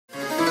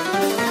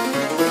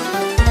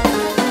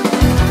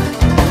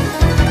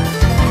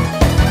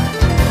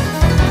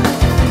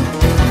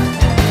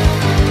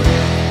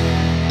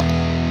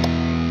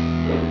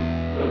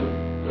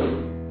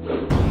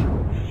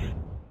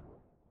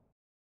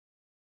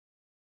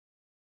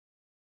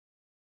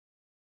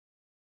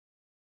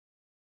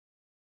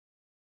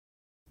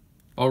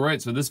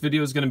Alright, so this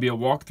video is going to be a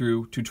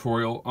walkthrough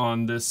tutorial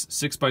on this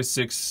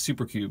 6x6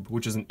 Supercube,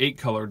 which is an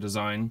 8-color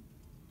design.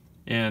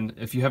 And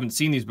if you haven't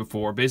seen these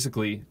before,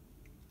 basically,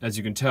 as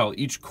you can tell,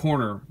 each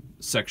corner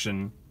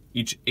section,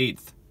 each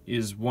eighth,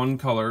 is one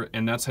color,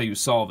 and that's how you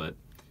solve it.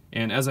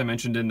 And as I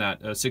mentioned in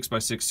that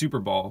 6x6 Super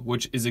Ball,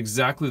 which is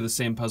exactly the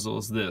same puzzle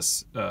as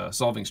this,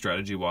 solving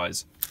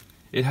strategy-wise,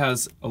 it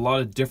has a lot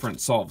of different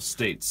solve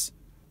states.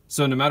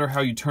 So no matter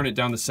how you turn it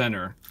down the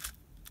center,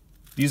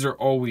 these are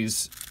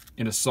always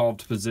in a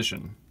solved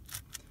position.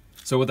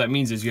 So what that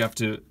means is you have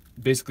to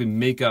basically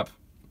make up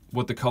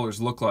what the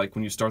colors look like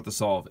when you start the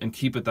solve and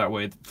keep it that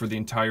way for the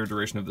entire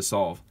duration of the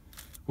solve,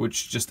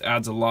 which just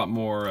adds a lot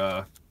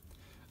more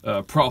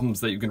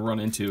problems that you can run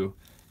into,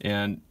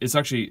 and it's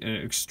actually an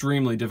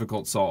extremely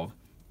difficult solve.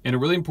 And a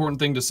really important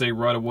thing to say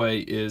right away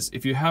is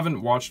if you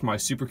haven't watched my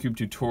Supercube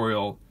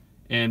tutorial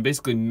and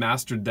basically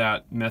mastered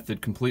that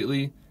method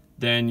completely,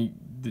 then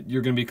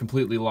you're going to be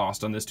completely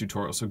lost on this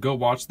tutorial. So go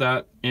watch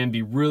that and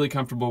be really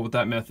comfortable with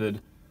that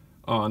method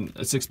on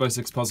a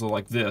 6x6 puzzle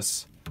like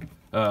this,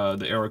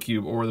 the Arrow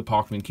Cube or the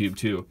Pockman Cube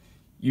too.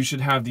 You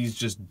should have these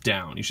just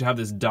down. You should have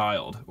this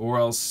dialed, or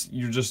else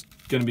you're just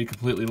going to be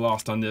completely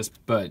lost on this.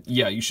 But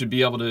yeah, you should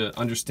be able to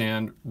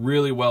understand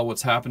really well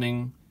what's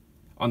happening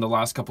on the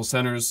last couple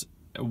centers,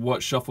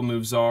 what shuffle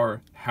moves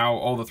are, how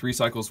all the 3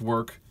 cycles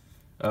work,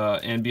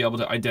 and be able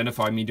to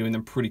identify me doing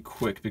them pretty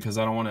quick, because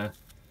I don't want to,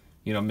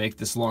 you know, make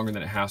this longer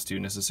than it has to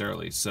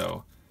necessarily.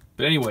 So,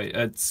 but anyway,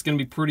 it's going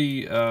to be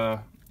pretty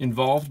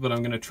involved, but I'm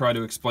going to try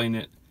to explain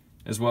it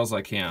as well as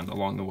I can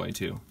along the way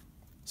too.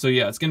 So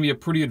yeah, it's going to be a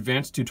pretty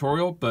advanced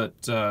tutorial,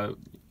 but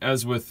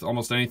as with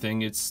almost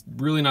anything, it's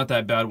really not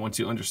that bad once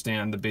you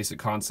understand the basic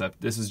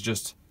concept. This is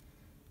just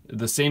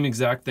the same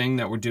exact thing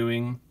that we're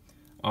doing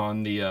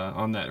on the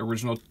on that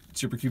original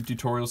Supercube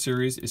tutorial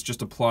series. It's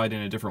just applied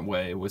in a different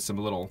way with some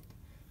little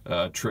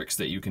tricks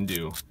that you can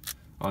do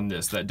on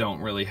this that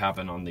don't really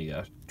happen on the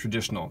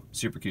traditional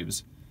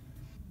Supercubes.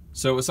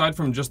 So aside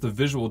from just the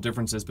visual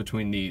differences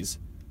between these,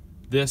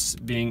 this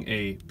being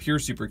a pure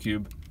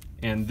Supercube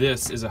and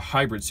this is a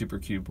hybrid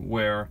Supercube,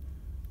 where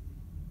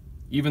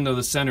even though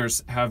the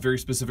centers have very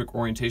specific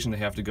orientation they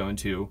have to go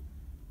into,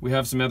 we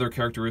have some other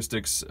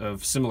characteristics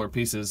of similar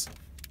pieces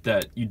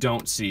that you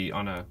don't see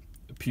on a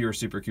pure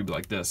Supercube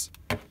like this,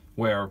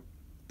 where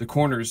the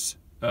corners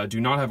do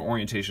not have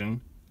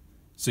orientation,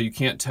 so you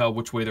can't tell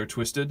which way they're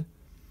twisted.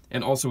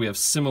 And also we have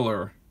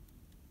similar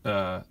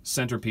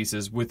center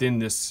pieces within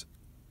this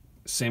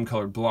same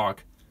colored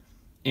block,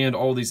 and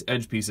all these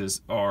edge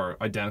pieces are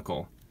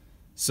identical.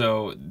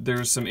 So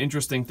there's some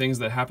interesting things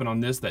that happen on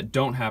this that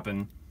don't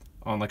happen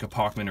on like a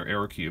Pockman or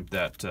Arrow Cube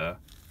that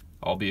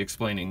I'll be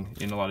explaining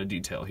in a lot of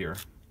detail here.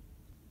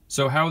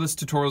 So how this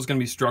tutorial is going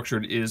to be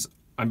structured is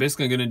I'm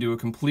basically going to do a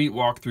complete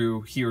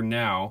walkthrough here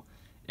now,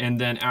 and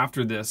then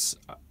after this,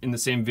 in the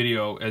same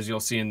video as you'll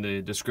see in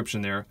the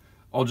description there,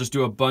 I'll just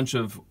do a bunch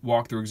of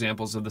walkthrough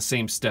examples of the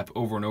same step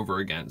over and over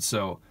again.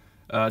 So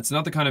it's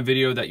not the kind of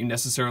video that you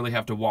necessarily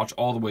have to watch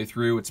all the way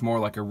through. It's more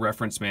like a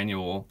reference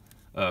manual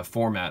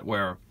format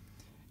where,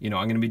 you know,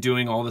 I'm going to be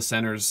doing all the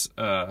centers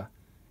and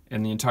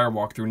the entire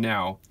walkthrough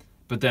now,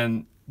 but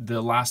then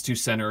the last 2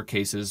 center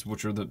cases,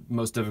 which are the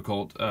most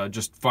difficult,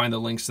 just find the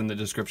links in the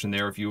description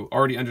there. If you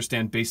already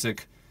understand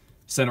basic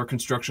center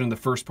construction, the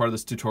first part of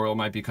this tutorial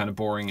might be kind of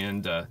boring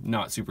and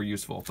not super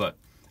useful, but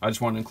I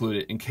just want to include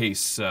it in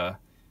case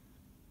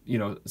you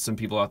know, some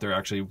people out there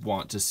actually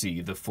want to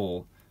see the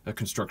full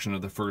construction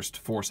of the first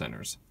 4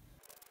 centers.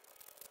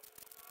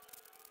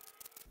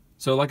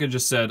 So like I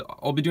just said,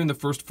 I'll be doing the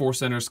first 4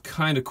 centers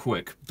kind of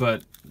quick,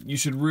 but you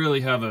should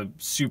really have a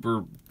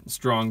super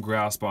strong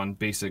grasp on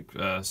basic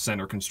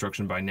center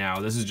construction by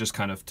now. This is just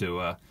kind of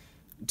to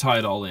tie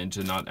it all in,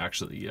 to not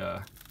actually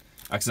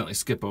accidentally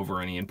skip over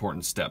any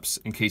important steps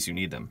in case you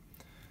need them.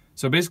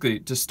 So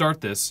basically, to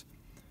start this,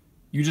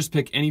 you just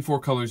pick any 4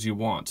 colors you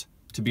want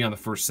to be on the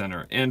first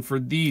center. And for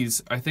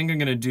these, I think I'm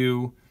going to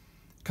do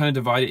kind of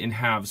divide it in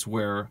halves,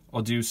 where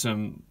I'll do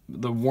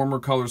the warmer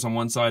colors on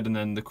one side and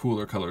then the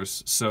cooler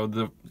colors. So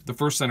the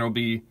first center will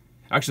be,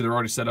 actually they're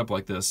already set up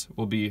like this,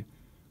 will be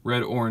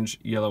red, orange,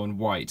 yellow, and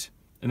white.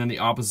 And then the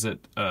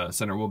opposite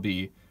center will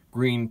be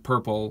green,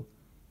 purple,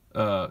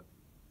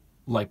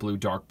 light blue,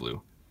 dark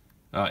blue.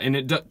 And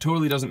it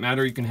totally doesn't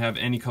matter. You can have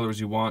any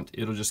colors you want.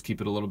 It'll just keep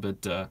it a little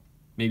bit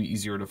maybe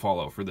easier to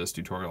follow for this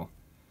tutorial.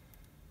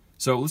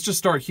 So let's just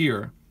start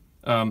here.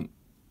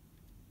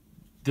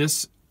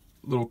 This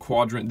little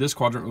quadrant, this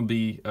quadrant will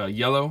be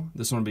yellow,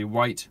 this one will be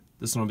white,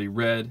 this one will be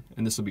red,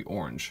 and this will be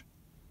orange.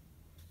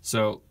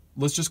 So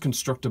let's just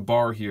construct a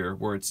bar here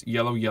where it's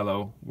yellow,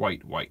 yellow,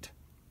 white, white.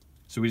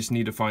 So we just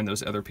need to find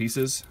those other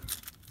pieces.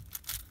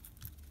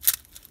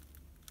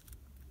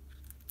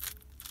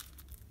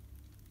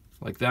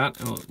 Like that,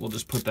 and we'll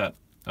just put that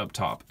up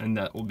top, and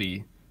that will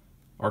be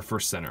our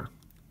first center.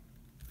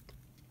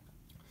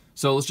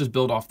 So let's just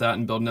build off that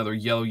and build another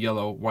yellow,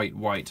 yellow, white,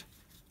 white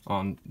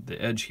on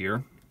the edge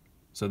here.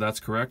 So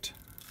that's correct.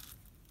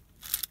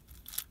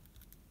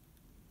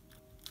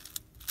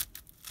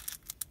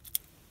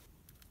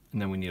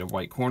 And then we need a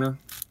white corner.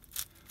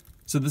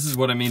 So this is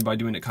what I mean by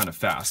doing it kind of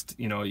fast.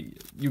 You know,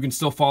 you can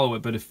still follow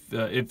it, but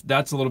if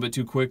that's a little bit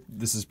too quick,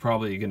 this is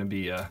probably going to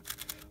be a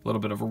little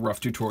bit of a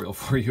rough tutorial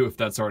for you if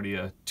that's already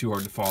too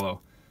hard to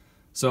follow.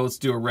 So let's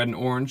do a red and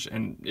orange,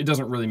 and it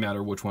doesn't really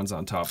matter which one's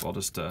on top. I'll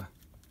just kind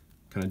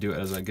of do it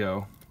as I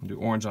go. I'll do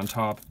orange on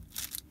top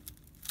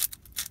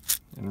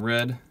and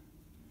red,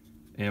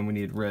 and we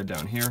need red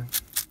down here.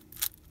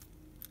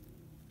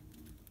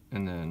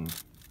 And then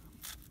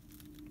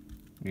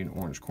we need an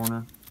orange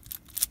corner.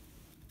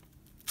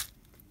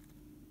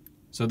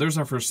 So there's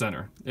our first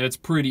center. It's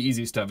pretty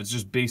easy stuff. It's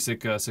just basic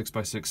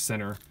 6x6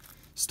 center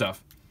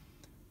stuff.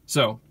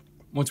 So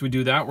once we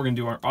do that, we're going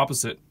to do our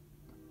opposite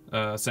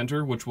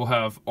center, which will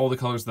have all the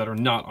colors that are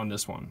not on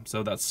this one.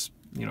 So that's,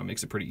 you know,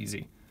 makes it pretty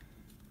easy.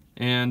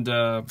 And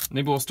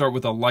maybe we'll start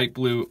with a light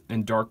blue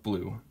and dark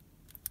blue.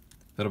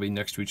 That'll be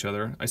next to each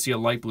other. I see a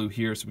light blue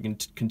here, so we can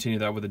continue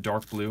that with a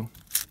dark blue.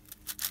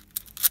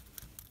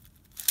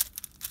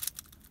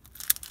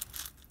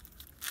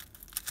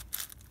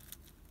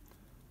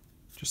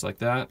 Just like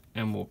that,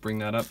 and we'll bring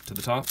that up to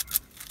the top.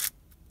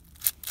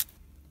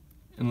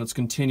 And let's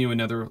continue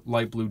another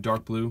light blue,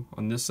 dark blue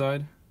on this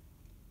side.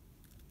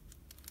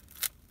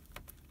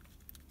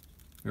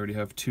 We already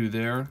have two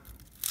there.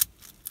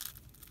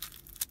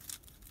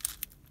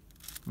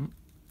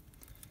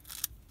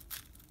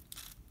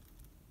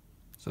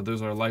 So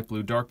those are light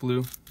blue, dark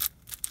blue.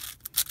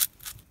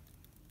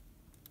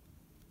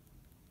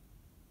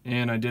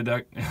 And I did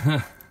that.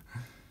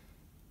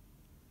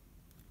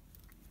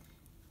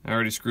 I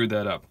already screwed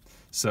that up.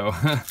 So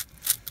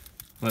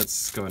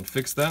let's go and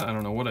fix that. I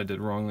don't know what I did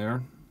wrong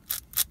there.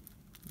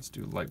 Let's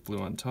do light blue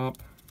on top.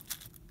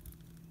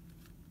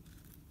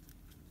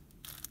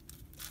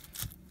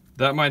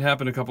 That might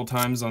happen a couple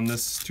times on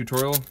this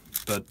tutorial,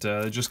 but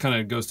it just kind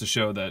of goes to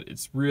show that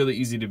it's really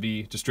easy to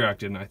be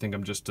distracted, and I think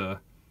I'm just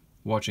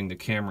watching the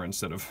camera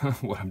instead of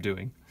what I'm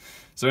doing.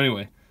 So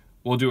anyway,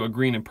 we'll do a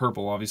green and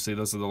purple. Obviously,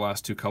 those are the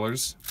last two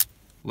colors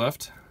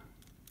left.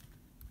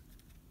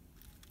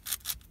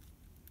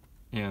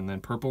 And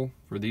then purple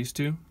for these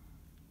two.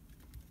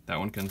 That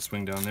one can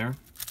swing down there.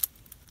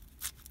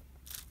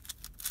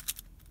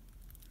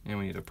 And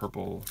we need a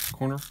purple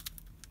corner.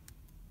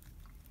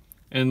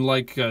 And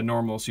like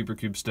normal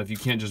Supercube stuff, you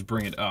can't just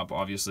bring it up,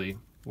 obviously.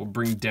 We'll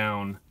bring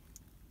down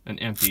an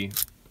empty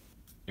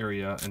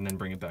area and then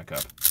bring it back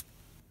up.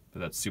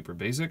 But that's super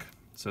basic.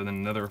 So then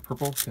another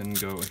purple can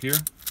go here.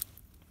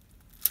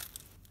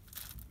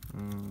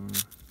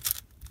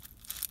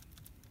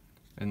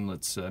 And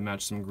let's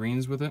match some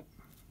greens with it.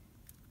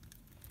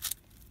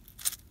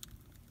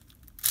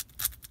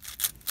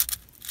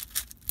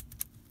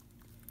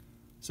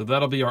 So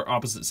that'll be our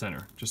opposite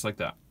center, just like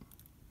that.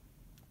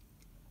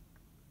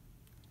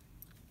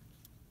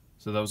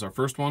 So that was our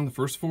first one, the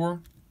first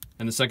four,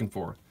 and the second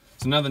four.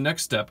 So now the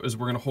next step is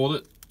we're going to hold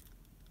it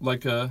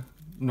like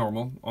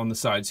normal on the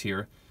sides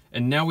here.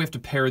 And now we have to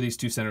pair these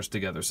two centers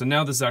together. So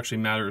now this actually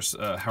matters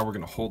how we're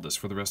going to hold this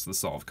for the rest of the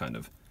solve, kind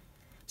of.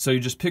 So you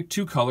just pick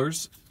two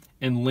colors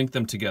and link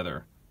them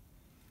together.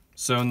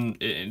 So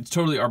it's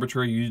totally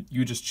arbitrary.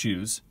 You just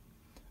choose.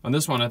 On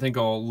this one, I think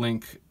I'll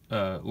link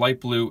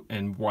light blue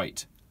and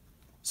white.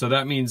 So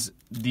that means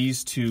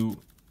these two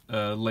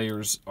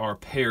layers are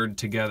paired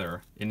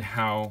together in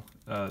how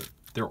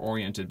they're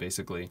oriented,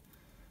 basically.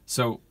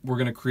 So we're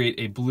going to create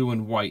a blue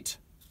and white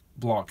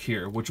block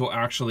here, which will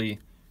actually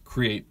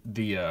create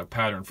the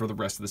pattern for the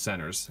rest of the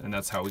centers, and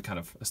that's how we kind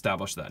of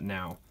establish that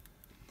now.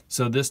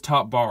 So this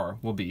top bar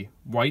will be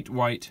white,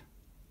 white,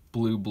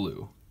 blue,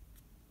 blue.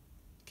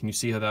 Can you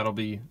see how that'll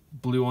be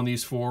blue on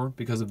these four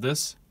because of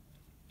this,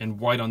 and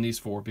white on these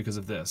four because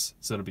of this?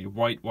 So it'll be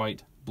white,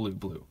 white, blue,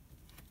 blue.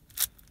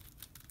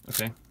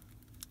 Okay.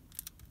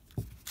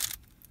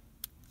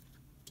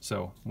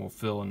 So we'll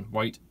fill in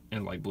white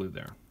and light blue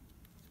there.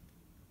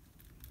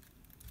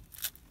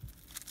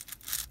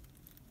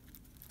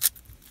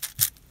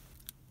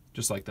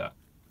 Just like that.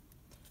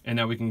 And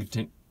now we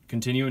can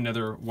continue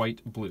another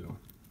white, blue.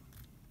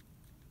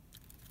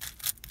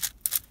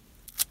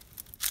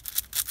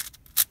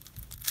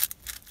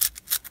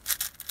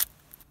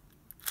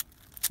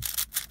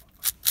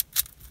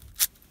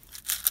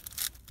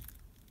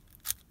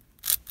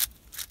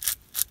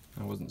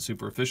 That wasn't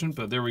super efficient,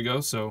 but there we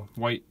go. So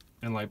white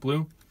and light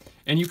blue.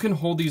 And you can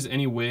hold these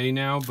any way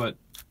now, but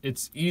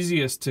it's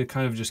easiest to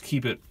kind of just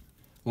keep it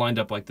lined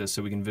up like this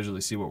so we can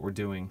visually see what we're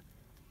doing.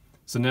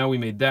 So now we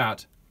made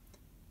that.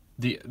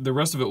 The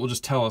rest of it will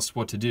just tell us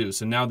what to do.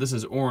 So now this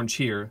is orange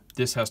here.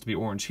 This has to be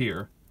orange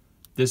here.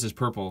 This is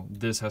purple.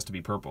 This has to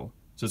be purple.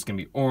 So it's going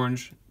to be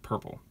orange,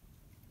 purple.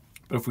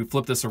 But if we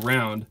flip this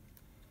around,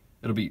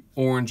 it'll be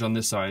orange on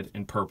this side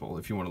and purple,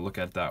 if you want to look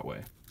at it that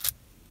way.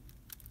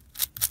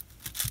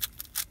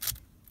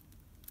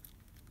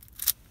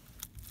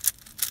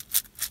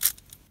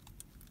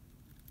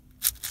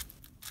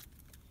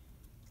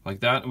 Like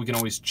that, and we can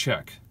always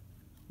check.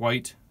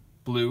 White,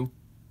 blue,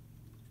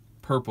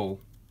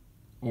 purple,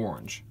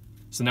 orange.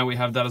 So now we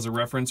have that as a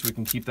reference. We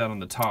can keep that on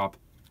the top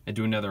and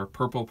do another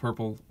purple,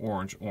 purple,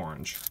 orange,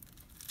 orange.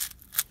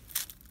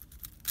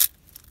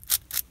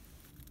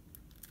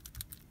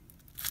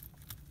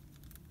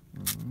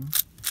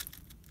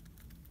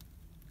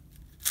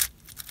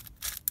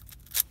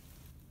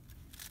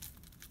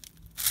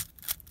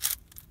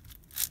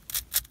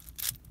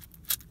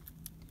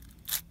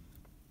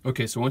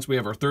 Okay, so once we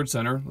have our third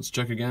center, let's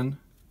check again.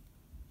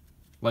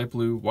 Light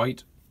blue,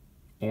 white,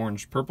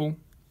 orange, purple.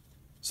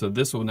 So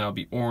this will now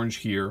be orange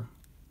here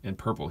and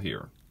purple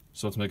here.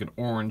 So let's make an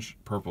orange,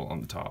 purple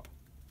on the top.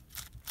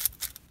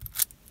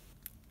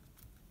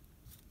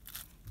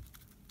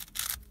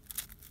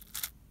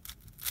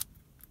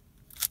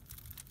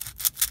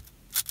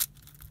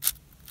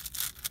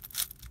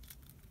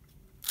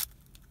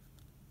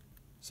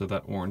 So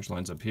that orange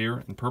lines up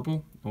here and purple,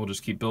 and we'll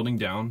just keep building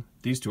down.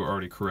 These two are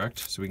already correct,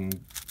 so we can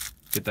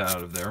get that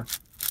out of there.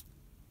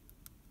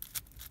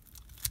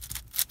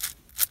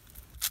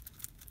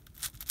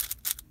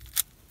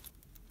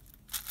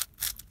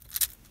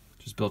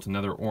 Just built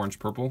another orange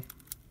purple,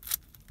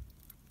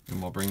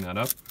 and we'll bring that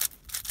up.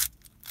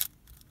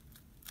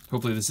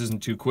 Hopefully this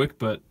isn't too quick,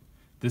 but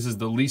this is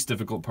the least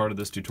difficult part of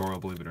this tutorial,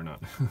 believe it or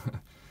not.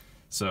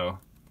 So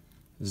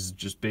this is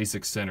just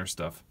basic center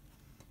stuff.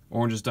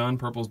 Orange is done,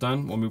 purple's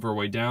done. We'll move our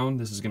way down.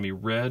 This is going to be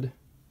red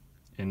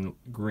and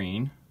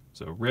green.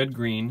 So red,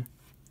 green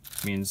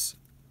means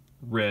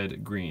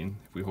red, green,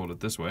 if we hold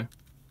it this way.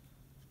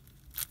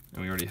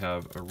 And we already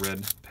have a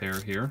red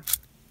pair here.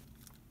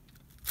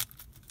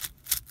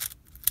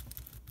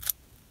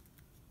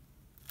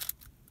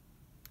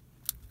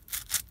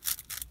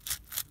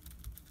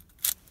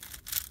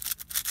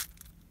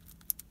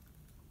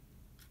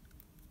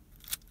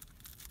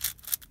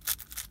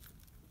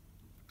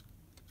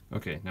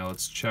 Okay, now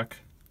let's check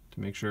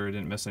to make sure I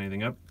didn't mess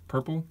anything up.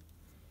 Purple,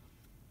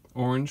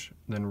 orange,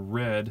 then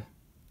red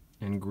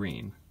and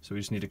green. So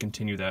we just need to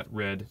continue that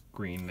red,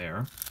 green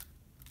there.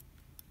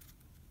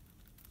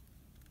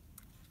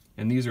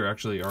 And these are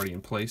actually already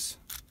in place.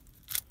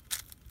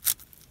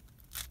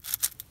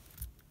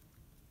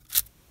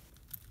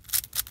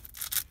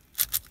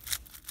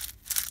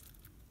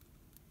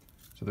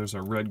 So there's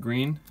our red,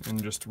 green,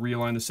 and just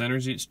realign the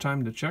centers each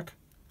time to check.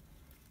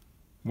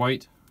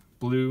 White,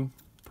 blue,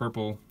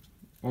 purple,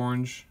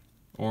 orange,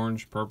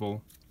 orange,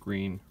 purple,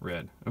 green,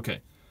 red. Okay,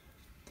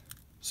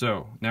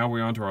 so now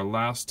we're on to our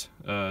last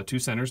two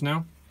centers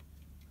now.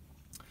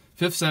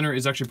 Fifth center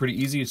is actually pretty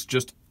easy. It's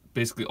just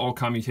basically all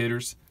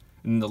commutators.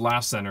 And the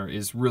last center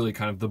is really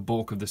kind of the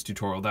bulk of this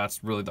tutorial.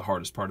 That's really the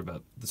hardest part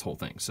about this whole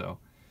thing. So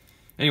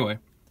anyway,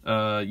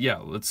 yeah,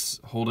 let's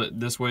hold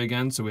it this way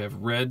again. So we have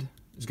red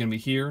is going to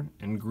be here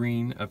and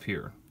green up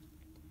here.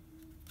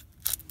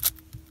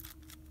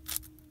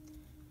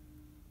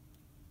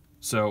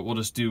 So we'll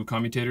just do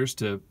commutators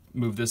to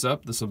move this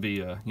up. This will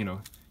be, you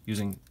know,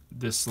 using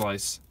this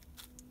slice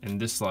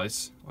and this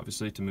slice,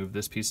 obviously, to move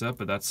this piece up,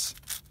 but that's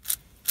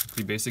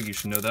pretty basic. You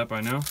should know that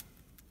by now.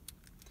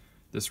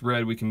 This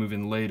red we can move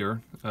in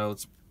later.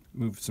 Let's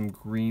move some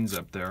greens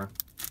up there.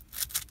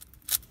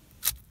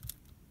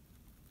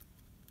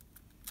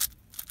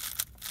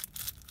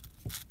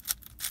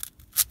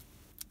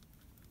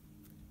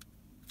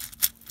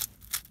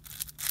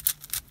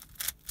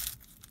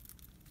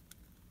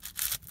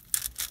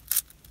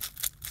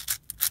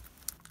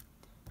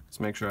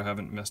 Make sure I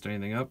haven't messed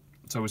anything up.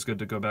 It's always good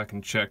to go back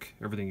and check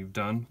everything you've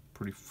done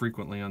pretty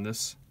frequently on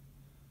this.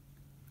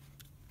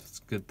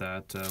 Let's get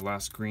that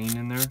last green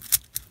in there.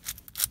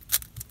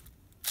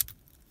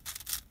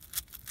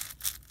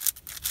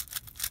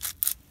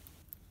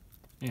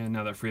 And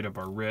now that freed up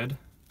our red.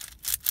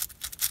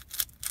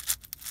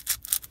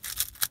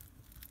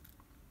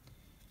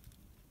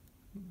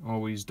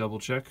 Always double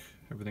check,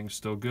 everything's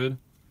still good.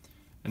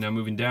 And now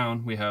moving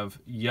down, we have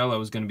yellow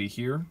is going to be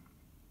here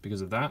because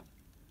of that.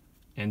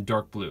 And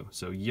dark blue.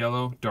 So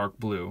yellow, dark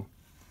blue.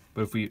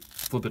 But if we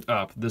flip it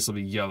up, this will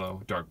be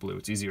yellow, dark blue.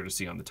 It's easier to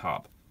see on the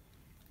top.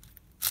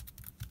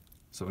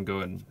 So we'll go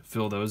ahead and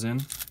fill those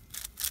in.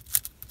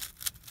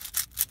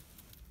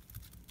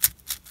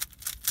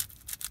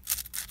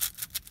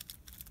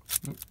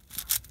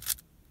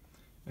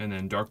 And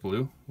then dark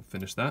blue, we'll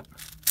finish that.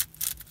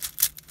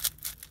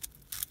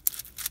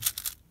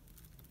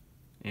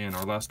 And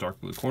our last dark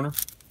blue corner.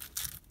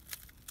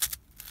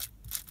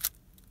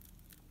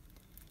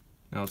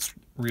 Now let's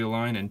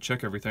realign and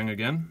check everything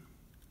again.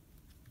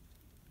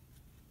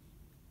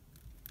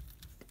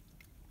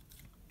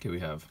 Okay, we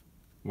have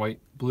white,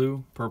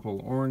 blue,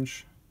 purple,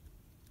 orange,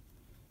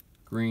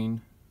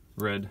 green,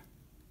 red,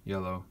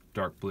 yellow,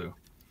 dark blue.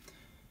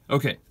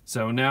 Okay,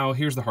 so now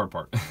here's the hard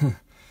part.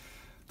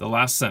 The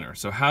last center.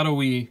 So how do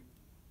we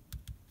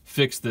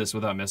fix this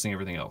without messing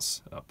everything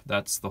else up?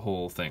 That's the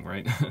whole thing,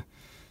 right?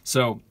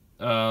 So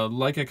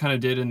like I kind of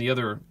did in the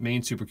other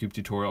main Supercube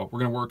tutorial, we're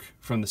going to work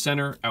from the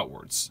center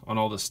outwards on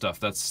all this stuff.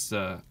 That's,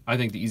 I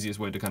think, the easiest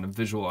way to kind of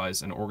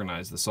visualize and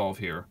organize the solve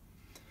here.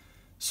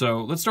 So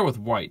let's start with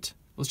white.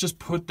 Let's just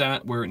put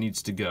that where it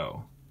needs to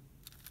go.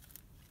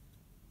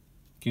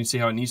 Can you see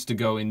how it needs to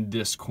go in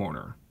this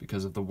corner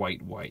because of the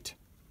white, white?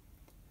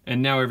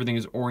 And now everything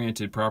is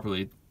oriented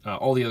properly.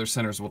 All the other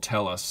centers will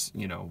tell us,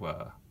 you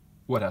know,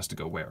 what has to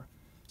go where.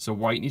 So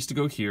white needs to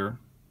go here.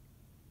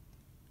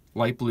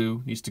 Light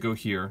blue needs to go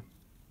here.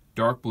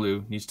 Dark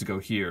blue needs to go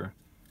here,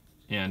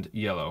 and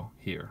yellow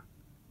here.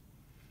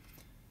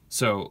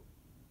 So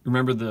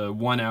remember the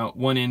 1 out,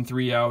 1 in,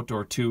 3 out,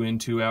 or 2 in,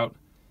 2 out?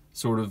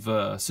 sort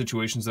of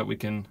situations that we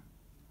can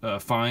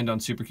find on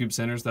Supercube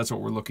centers. That's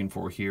what we're looking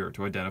for here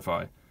to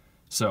identify.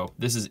 So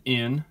this is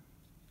in,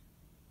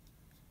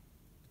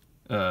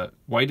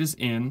 white is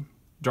in,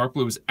 dark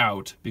blue is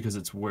out because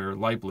it's where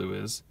light blue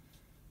is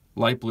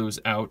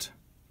out,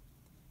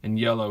 and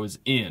yellow is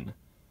in.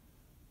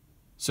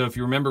 So if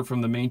you remember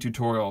from the main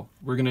tutorial,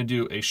 we're going to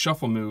do a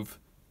shuffle move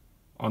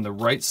on the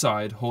right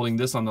side, holding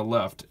this on the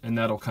left, and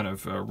that'll kind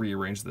of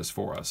rearrange this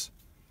for us.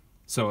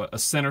 So a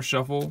center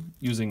shuffle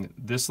using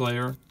this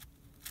layer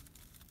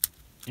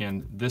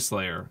and this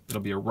layer,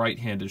 it'll be a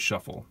right-handed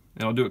shuffle.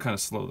 And I'll do it kind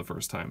of slow the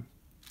first time.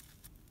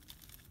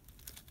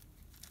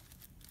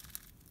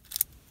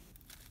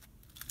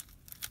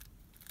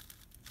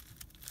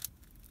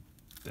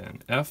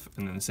 Then F,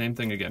 and then the same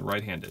thing again,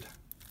 right-handed.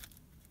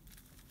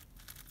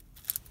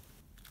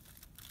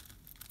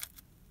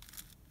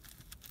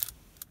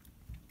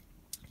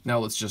 Now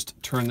let's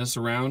just turn this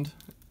around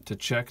to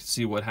check,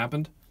 see what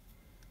happened.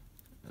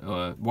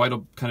 White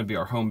will kind of be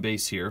our home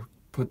base here.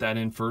 Put that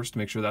in first,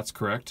 make sure that's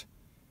correct.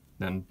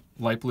 Then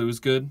light blue is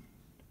good,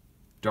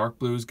 dark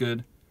blue is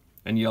good,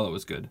 and yellow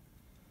is good.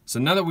 So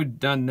now that we've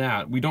done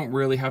that, we don't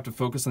really have to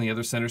focus on the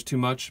other centers too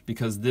much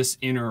because this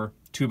inner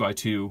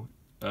 2x2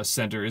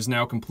 center is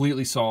now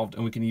completely solved,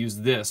 and we can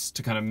use this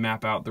to kind of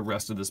map out the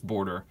rest of this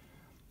border.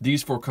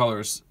 These four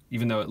colors,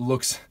 even though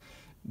it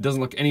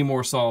doesn't look any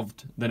more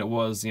solved than it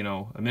was,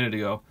 a minute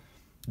ago,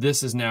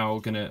 this is now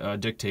going to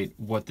dictate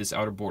what this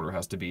outer border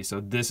has to be. So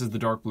this is the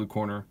dark blue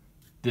corner,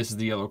 this is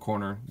the yellow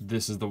corner,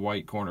 this is the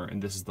white corner,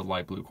 and this is the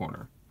light blue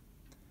corner.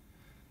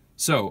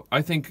 So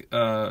I think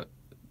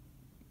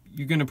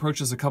you can approach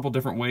this a couple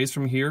different ways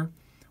from here.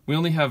 We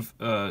only have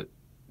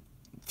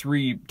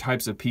 3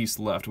 types of piece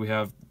left. We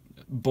have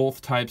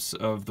both types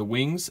of the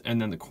wings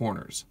and then the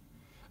corners.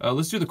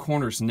 Let's do the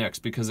corners next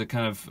because it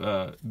kind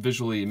of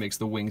visually makes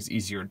the wings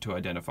easier to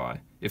identify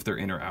if they're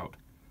in or out.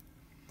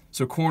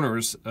 So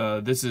corners,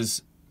 this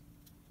is,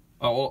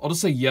 I'll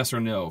just say yes or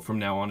no from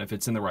now on if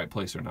it's in the right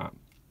place or not.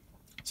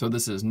 So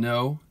this is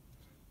no,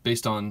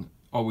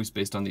 always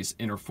based on these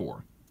inner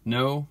 4.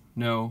 No,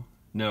 no,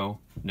 no,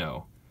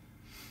 no.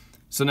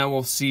 So now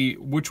we'll see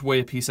which way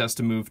a piece has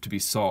to move to be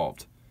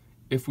solved.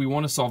 If we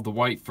want to solve the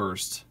white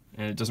first,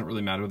 and it doesn't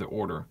really matter the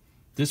order,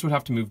 this would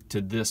have to move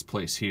to this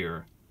place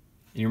here.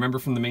 And you remember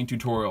from the main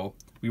tutorial,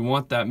 we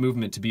want that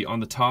movement to be on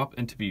the top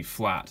and to be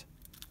flat.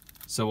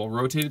 So we'll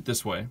rotate it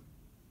this way.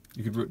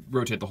 You could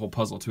rotate the whole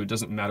puzzle too. It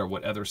doesn't matter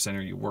what other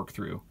center you work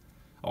through.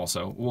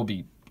 Also, we'll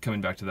be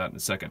coming back to that in a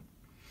second.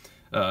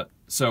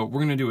 So we're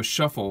going to do a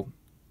shuffle.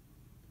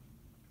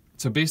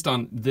 So based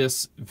on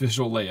this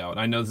visual layout,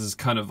 I know this is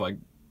kind of like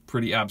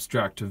pretty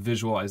abstract to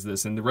visualize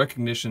this, and the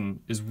recognition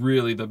is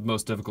really the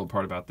most difficult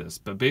part about this.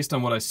 But based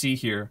on what I see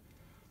here,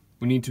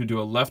 we need to do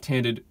a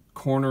left-handed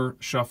corner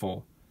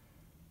shuffle,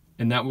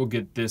 and that will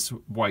get this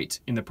white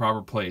in the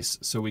proper place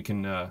so we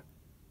can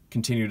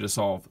continue to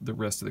solve the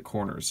rest of the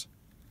corners.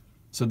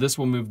 So this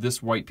will move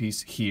this white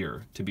piece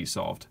here to be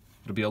solved.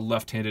 It'll be a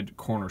left-handed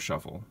corner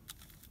shuffle.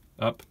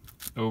 Up,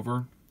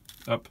 over,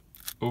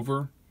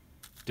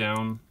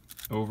 down,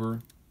 over,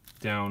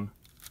 down,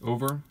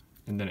 over,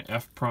 and then an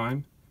F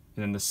prime,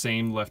 and then the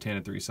same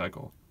left-handed 3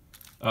 cycle.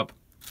 Up,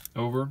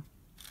 over,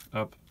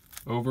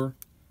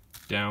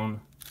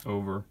 down,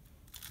 over,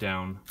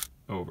 down,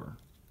 over.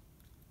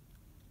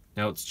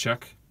 Now let's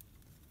check.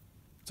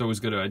 It's always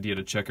a good idea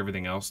to check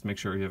everything else, make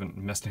sure you haven't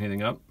messed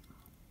anything up.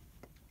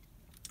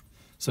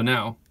 So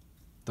now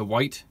the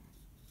white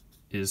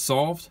is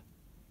solved.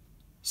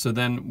 So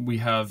then we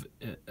have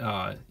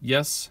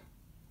yes,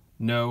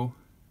 no,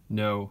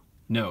 no,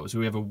 no. So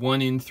we have a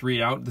 1 in,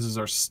 3 out. This is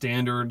our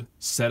standard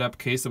setup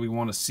case that we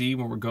want to see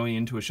when we're going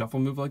into a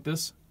shuffle move like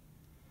this.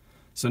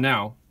 So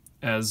now,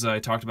 as I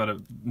talked about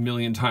a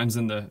million times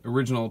in the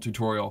original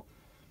tutorial,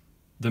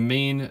 the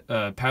main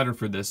pattern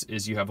for this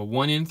is you have a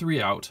 1 in, 3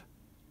 out.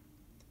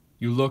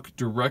 You look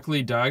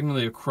directly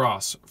diagonally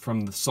across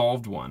from the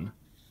solved one.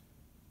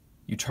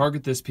 You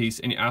target this piece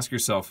and you ask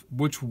yourself,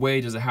 which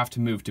way does it have to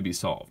move to be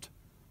solved?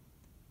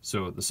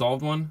 So the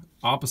solved one,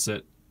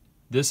 opposite,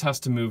 this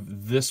has to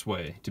move this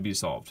way to be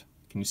solved.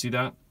 Can you see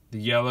that? The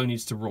yellow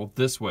needs to roll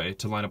this way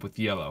to line up with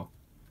yellow.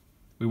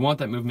 We want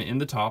that movement in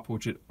the top,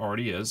 which it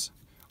already is,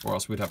 or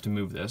else we'd have to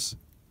move this.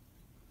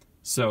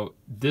 So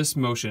this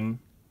motion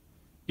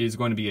is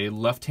going to be a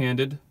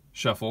left-handed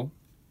shuffle,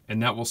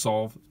 and that will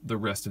solve the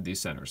rest of these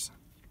centers.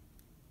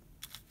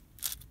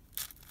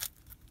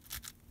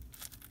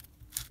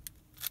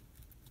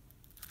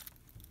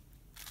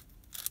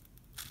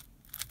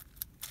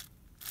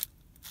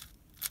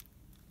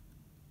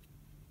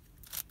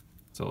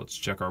 So let's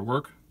check our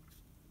work.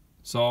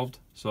 Solved,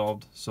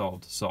 solved,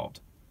 solved,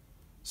 solved.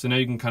 So now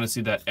you can kind of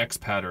see that X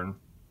pattern.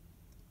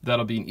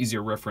 That'll be an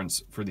easier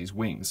reference for these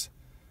wings.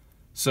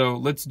 So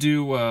let's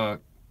do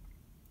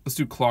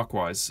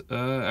clockwise.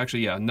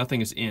 Actually, yeah,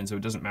 nothing is in, so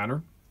it doesn't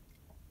matter.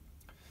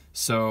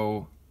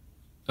 So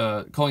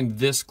calling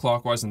this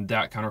clockwise and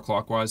that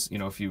counterclockwise,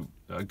 if you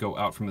go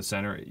out from the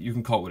center, you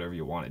can call it whatever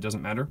you want. It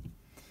doesn't matter.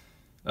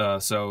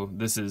 So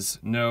this is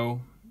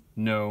no,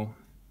 no,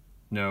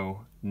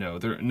 no, no.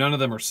 None of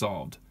them are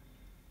solved.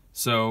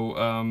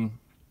 So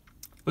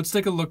let's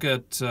take a look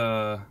at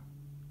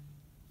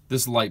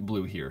this light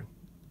blue here,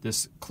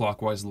 this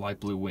clockwise light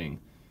blue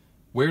wing.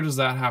 Where does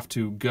that have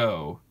to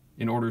go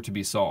in order to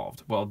be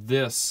solved? Well,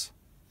 this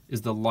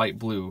is the light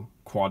blue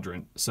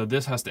quadrant, so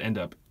this has to end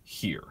up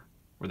here,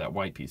 where that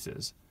white piece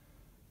is.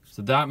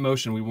 So that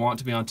motion we want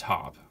to be on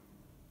top.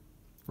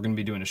 We're going to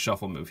be doing a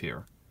shuffle move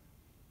here.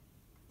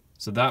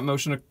 So that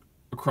motion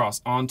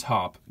across on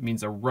top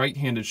means a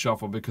right-handed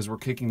shuffle because we're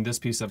kicking this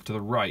piece up to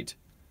the right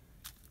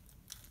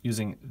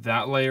using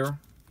that layer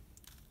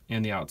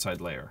and the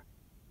outside layer.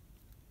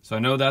 So I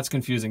know that's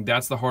confusing.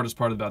 That's the hardest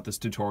part about this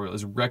tutorial,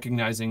 is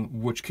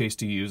recognizing which case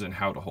to use and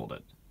how to hold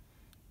it.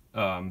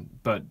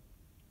 But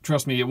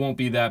trust me, it won't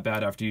be that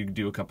bad after you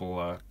do a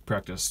couple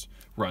practice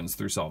runs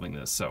through solving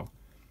this. So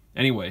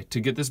anyway, to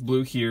get this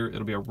blue here,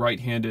 it'll be a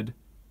right-handed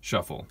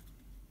shuffle.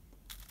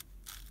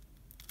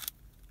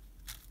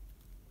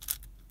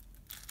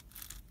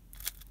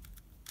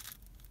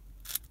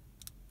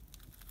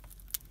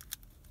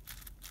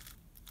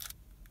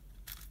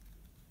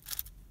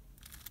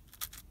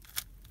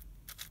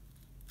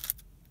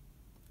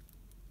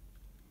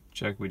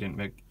 Check we didn't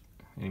make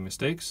any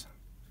mistakes.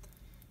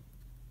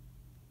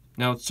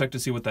 Now let's check to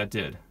see what that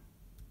did.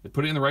 It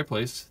put it in the right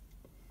place.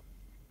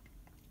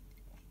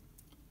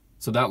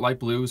 So that light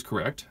blue is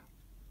correct.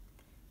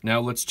 Now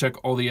let's check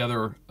all the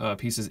other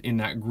pieces in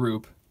that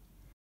group.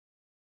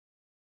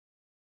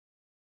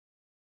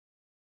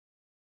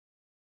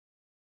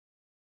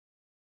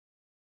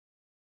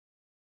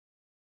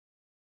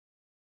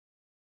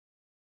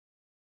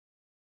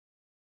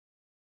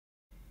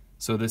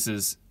 So this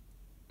is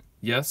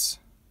yes,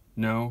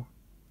 no,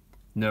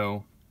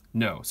 no,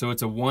 no. So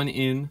it's a 1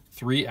 in,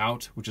 3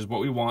 out, which is what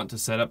we want to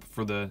set up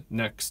for the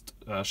next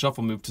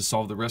shuffle move to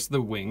solve the rest of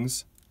the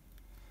wings.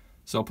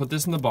 So I'll put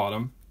this in the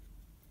bottom.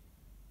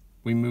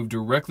 We move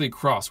directly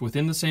across.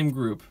 Within the same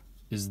group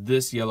is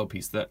this yellow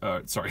piece,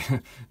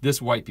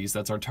 this white piece.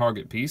 That's our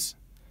target piece.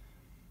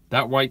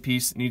 That white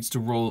piece needs to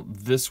roll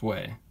this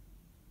way.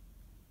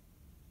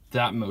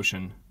 That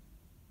motion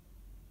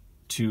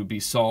to be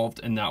solved,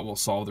 and that will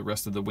solve the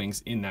rest of the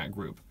wings in that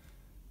group.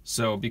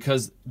 So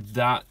because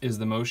that is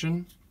the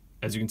motion,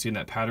 as you can see in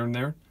that pattern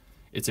there,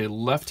 it's a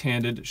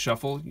left-handed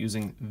shuffle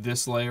using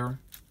this layer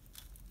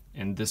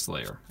and this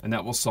layer, and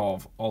that will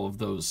solve all of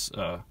those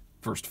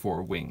first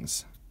 4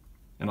 wings.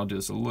 And I'll do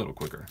this a little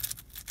quicker.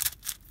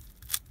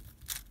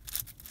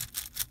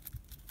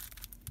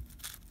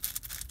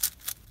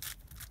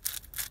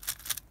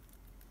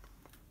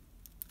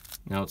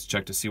 Now let's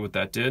check to see what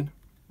that did.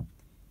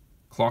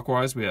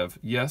 Clockwise, we have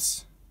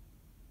yes,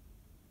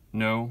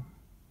 no,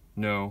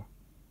 no,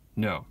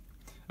 no.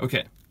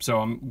 Okay, so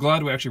I'm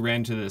glad we actually ran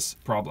into this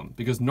problem,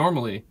 because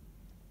normally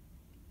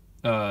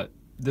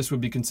this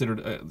would be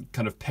considered a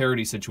kind of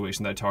parity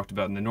situation that I talked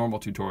about in the normal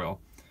tutorial,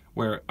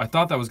 where I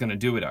thought that was going to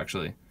do it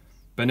actually,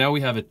 but now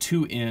we have a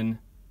 2 in,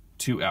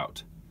 2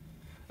 out.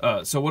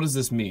 So what does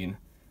this mean?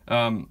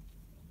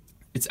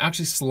 It's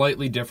actually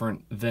slightly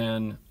different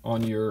than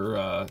on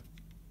your,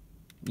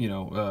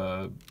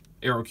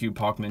 Aerocube,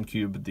 Pacman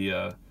Cube,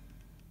 the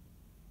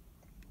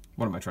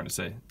what am I trying to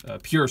say?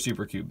 Pure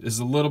Supercube. This is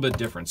a little bit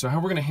different. So how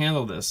we're going to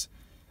handle this?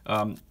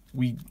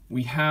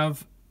 We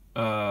have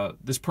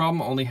this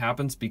problem only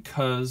happens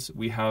because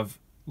we have,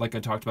 like I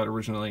talked about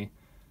originally,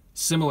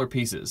 similar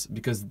pieces,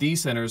 because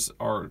these centers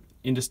are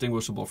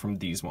indistinguishable from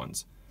these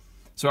ones.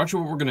 So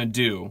actually what we're going to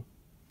do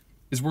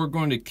is we're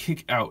going to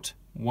kick out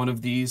one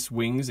of these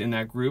wings in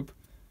that group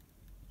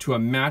to a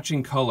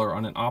matching color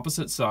on an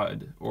opposite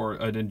side or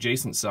an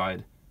adjacent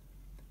side,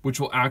 which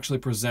will actually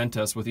present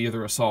us with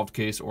either a solved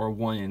case or a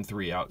 1 in,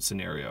 3 out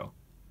scenario.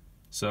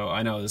 So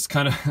I know this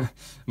kind of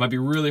might be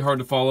really hard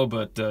to follow,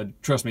 but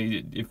trust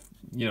me, if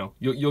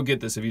you'll get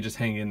this if you just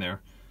hang in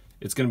there.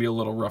 It's going to be a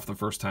little rough the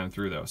first time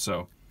through though.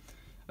 So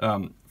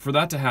for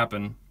that to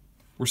happen,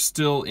 we're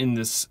still in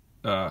this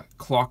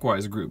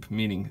clockwise group,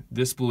 meaning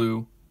this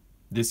blue,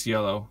 this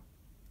yellow,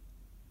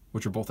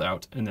 which are both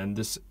out, and then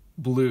this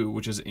blue,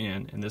 which is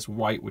in, and this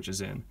white, which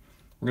is in.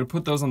 We're going to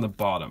put those on the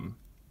bottom,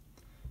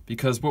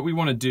 because what we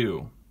want to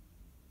do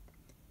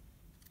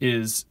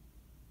is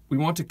we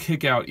want to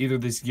kick out either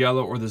this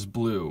yellow or this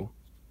blue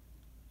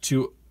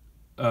to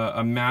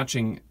a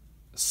matching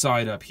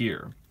side up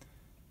here.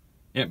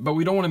 But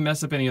we don't want to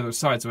mess up any other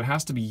side, so it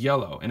has to be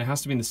yellow, and it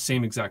has to be in the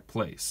same exact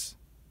place.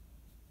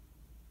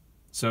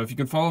 So if you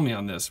can follow me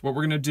on this, what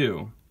we're going to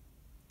do,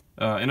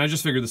 and I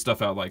just figured this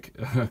stuff out like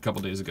a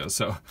couple days ago,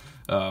 so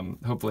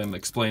hopefully I'm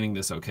explaining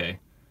this okay.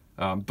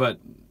 But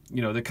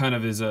that kind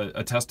of is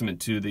a testament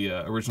to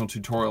the original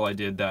tutorial I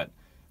did, that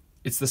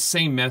it's the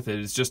same method.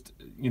 It's just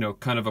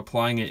kind of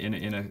applying it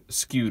in a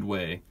skewed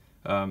way.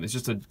 It's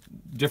just a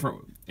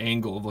different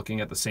angle of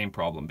looking at the same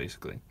problem,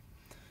 basically.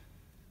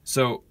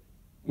 So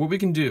what we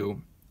can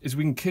do is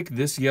we can kick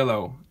this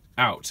yellow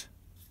out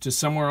to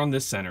somewhere on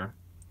this center,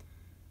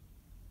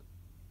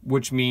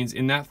 which means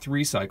in that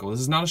 3 cycle, this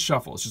is not a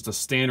shuffle, it's just a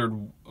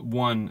standard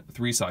 1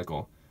 3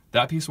 cycle.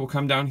 That piece will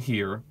come down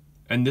here,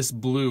 and this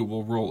blue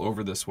will roll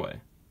over this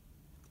way.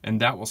 and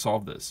that will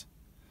solve this.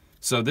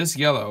 So this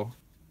yellow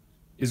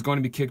is going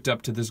to be kicked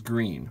up to this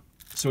green.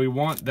 So we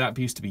want that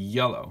piece to be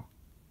yellow.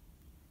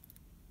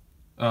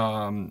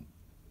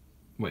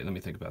 Wait, let me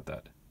think about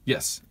that.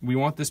 Yes, we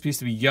want this piece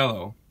to be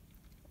yellow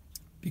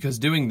because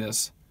doing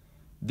this,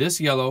 this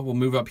yellow will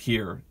move up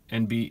here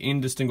and be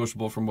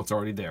indistinguishable from what's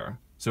already there.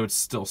 So it's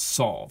still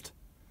solved.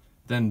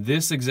 Then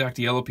this exact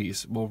yellow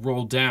piece will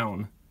roll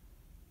down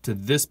to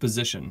this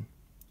position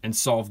and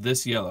solve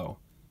this yellow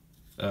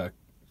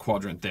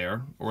quadrant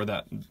there, or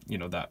that, you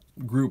know, that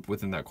group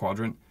within that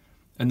quadrant.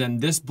 And then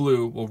this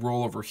blue will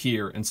roll over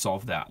here and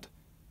solve that.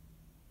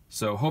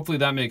 So hopefully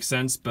that makes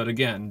sense. But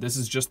again, this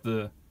is just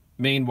the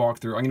main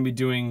walkthrough. I'm going to be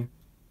doing,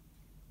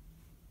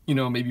 you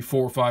know, maybe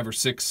 4 or 5 or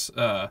 6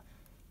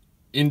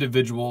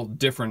 individual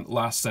different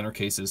last center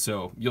cases.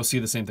 So you'll see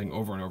the same thing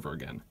over and over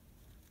again.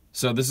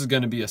 So this is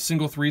going to be a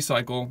single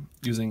 3-cycle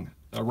using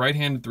a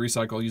right-handed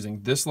 3-cycle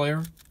using this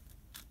layer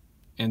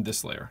and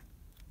this layer.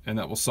 And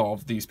that will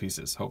solve these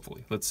pieces,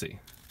 hopefully. Let's see.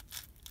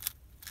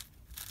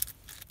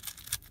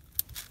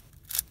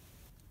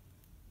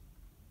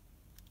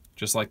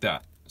 Just like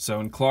that. So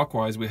in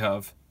clockwise, we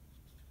have,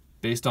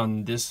 based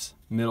on this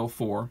middle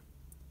 4,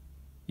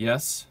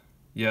 yes,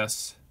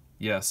 yes,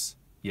 yes,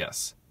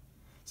 yes.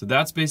 So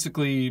that's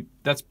basically,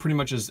 that's pretty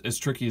much as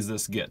tricky as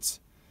this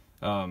gets.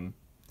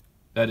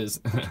 That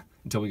is,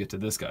 until we get to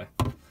this guy.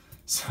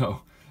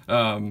 So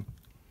now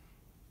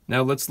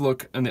let's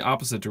look in the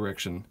opposite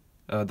direction.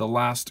 The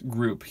last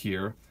group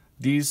here,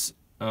 these,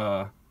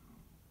 let's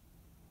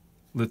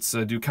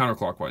do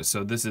counterclockwise.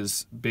 So this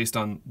is based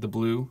on the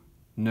blue,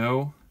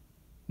 no,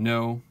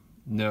 no,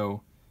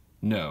 no,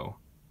 no.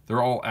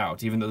 They're all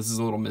out, even though this is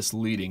a little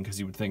misleading because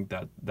you would think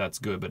that that's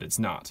good, but it's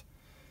not.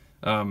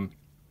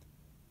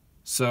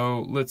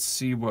 So let's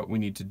see what we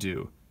need to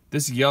do.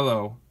 This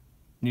yellow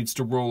needs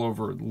to roll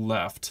over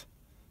left.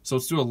 So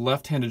let's do a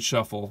left-handed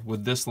shuffle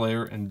with this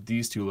layer and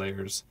these 2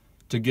 layers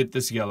to get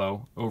this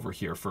yellow over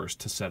here first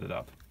to set it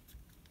up.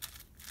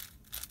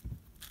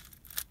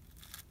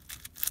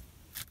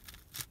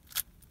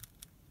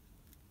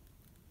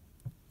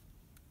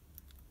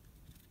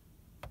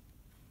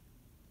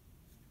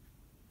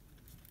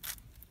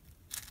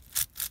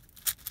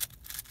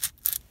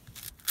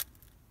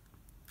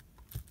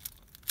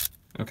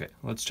 Okay,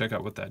 let's check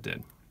out what that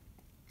did.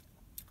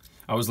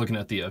 I was looking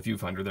at the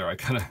viewfinder there. I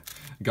kind of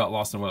got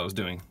lost in what I was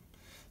doing.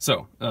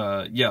 So,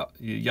 yeah,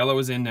 yellow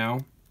is in now.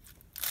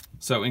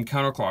 So in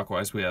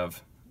counterclockwise, we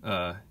have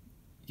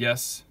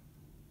yes,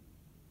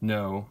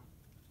 no,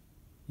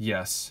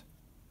 yes,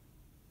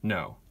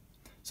 no.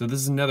 So this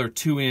is another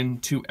 2 in,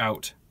 2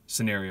 out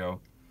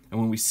scenario. And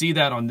when we see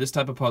that on this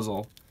type of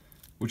puzzle,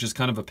 which is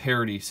kind of a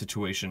parity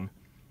situation,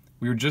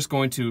 we are just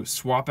going to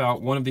swap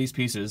out one of these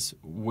pieces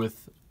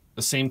with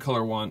the same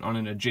color one on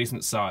an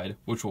adjacent side,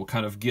 which will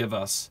kind of give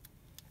us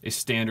a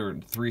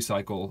standard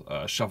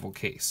 3-cycle shuffle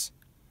case.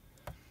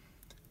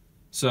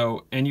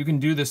 So, and you can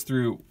do this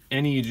through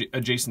any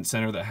adjacent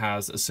center that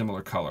has a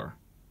similar color.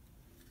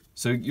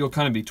 So you'll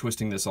kind of be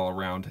twisting this all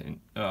around.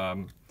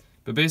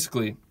 But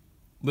basically,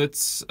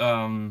 let's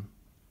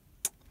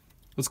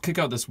kick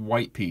out this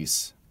white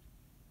piece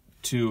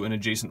to an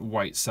adjacent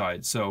white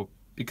side. So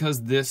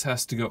because this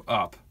has to go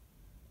up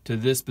to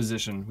this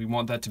position, we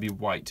want that to be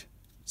white,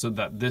 so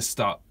that this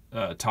top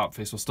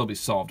face will still be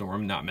solved and we're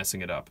not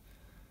messing it up.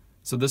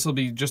 So this will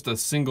be just a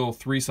single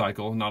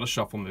 3-cycle, not a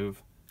shuffle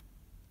move,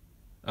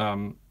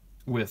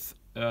 with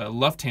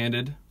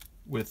left-handed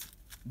with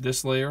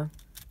this layer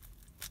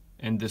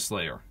and this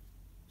layer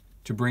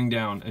to bring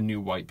down a new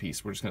white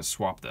piece. We're just going to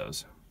swap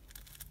those.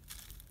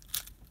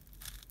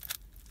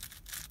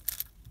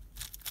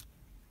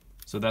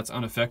 So that's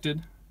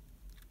unaffected.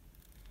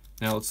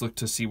 Now let's look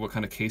to see what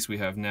kind of case we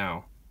have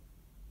now.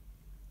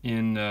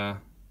 In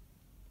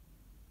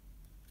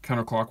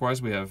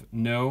counterclockwise, we have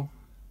no,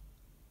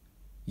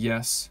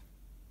 yes,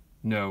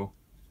 no,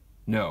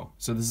 no.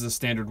 So this is a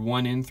standard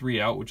 1 in, 3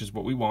 out, which is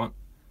what we want.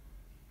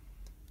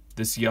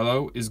 This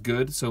yellow is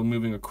good, so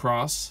moving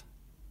across,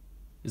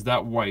 is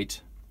that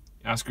white?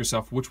 Ask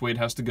yourself which way it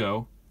has to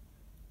go.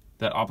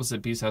 That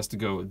opposite piece has to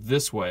go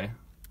this way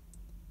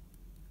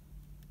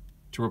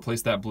to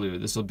replace that blue.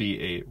 This will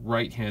be a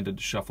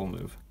right-handed shuffle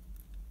move.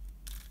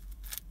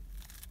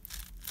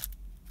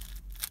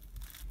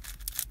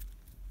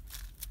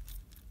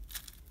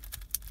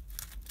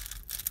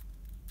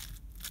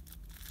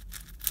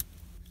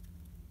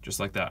 Just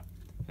like that.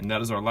 And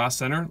that is our last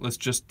center. Let's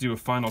just do a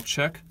final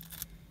check.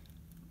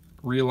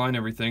 Realign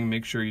everything,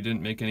 make sure you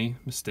didn't make any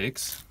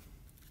mistakes.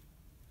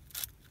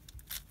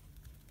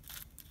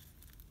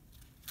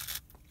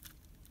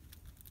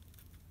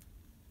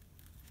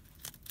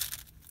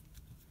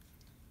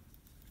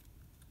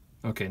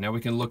 Okay, now we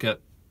can look at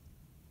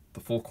the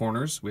full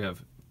corners. We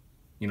have,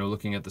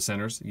 looking at the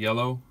centers,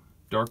 yellow,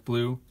 dark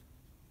blue,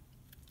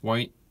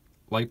 white,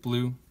 light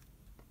blue,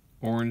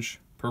 orange,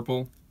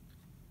 purple,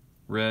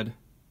 red,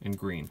 and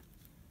green.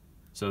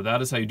 So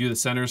that is how you do the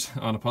centers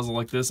on a puzzle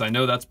like this. I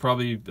know that's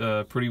probably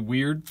pretty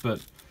weird,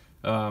 but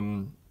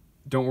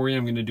don't worry,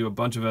 I'm going to do a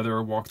bunch of other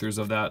walkthroughs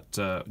of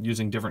that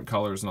using different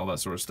colors and all that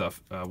sort of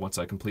stuff once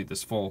I complete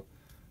this full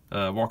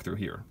walkthrough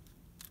here.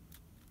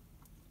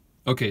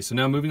 Okay, so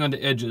now moving on to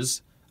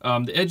edges.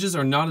 The edges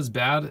are not as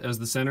bad as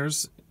the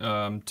centers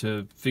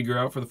to figure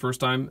out for the first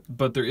time,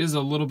 but there is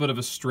a little bit of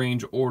a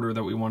strange order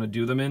that we want to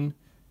do them in,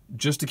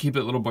 just to keep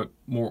it a little bit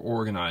more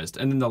organized.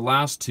 And then the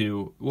last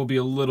two will be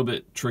a little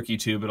bit tricky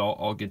too, but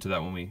I'll get to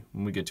that when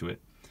we get to it.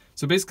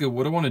 So basically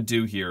what I want to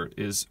do here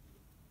is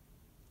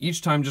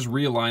each time just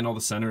realign all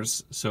the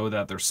centers so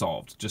that they're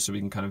solved, just so we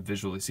can kind of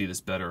visually see this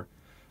better.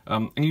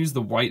 I'm going to use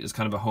the white as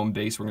kind of a home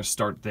base. We're going to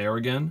start there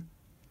again.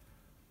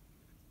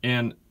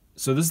 And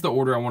so this is the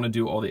order I want to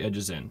do all the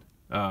edges in.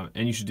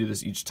 And you should do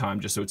this each time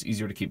just so it's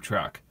easier to keep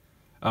track.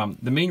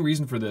 The main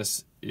reason for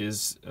this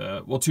is,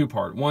 well,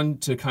 two-part. One,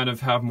 to kind of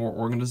have more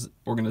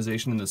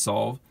organization in the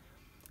solve.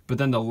 But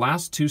then the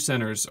last two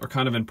centers are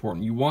kind of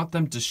important. You want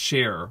them to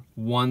share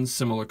one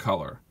similar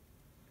color.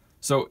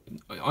 So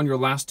on your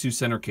last two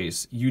center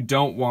case, you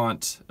don't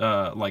want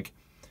like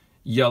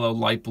yellow,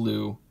 light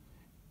blue,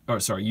 or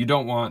sorry, you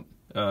don't want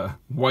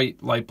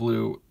white, light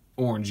blue,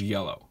 orange,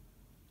 yellow.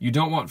 You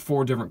don't want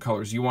four different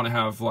colors. You want to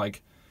have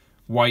like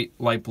white,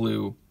 light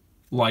blue,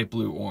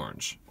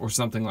 orange, or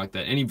something like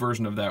that. Any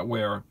version of that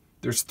where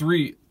there's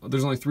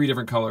only three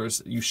different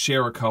colors. You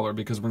share a color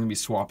because we're going to be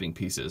swapping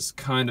pieces.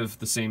 Kind of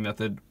the same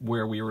method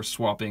where we were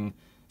swapping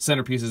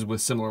center pieces with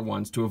similar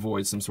ones to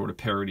avoid some sort of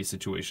parity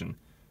situation.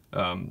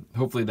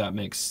 Hopefully that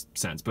makes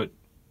sense, but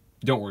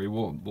don't worry,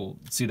 we'll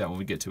see that when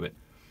we get to it.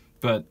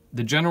 But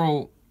the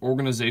general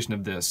organization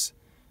of this,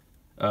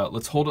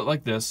 let's hold it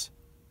like this.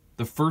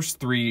 The first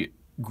three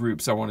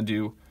groups I want to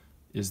do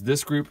is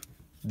this group,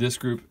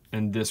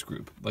 and this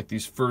group, like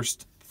these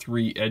first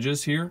three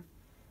edges here.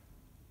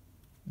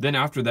 Then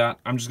after that,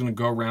 I'm just going to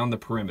go around the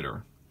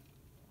perimeter.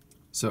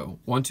 So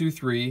 1, 2,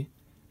 3,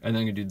 and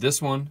then I'm going to do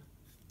this one,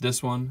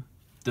 this one,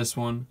 this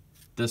one,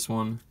 this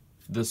one,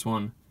 this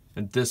one,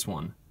 and this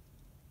one.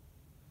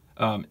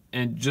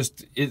 And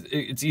just,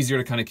 it's easier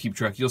to kind of keep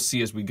track. You'll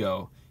see as we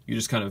go. You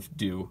just kind of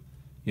do,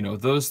 you know,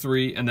 those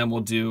three, and then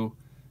we'll do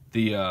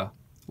the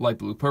light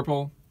blue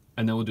purple,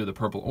 and then we'll do the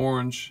purple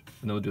orange,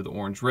 and then we'll do the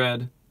orange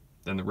red,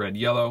 then the red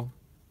yellow,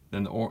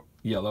 then the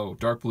yellow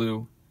dark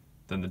blue,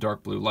 then the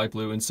dark blue light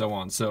blue, and so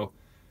on. So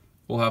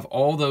we'll have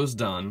all those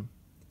done,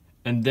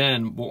 and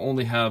then we'll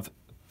only have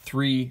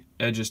 3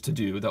 edges to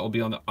do that will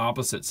be on the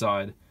opposite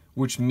side,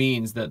 which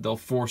means that they'll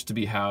force to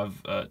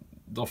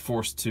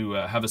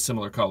have a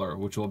similar color,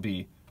 which will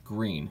be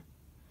green.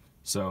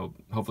 So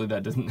hopefully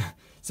that doesn't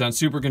sound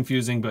super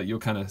confusing, but you'll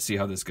kind of see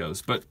how this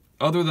goes. But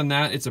other than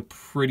that, it's a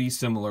pretty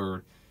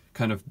similar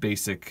kind of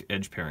basic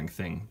edge pairing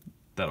thing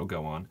that'll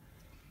go on.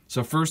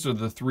 So first are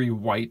the 3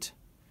 white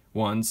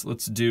ones.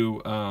 Let's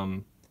do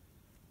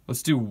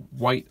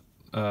white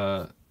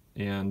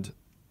and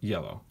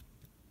yellow.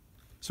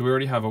 So we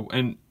already have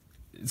and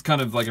it's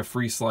kind of like a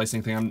free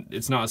slicing thing.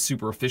 It's not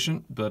super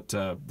efficient, but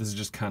this is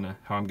just kind of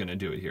how I'm going to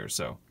do it here.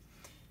 So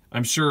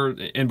I'm sure,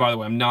 and by the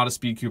way, I'm not a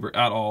speed cuber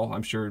at all.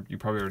 I'm sure you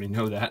probably already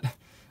know that.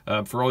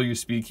 For all you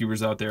speed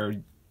cubers out there,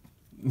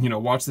 you know,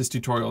 watch this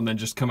tutorial and then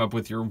just come up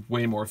with your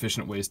way more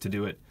efficient ways to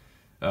do it.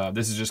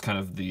 This is just kind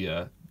of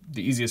the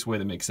easiest way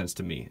that makes sense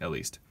to me, at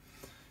least,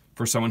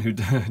 for someone who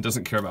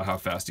doesn't care about how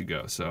fast you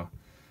go. So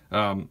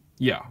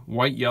yeah,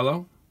 white,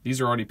 yellow. These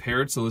are already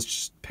paired, so let's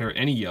just pair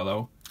any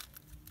yellow.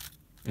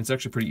 It's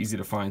actually pretty easy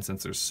to find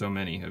since there's so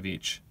many of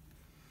each.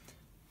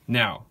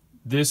 Now,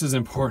 this is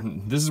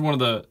important. This is one of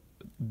the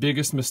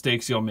biggest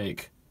mistakes you'll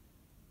make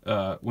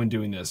when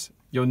doing this.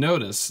 You'll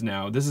notice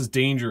now, this is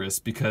dangerous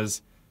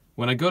because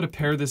when I go to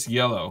pair this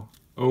yellow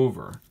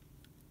over,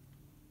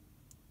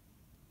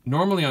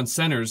 normally on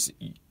centers,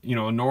 you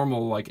know, a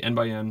normal like N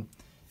by N,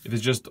 if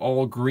it's just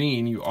all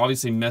green, you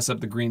obviously mess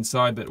up the green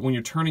side, but when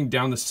you're turning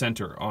down the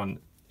center on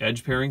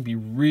edge pairing, be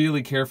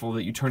really careful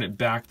that you turn it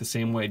back the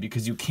same way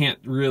because you can't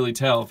really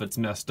tell if it's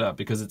messed up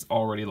because it's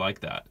already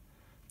like that,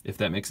 if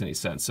that makes any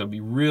sense. So be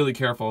really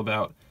careful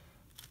about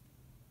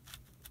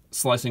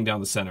slicing down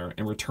the center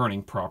and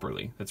returning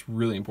properly. That's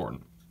really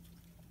important.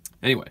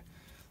 Anyway,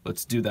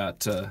 let's do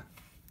that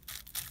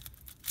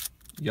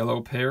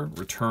yellow pair,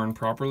 return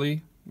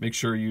properly. Make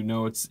sure you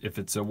know if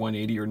it's a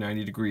 180 or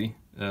 90 degree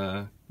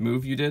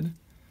move you did.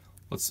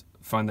 Let's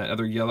find that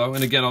other yellow.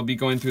 And again, I'll be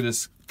going through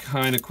this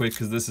kind of quick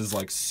because this is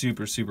like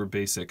super, super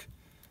basic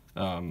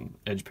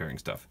edge pairing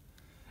stuff.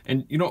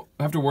 And you don't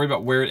have to worry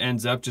about where it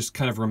ends up. Just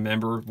kind of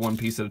remember one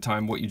piece at a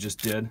time what you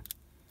just did.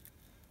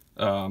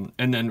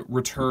 And then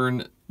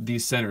return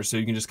these centers so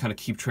you can just kind of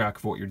keep track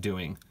of what you're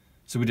doing.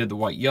 So we did the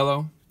white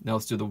yellow. Now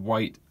let's do the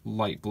white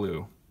light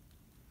blue.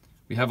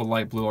 We have a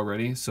light blue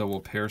already, so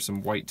we'll pair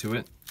some white to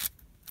it.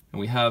 And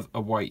we have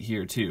a white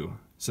here too.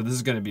 So this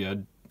is going to be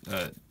a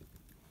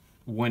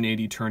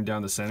 180 turn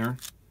down the center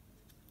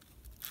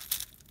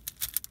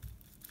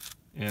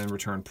and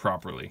return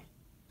properly.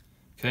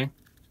 Okay?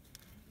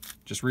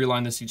 Just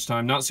realign this each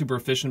time. Not super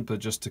efficient, but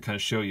just to kind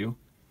of show you.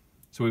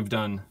 So we've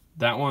done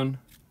that one,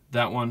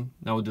 that one.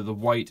 Now we'll do the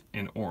white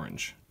and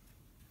orange.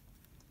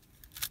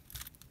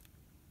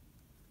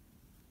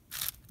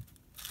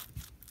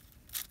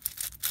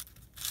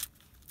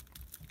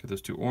 Get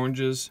those two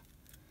oranges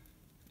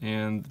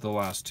and the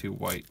last two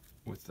white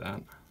with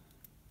that.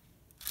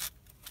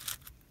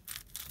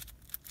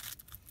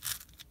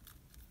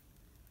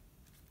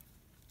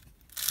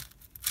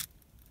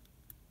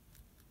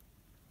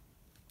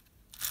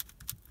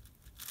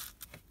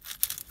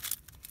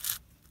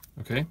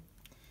 Okay,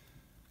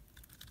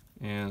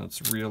 and let's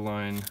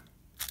realign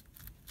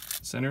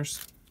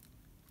centers.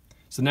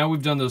 So now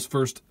we've done those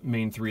first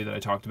main three that I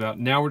talked about.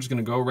 Now we're just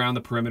going to go around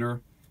the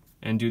perimeter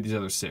and do these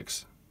other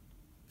six.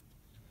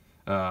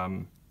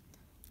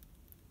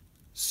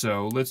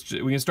 So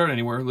we can start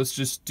anywhere. Let's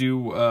just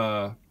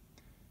do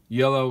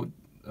yellow,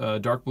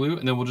 dark blue,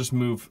 and then we'll just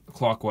move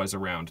clockwise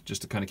around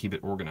just to kind of keep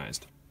it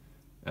organized.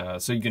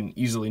 So you can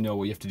easily know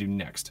what you have to do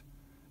next.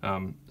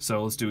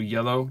 So let's do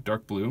yellow,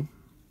 dark blue.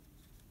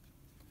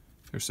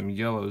 There's some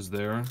yellows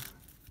there.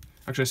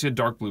 Actually, I see a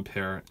dark blue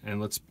pair, and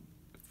let's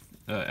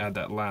add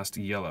that last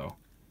yellow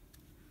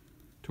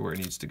to where it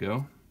needs to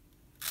go.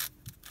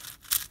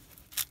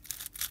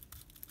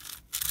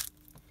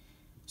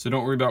 So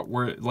don't worry about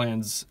where it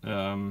lands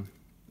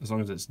as long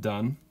as it's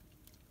done.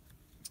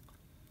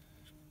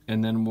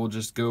 And then we'll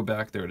just go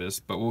back, there it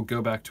is, but we'll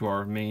go back to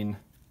our main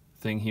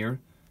thing here.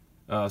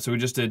 So we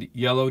just did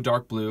yellow,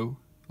 dark blue.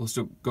 Let's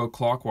go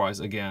clockwise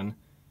again.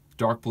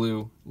 Dark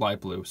blue, light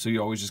blue. So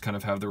you always just kind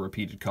of have the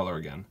repeated color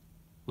again.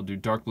 We'll do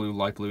dark blue,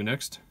 light blue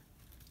next.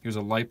 Here's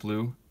a light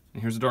blue,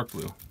 and here's a dark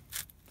blue.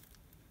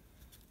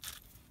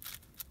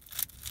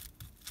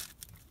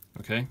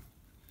 Okay,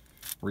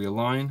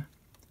 realign.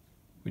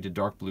 We did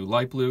dark blue,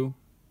 light blue.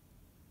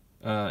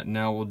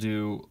 Now we'll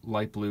do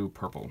light blue,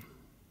 purple.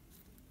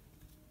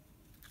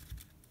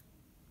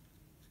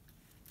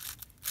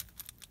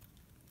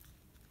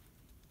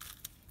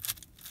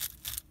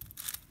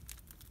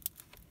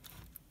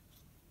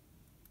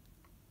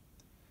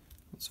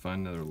 Let's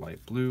find another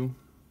light blue.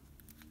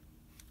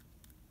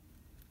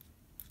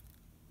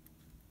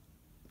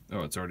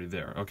 Oh, it's already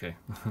there. Okay.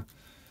 So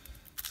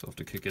I'll have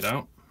to kick it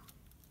out.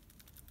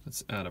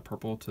 Let's add a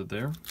purple to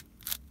there.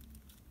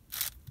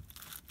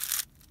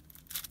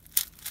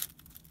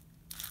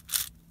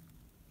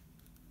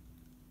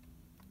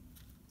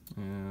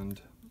 And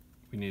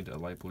we need a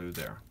light blue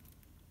there.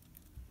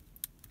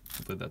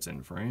 Hopefully that's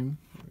in frame.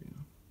 There we go.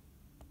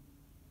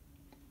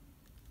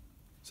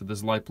 So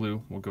this light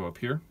blue will go up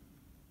here.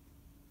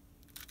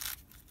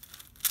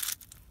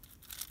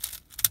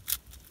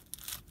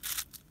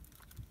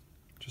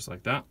 Just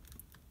like that.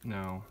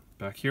 Now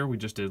back here we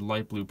just did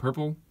light blue,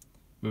 purple.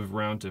 Move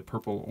around to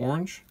purple,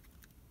 orange.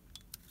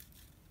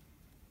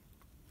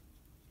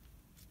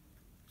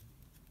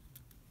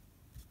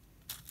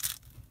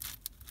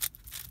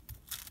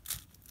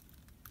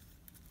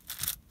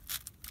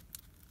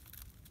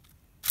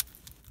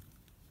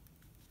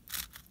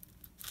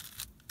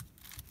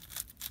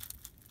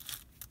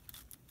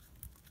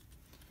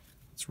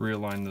 Let's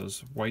realign those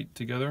white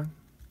together.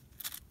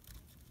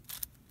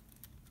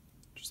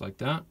 Just like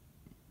that.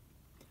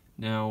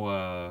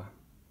 Now,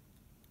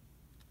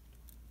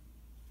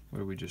 what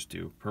did we just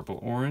do? Purple,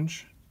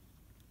 orange.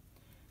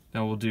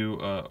 Now we'll do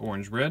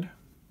orange, red.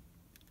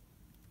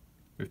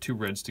 We have two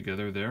reds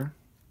together there.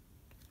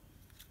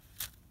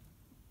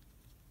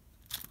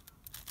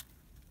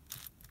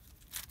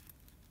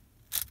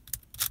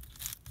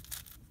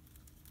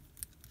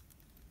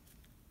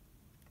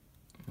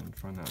 And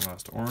find that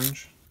last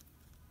orange.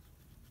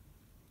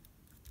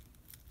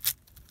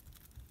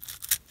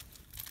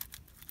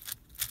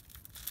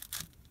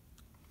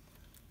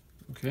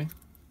 Okay,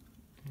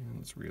 and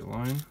let's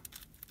realign.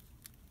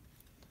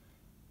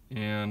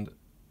 And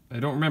I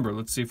don't remember,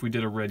 let's see if we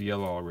did a red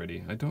yellow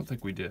already. I don't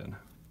think we did.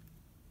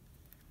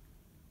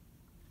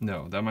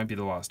 No, that might be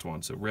the last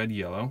one. So red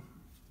yellow.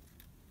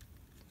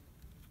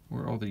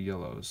 Where are all the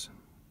yellows?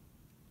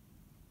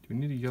 Do we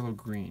need a yellow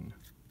green?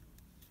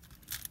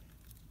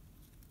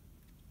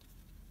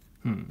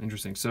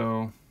 Interesting.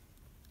 So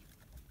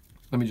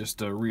let me just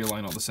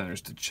realign all the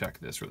centers to check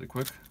this really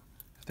quick.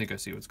 I think I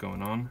see what's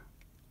going on.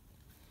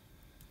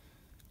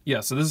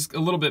 Yeah, so this is a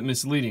little bit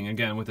misleading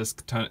again with this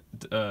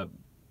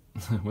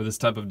with this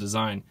type of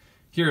design.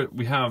 Here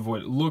we have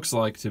what looks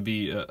like to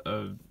be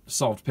a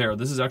solved pair.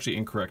 This is actually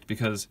incorrect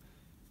because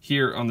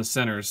here on the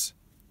centers,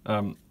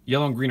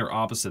 yellow and green are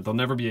opposite. There'll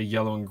never be a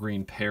yellow and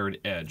green paired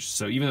edge.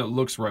 So even though it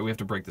looks right, we have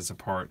to break this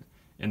apart,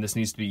 and this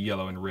needs to be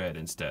yellow and red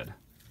instead.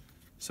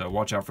 So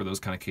watch out for those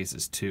kind of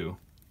cases too.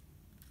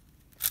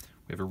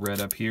 We have a red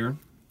up here.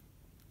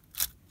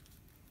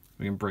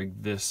 We can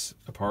break this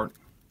apart.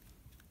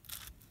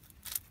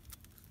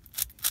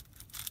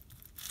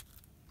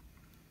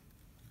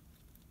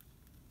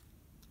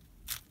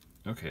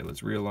 Okay, let's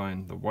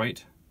realign the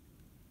white.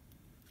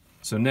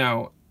 So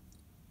now,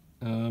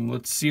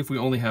 let's see if we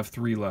only have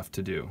 3 left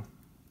to do.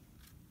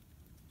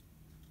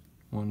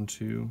 1,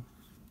 2.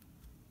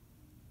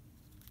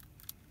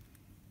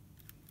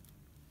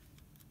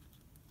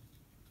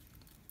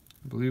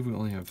 I believe we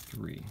only have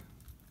 3.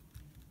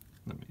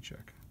 Let me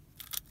check.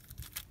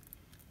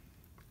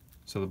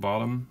 So the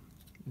bottom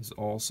is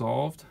all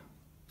solved.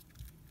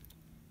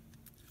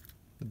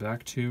 The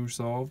back 2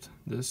 solved.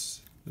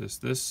 This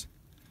this.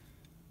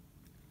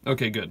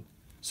 Okay, good.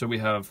 So we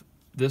have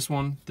this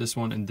one,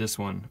 and this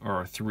one are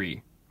our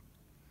 3.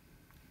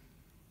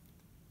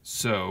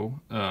 So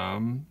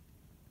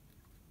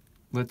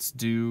let's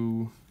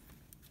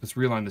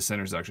realign the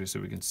centers actually so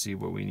we can see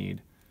what we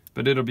need.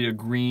 But it'll be a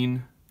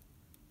green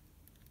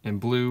and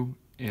blue,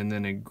 and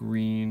then a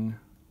green,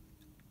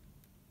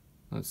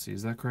 let's see,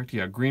 is that correct?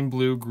 Yeah, green,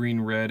 blue, green,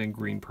 red, and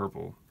green,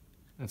 purple.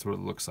 That's what it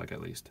looks like at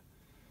least.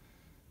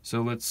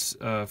 So let's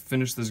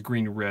finish this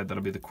green, red.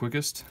 That'll be the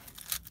quickest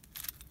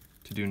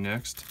to do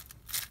next.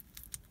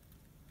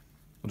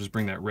 We'll just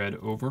bring that red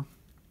over.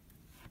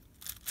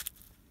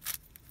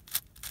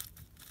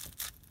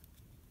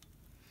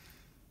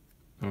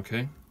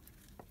 Okay.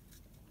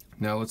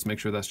 Now let's make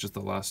sure that's just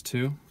the last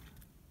 2.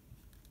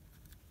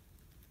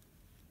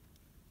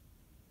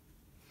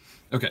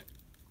 Okay,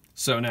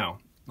 so now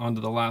on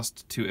to the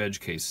last 2 edge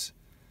case.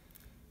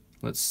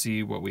 Let's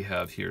see what we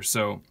have here.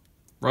 So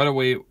right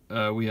away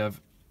we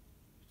have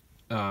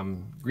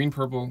green,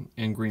 purple,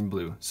 and green,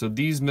 blue. So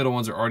these middle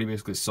ones are already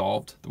basically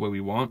solved the way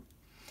we want.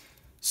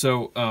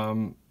 So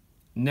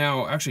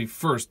now, actually,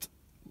 first,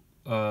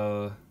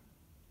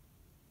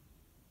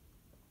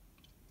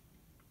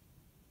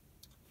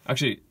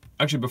 actually,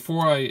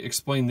 before I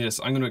explain this,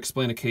 I'm going to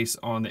explain a case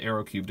on the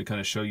Aero Cube to kind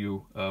of show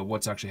you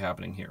what's actually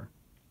happening here.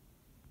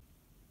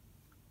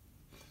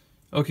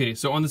 Okay,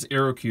 so on this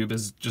Aero Cube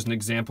is just an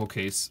example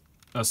case.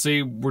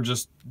 Say we're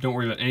just, don't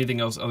worry about anything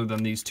else other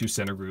than these 2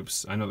 center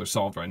groups. I know they're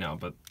solved right now,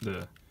 but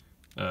the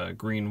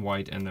green,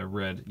 white, and the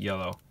red,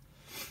 yellow.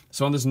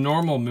 So on this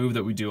normal move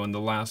that we do on the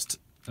last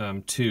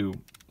 2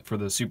 for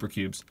the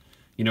Supercubes,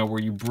 you know,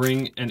 where you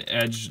bring an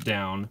edge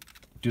down,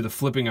 do the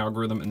flipping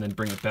algorithm, and then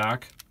bring it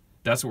back,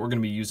 that's what we're going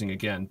to be using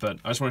again. But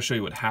I just want to show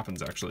you what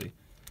happens actually.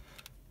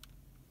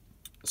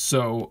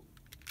 So,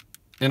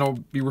 and I'll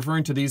be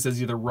referring to these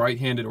as either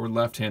right-handed or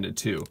left-handed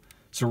too.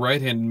 So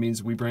right-handed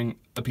means we bring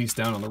a piece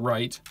down on the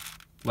right.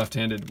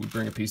 Left-handed, we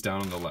bring a piece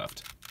down on the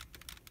left.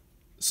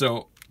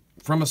 So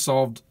from a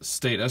solved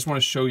state, I just want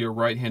to show you a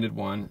right-handed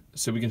one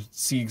so we can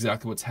see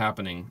exactly what's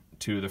happening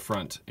to the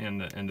front and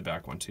the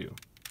back one too.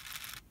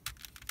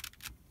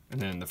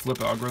 And then the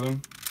flip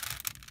algorithm.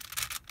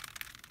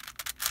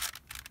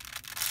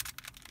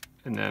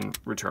 And then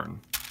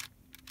return.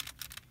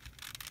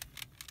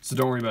 So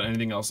don't worry about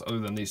anything else other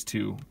than these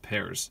 2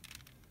 pairs.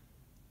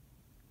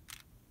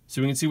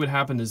 So we can see what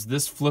happened is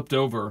this flipped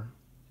over,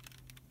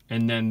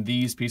 and then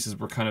these pieces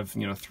were kind of,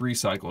 you know, 3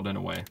 cycled in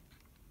a way.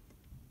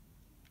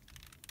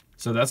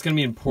 So that's going to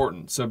be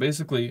important. So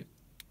basically,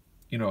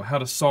 you know, how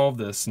to solve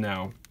this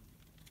now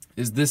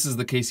is this is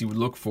the case you would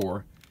look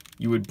for.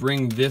 You would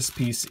bring this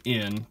piece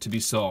in to be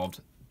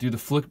solved. Do the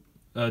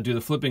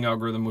flipping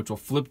algorithm, which will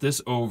flip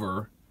this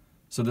over.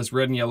 So this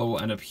red and yellow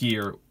will end up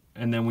here,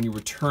 and then when you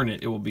return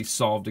it, it will be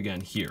solved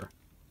again here,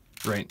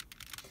 right?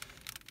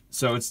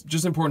 So it's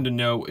just important to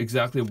know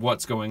exactly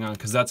what's going on,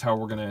 because that's how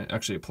we're going to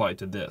actually apply it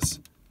to this.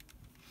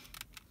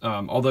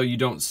 Although you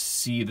don't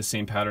see the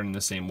same pattern in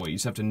the same way, you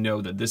just have to know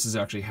that this is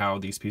actually how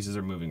these pieces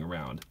are moving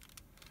around.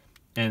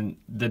 And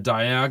the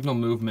diagonal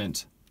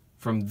movement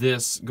from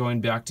this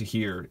going back to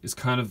here is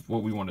kind of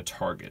what we want to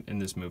target in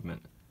this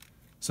movement.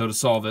 So to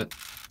solve it,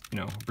 you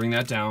know, bring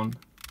that down,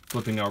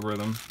 flipping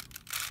algorithm,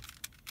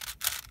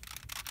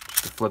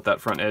 just to flip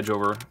that front edge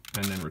over,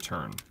 and then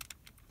return.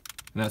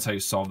 And that's how you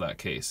solve that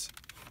case.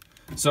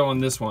 So on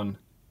this one,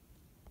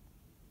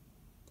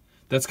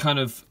 that's kind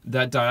of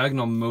that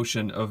diagonal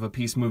motion of a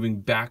piece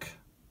moving back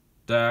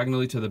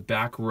diagonally to the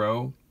back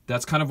row.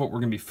 That's kind of what we're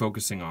going to be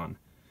focusing on.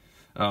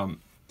 In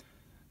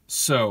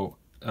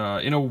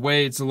a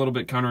way, it's a little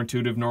bit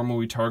counterintuitive. Normally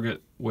we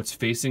target what's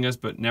facing us,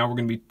 but now we're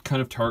going to be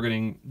kind of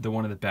targeting the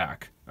one in the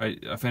back. I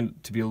find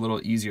it to be a little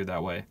easier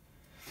that way.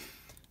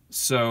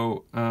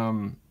 So,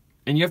 and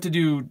you have to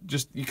do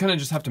you kind of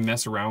just have to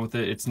mess around with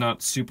it. It's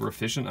not super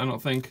efficient, I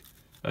don't think.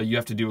 You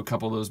have to do a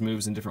couple of those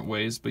moves in different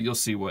ways, but you'll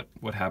see what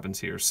happens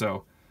here.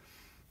 So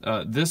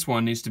this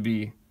one needs to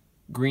be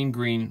green,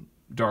 green,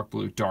 dark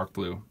blue, dark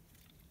blue.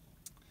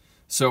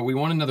 So we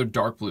want another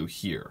dark blue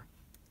here.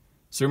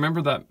 So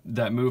remember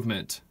that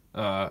movement,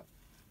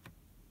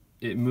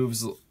 it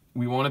moves,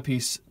 we want a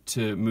piece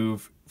to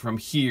move from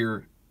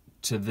here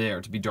to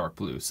there to be dark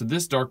blue. So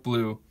this dark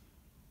blue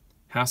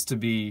has to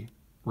be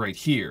right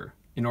here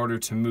in order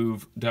to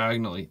move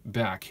diagonally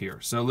back here.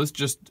 So let's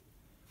just,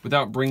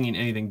 without bringing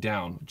anything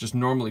down, just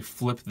normally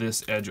flip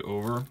this edge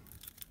over.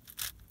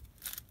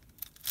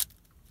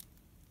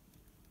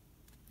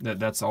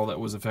 That's all that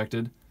was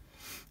affected.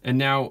 And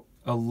now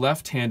a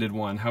left-handed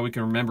one, how we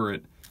can remember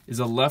it, is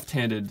a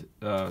left-handed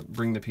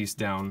bring the piece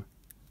down,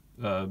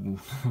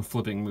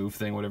 flipping move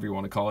thing, whatever you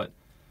want to call it.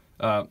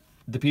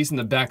 The piece in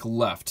the back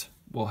left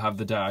will have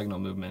the diagonal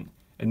movement,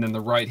 and then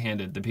the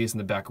right-handed, the piece in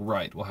the back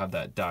right, will have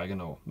that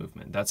diagonal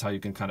movement. That's how you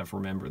can kind of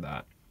remember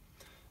that.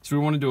 So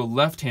we want to do a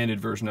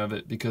left-handed version of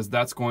it because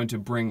that's going to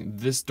bring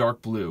this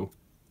dark blue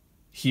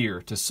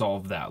here to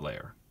solve that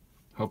layer.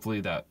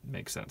 Hopefully that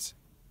makes sense.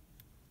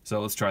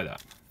 So let's try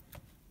that.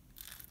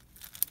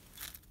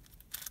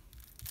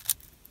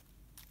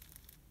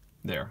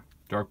 There.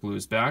 dark blue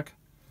is back.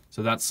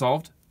 So that's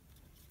solved,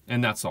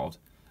 and that's solved.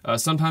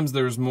 Sometimes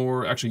there's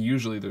more, actually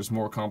usually there's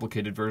more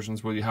complicated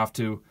versions where you have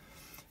to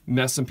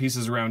mess some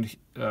pieces around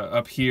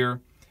up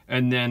here,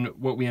 and then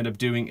what we end up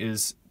doing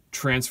is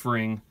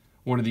transferring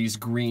one of these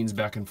greens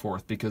back and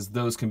forth, because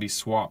those can be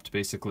swapped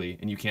basically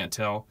and you can't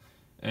tell,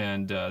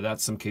 and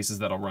that's some cases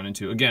that I'll run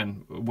into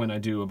again when I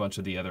do a bunch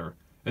of the other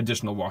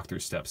additional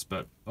walkthrough steps.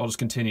 But I'll just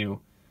continue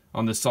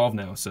on this solve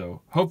now.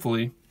 So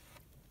hopefully,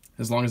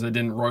 as long as I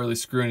didn't royally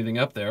screw anything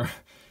up there,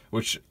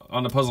 which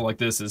on a puzzle like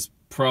this is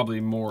probably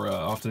more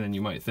often than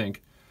you might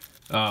think,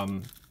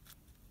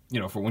 you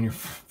know, for when you're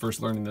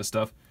first learning this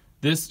stuff.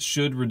 This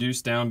should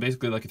reduce down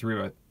basically like a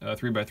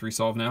 3x3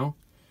 solve now.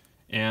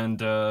 And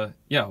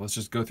yeah, let's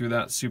just go through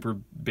that super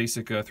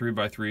basic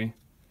 3x3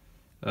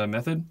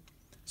 method.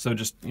 So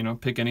just, you know,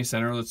 pick any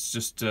center. Let's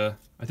just, I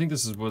think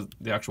this was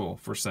the actual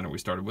first center we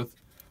started with.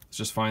 Let's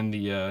just find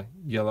the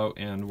yellow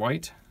and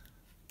white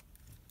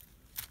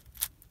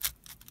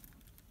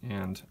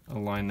and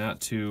align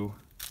that to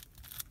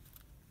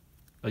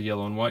a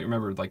yellow and white.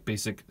 Remember, like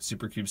basic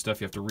Supercube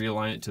stuff, you have to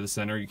realign it to the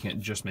center. You can't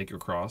just make your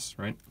cross,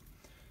 right?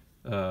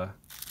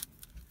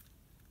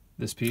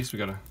 This piece, we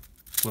gotta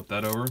flip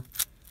that over.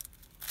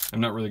 I'm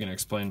not really gonna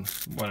explain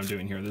what I'm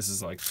doing here. This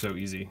is like so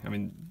easy. I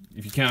mean,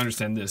 if you can't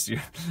understand this,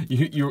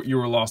 you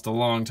were lost a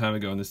long time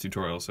ago in this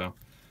tutorial. So,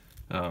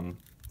 and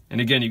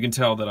again, you can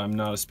tell that I'm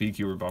not a speed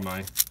cuber by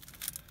my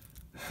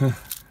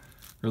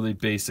really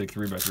basic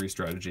 3x3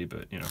 strategy,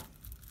 but you know,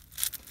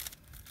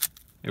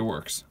 it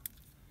works.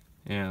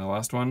 And the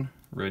last one,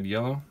 red,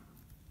 yellow.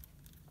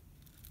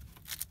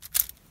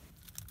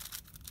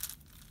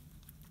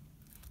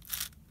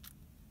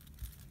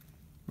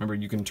 Remember,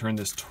 you can turn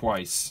this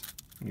twice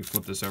when you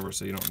flip this over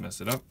so you don't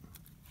mess it up.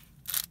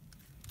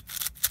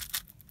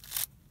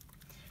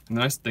 And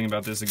the nice thing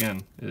about this,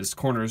 again, is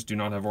corners do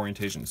not have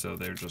orientation, so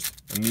they're just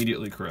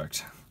immediately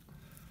correct.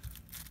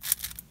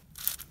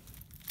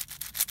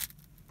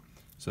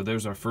 So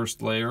there's our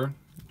first layer.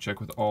 Check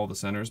with all the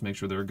centers, make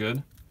sure they're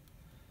good.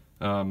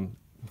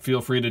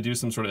 Feel free to do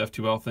some sort of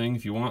F2L thing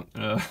if you want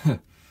to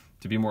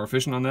be more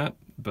efficient on that,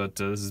 but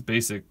this is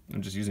basic.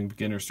 I'm just using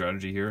beginner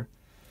strategy here.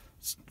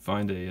 Let's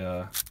find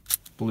a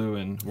blue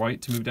and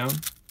white to move down.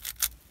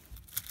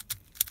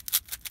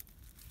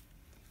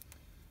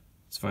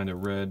 Let's find a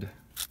red,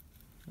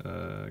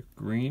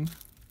 green.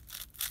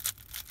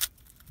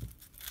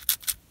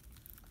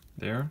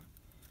 There.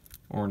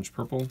 Orange,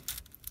 purple.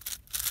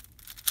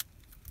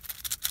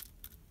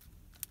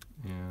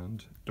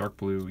 And dark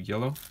blue,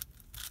 yellow.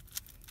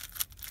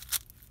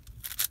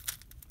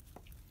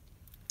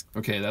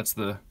 Okay, that's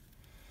the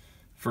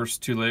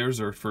first 2 layers,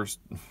 or first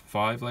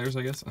 5 layers,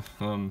 I guess.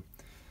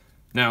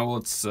 Now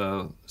let's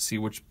see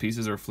which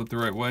pieces are flipped the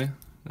right way.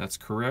 That's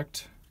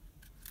correct.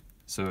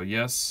 So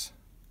yes,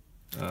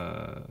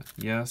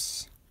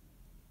 yes,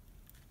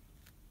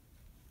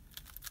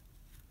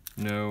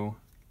 no,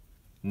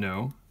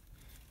 no.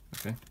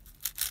 Okay.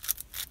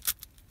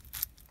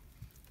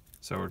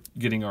 So we're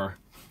getting our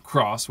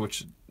cross,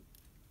 which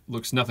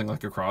looks nothing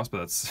like a cross, but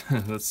that's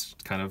that's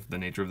kind of the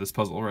nature of this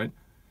puzzle, right?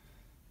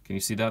 Can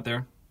you see that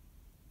there?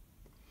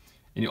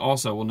 And you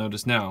also will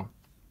notice now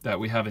that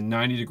we have a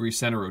 90-degree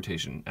center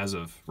rotation as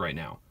of right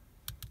now.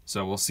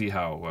 So we'll see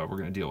how we're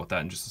going to deal with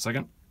that in just a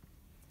second,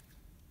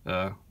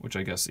 which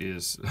I guess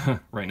is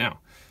right now.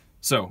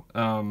 So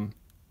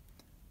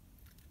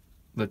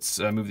let's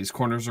move these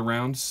corners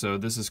around. So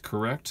this is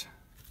correct.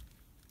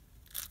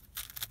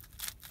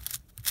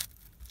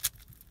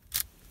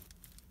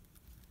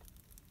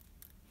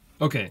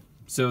 Okay,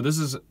 so this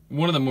is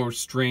one of the more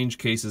strange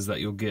cases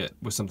that you'll get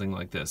with something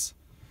like this.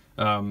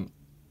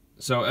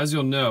 So as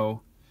you'll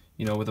know,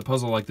 with a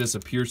puzzle like this, a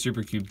pure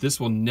Supercube, this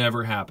will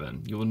never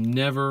happen. You will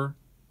never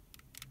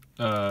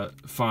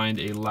find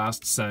a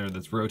last center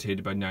that's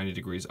rotated by 90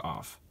 degrees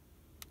off.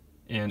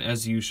 And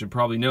as you should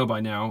probably know by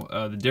now,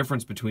 the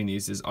difference between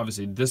these is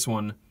obviously this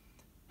one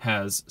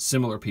has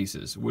similar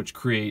pieces, which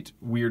create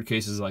weird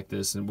cases like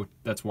this, and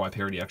that's why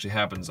parity actually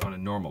happens on a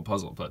normal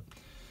puzzle. But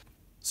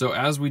so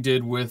as we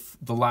did with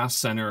the last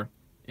center,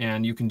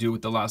 and you can do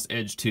with the last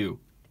edge too,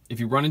 if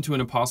you run into an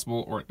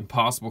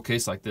impossible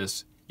case like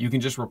this, you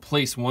can just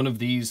replace one of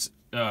these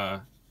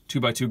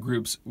 2x2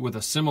 groups with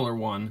a similar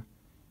one,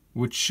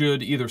 which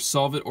should either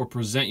solve it or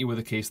present you with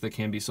a case that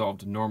can be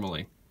solved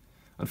normally.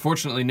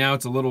 Unfortunately, now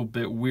it's a little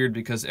bit weird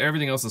because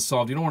everything else is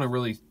solved. You don't want to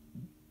really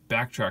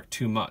backtrack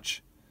too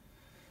much.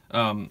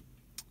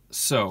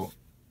 So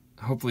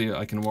hopefully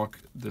I can walk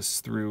this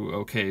through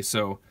okay.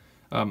 So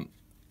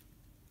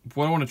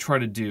what I want to try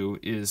to do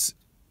is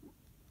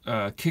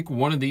kick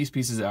one of these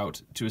pieces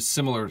out to a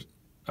similar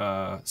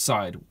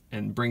side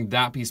and bring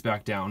that piece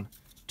back down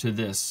to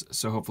this,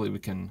 so hopefully we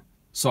can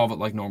solve it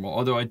like normal.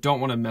 Although I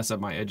don't want to mess up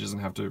my edges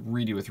and have to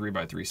redo a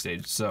 3x3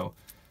 stage. So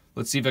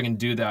let's see if I can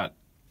do that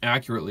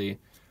accurately,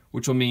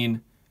 which will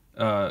mean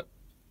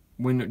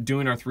when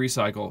doing our 3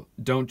 cycle,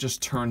 don't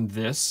just turn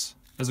this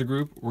as a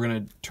group. We're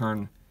going to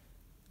turn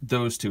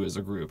those two as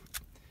a group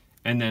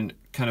and then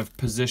kind of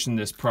position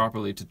this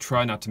properly to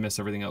try not to mess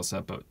everything else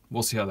up, but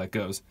we'll see how that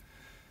goes.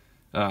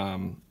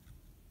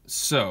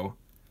 So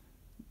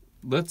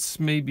let's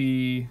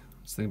think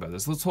about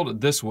this. Let's hold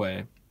it this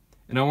way,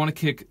 and I want to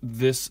kick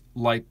this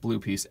light blue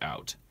piece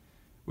out,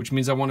 which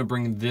means I want to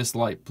bring this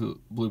light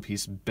blue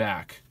piece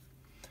back.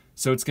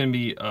 So it's going to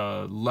be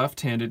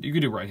left-handed. You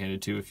could do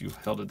right-handed too if you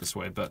held it this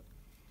way, but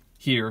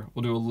here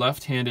we'll do a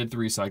left-handed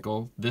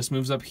 3-cycle. This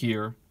moves up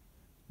here,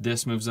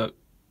 this moves up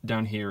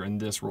down here, and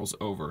this rolls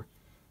over.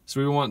 So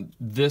we want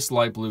this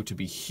light blue to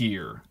be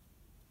here.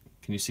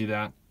 Can you see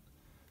that?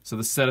 So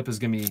the setup is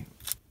going to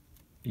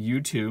be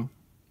U2.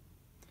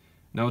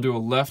 Now we'll do a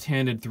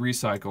left-handed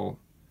 3-cycle,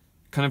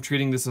 kind of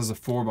treating this as a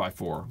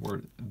 4x4,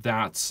 where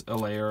that's a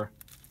layer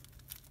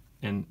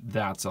and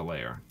that's a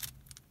layer.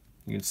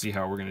 You can see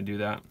how we're going to do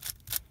that.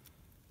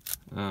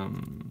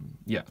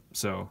 Yeah,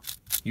 so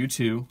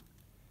U2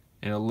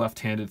 and a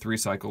left-handed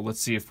 3-cycle.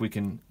 Let's see if we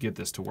can get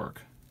this to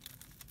work.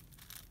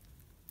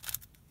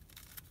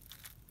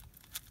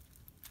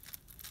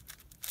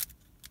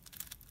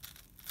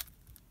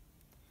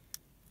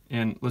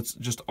 And let's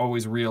just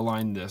always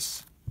realign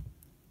this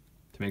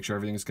to make sure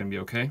everything's going to be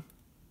okay.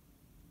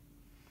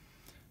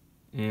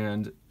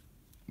 And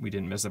we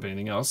didn't mess up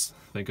anything else,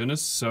 thank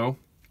goodness. So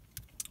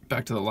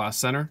back to the last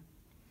center.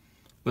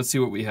 Let's see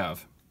what we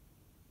have.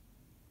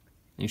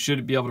 You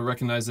should be able to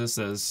recognize this,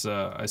 as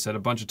I said a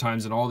bunch of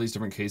times in all these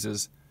different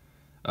cases,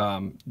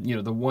 you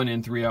know, the 1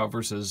 in, 3 out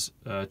versus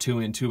 2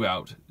 in, 2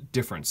 out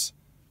difference.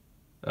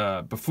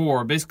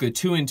 Before, basically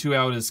 2 in, 2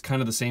 out is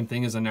kind of the same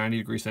thing as a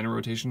 90-degree center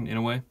rotation in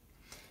a way.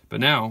 But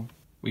now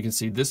we can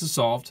see this is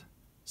solved,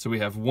 so we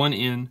have 1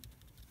 in,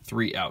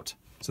 3 out.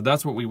 So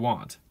that's what we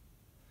want.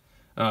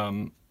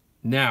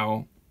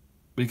 Now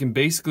we can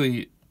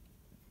basically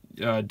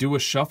do a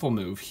shuffle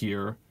move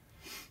here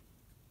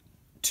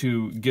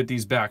to get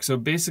these back. So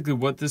basically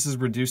what this is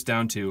reduced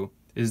down to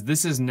is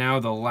this is now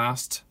the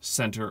last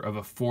center of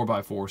a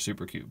 4x4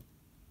 Supercube.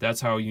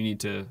 That's how you need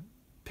to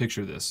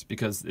picture this,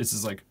 because this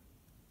is like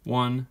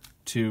 1,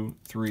 2,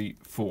 3,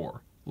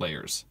 4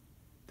 layers.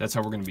 That's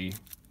how we're going to be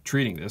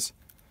treating this.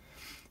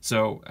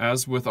 So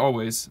as with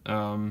always,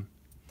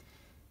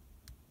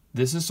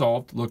 this is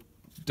solved. Look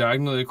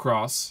diagonally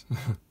across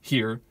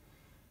here,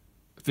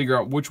 figure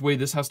out which way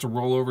this has to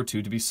roll over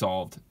to be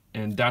solved,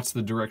 and that's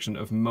the direction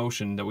of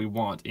motion that we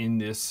want in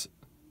this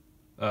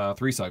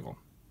 3-cycle,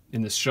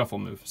 in this shuffle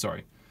move,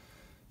 sorry.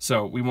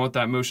 So we want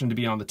that motion to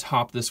be on the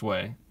top this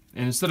way,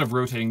 and instead of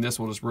rotating this,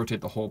 we'll just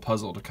rotate the whole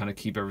puzzle to kind of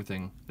keep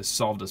everything as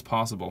solved as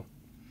possible.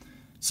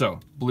 So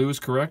blue is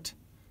correct.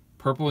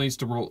 Purple needs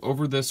to roll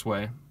over this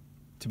way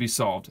to be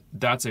solved.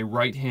 That's a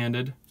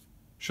right-handed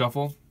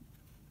shuffle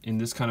in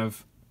this kind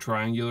of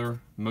triangular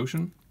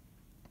motion.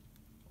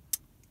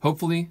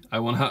 Hopefully I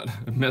will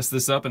not mess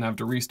this up and have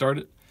to restart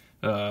it,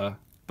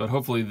 but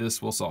hopefully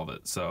this will solve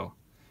it. So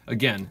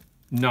again,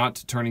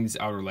 not turning these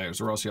outer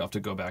layers, or else you'll have to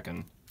go back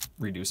and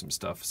redo some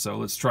stuff. So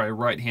let's try a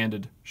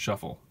right-handed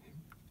shuffle.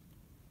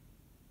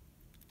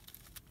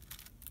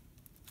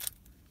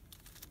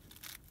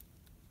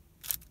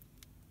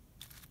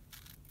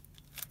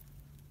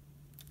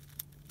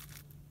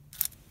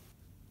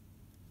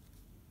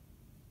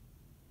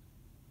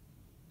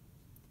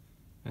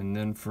 And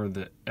then for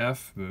the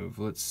F move,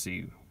 let's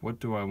see,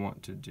 what do I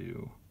want to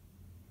do?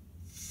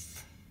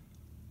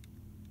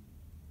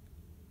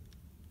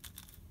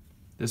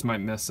 This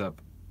might mess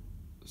up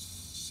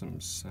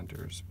some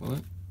centers, will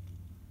it?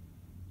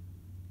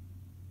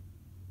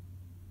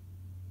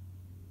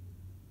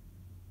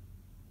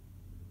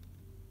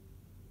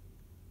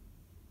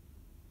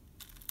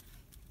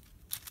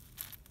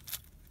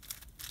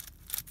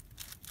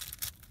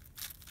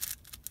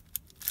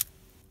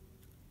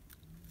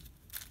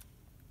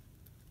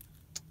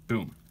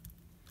 Boom.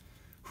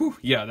 Whew,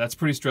 yeah, that's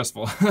pretty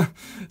stressful.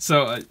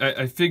 So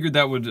I figured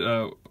that would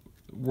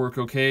work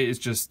okay. It's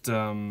just,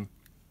 you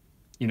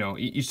know,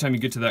 each time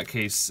you get to that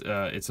case,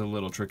 it's a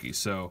little tricky.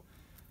 So,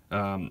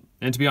 and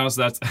to be honest,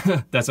 that's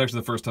that's actually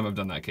the first time I've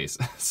done that case.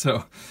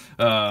 So,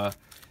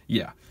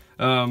 yeah,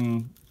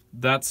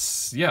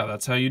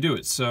 that's how you do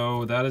it.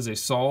 So that is a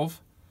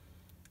solve,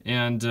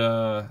 and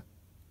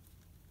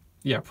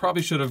yeah,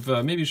 probably should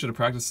have maybe should have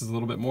practiced this a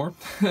little bit more,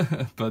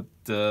 but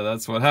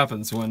that's what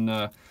happens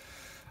when.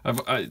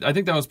 I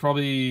think that was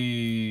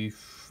probably,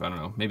 I don't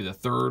know, maybe the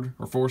 3rd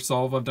or 4th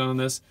solve I've done on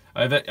this.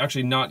 I've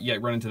actually not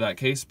yet run into that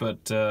case,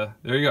 but there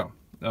you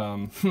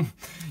go.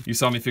 You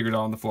saw me figure it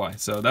out on the fly.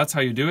 So that's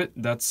how you do it.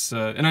 That's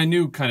and I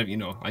knew kind of, you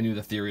know, I knew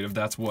the theory of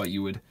that's what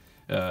you would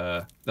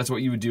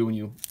do when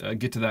you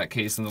get to that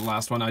case. And the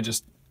last one, I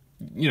just,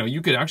 you know,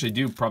 you could actually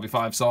do probably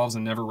 5 solves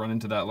and never run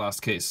into that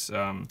last case.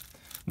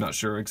 Not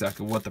sure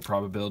exactly what the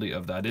probability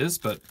of that is,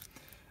 but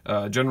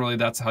generally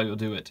that's how you'll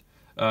do it.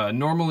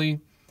 Normally,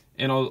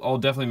 and I'll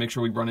definitely make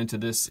sure we run into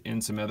this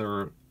in some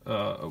other,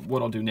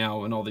 what I'll do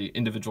now in all the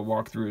individual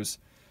walkthroughs,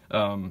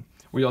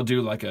 where I'll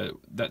do like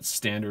that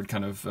standard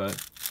kind of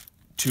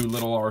 2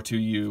 little r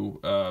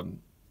 2u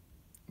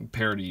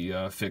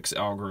parity fix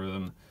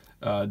algorithm.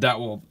 That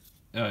will,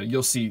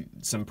 you'll see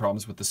some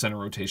problems with the center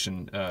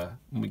rotation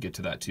when we get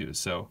to that too.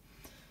 So,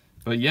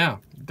 but yeah,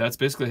 that's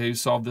basically how you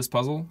solve this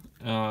puzzle.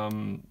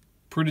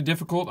 pretty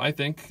difficult, I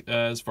think,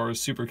 as far as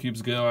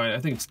Supercubes go. I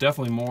think it's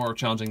definitely more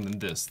challenging than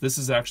this. This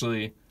is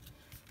actually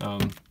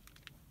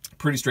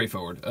pretty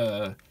straightforward.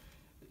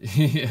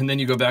 And then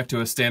you go back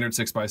to a standard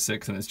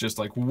 6x6 and it's just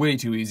like way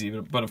too easy.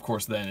 But of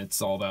course then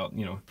it's all about,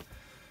 you know,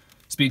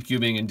 speed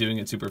cubing and doing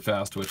it super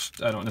fast, which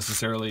I don't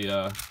necessarily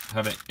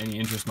have any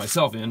interest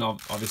myself in.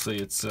 Obviously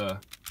it's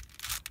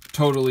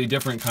totally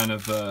different kind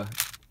of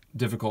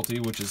difficulty,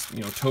 which is,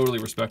 you know, totally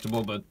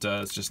respectable, but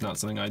it's just not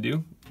something I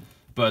do.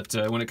 But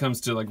when it comes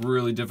to like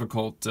really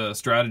difficult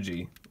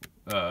strategy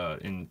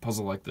in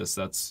puzzle like this,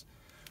 that's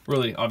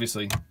really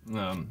obviously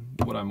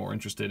what I'm more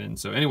interested in.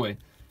 So anyway,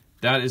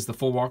 that is the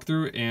full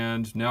walkthrough,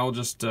 and now I'll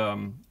just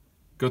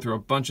go through a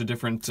bunch of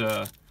different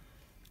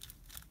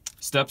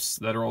steps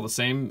that are all the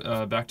same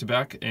back to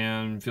back,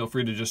 and feel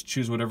free to just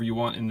choose whatever you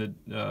want in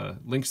the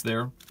links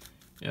there,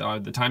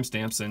 the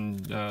timestamps,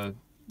 and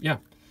yeah.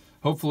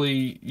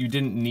 Hopefully you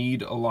didn't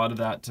need a lot of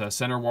that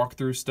center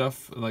walkthrough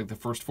stuff, like the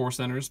first 4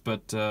 centers,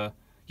 but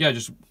yeah,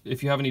 just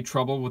if you have any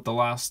trouble with the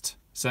last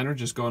center,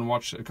 just go and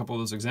watch a couple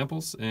of those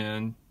examples,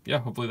 and yeah,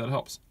 hopefully that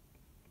helps.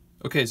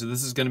 Okay, so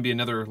this is going to be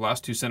another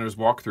last 2 centers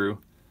walkthrough,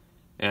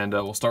 and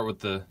we'll start with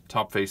the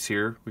top face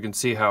here. We can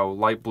see how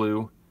light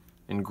blue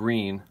and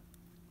green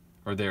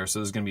are there, so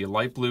there's going to be a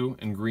light blue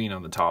and green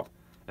on the top.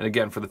 And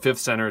again, for the 5th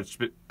center, it's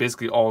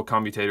basically all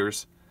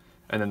commutators,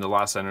 and then the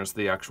last center is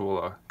the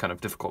actual kind of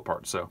difficult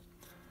part. So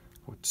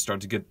we'll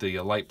start to get the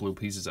light blue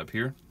pieces up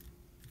here.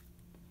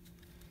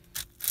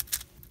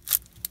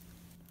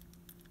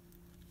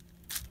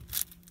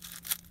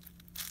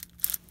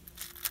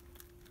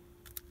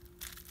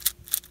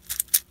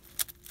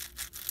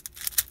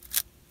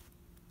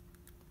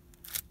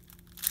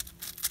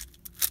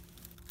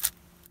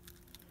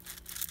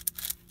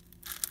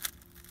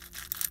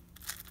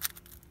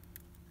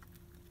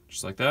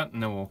 Just like that,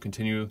 and then we'll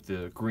continue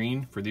the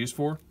green for these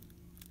 4.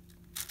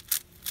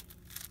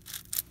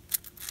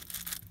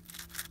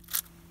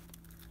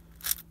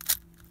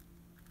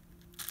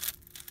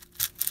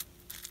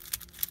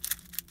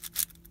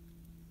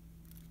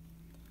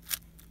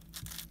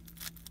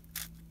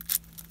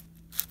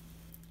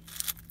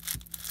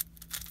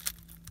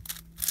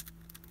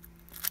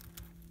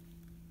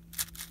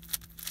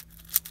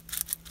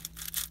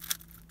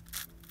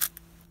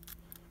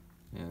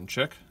 And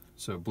check.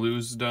 So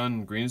blue's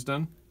done, green's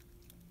done.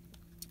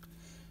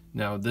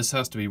 Now this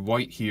has to be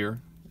white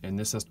here, and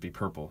this has to be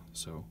purple.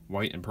 So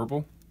white and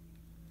purple.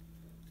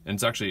 And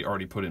it's actually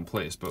already put in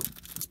place, but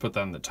let's put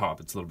that on the top.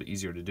 It's a little bit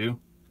easier to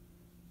do.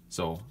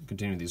 So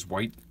continue these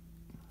white.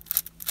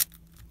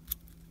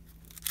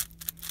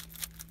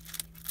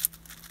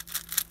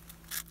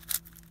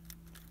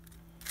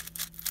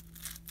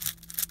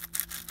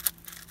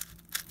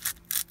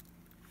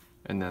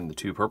 And then the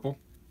 2 purple.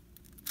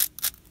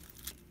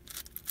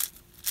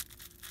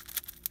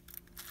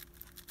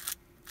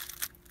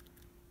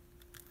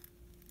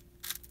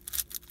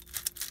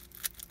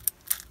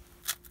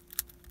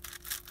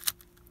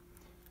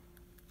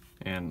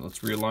 And let's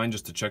realign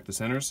just to check the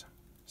centers.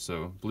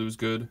 So blue's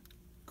good,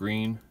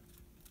 green,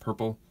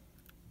 purple,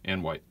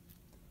 and white.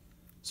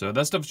 So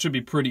that stuff should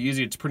be pretty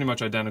easy. It's pretty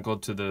much identical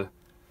to the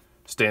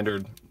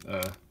standard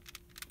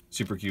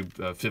Supercube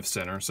 5th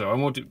center. So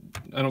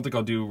I don't think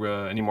I'll do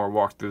any more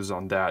walkthroughs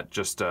on that.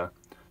 Just the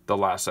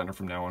last center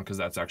from now on, because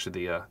that's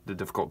actually the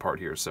difficult part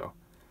here. So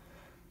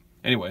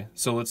anyway,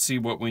 so let's see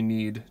what we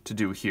need to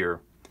do here.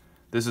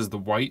 This is the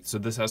white, so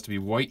this has to be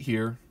white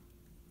here,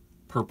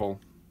 purple,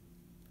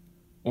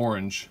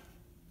 orange,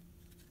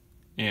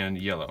 and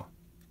yellow.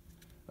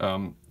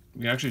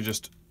 We actually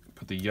just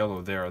put the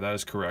yellow there. That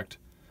is correct.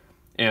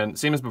 And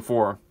same as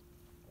before,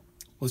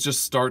 let's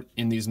just start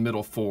in these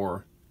middle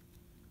 4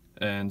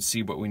 and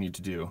see what we need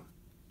to do.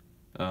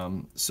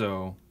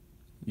 So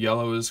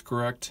yellow is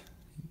correct.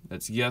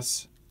 That's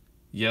yes,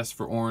 yes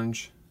for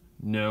orange,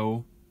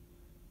 no,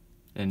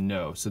 and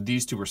no. So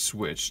these 2 are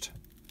switched.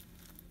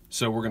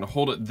 So we're going to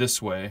hold it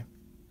this way,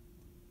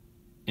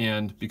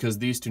 and because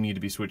these 2 need to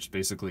be switched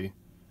basically,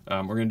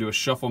 we're going to do a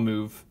shuffle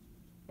move,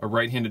 a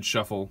right-handed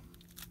shuffle,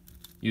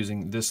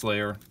 using this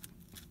layer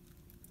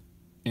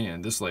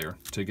and this layer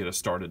to get us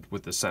started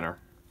with the center.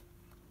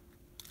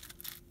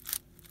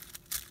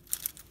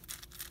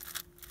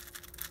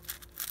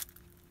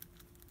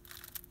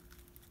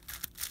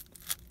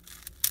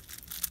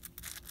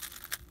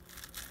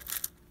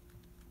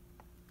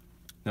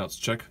 Now let's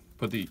check,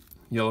 put the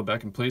yellow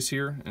back in place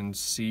here and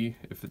see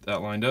if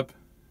that lined up.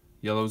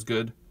 Yellow's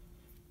good,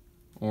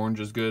 orange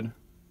is good,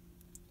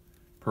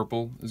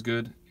 purple is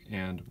good,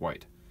 and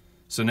white.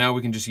 So now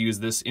we can just use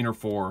this inner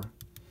 4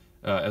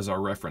 as our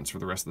reference for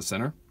the rest of the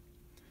center.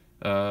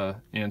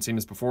 And same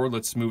as before,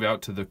 let's move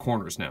out to the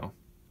corners now.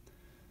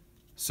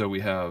 So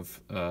we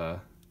have no,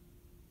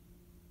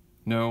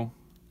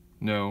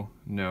 no,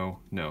 no,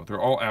 no.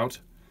 They're all out.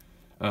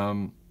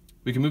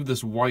 We can move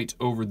this white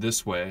over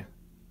this way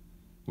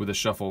with a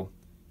shuffle,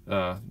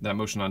 that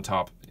motion on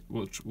top,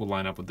 which will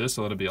line up with this,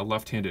 so that'll be a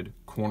left-handed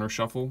corner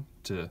shuffle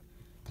to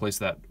place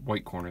that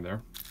white corner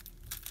there.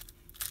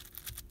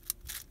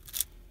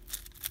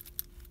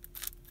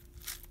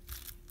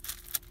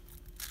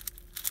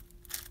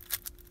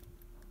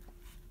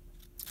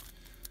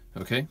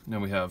 Okay, now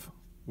we have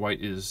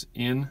white is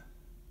in,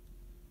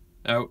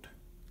 out,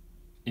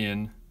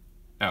 in,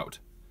 out.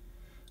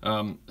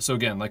 So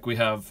again, like we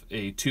have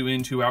a 2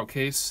 in, 2 out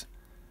case,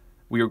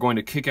 we are going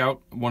to kick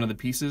out one of the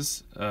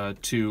pieces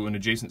to an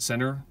adjacent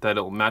center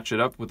that'll match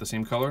it up with the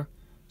same color,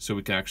 so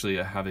we can actually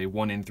have a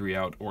 1 in, 3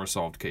 out or a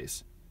solved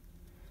case.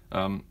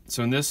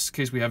 So in this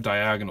case we have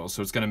diagonals,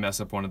 so it's going to mess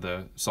up one of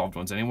the solved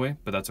ones anyway,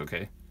 but that's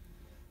okay.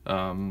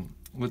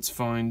 Let's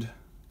find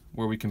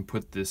where we can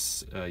put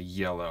this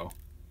yellow.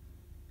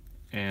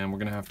 And we're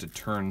going to have to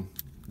turn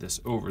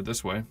this over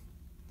this way.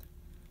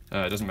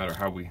 It doesn't matter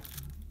how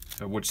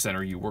which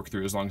center you work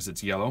through as long as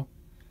it's yellow.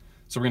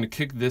 So we're going to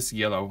kick this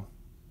yellow.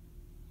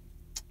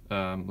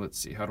 Let's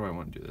see, how do I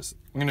want to do this?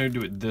 I'm going to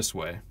do it this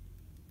way.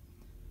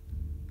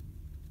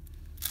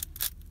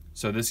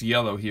 So this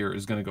yellow here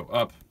is going to go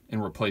up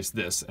and replace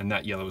this, and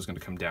that yellow is going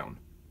to come down.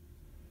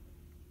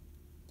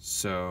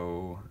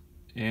 So,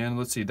 and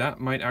let's see, that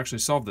might actually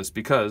solve this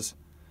because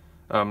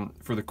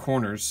for the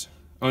corners,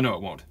 oh no,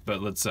 it won't.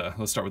 But let's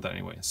start with that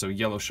anyway. So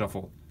yellow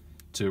shuffle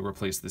to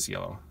replace this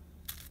yellow.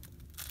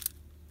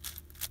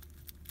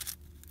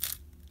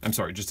 I'm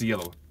sorry, just a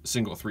yellow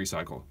single 3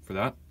 cycle for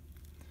that.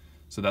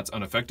 So that's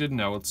unaffected.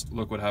 Now let's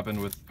look what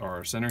happened with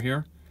our center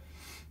here.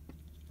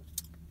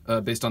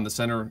 Based on the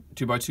center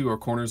 2x2, our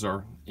corners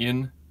are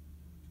in,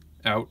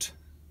 out,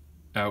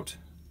 out,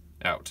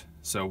 out.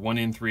 So 1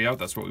 in, 3 out.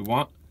 That's what we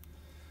want.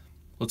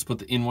 Let's put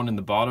the in one in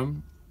the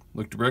bottom.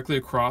 Look directly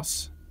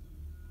across.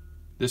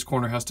 This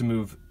corner has to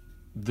move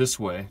this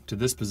way to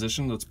this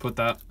position. Let's put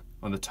that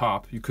on the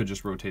top. You could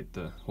just rotate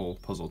the whole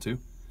puzzle too.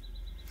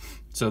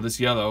 So this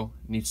yellow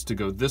needs to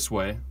go this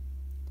way.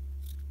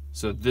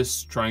 So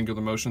this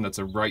triangular motion, that's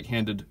a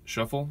right-handed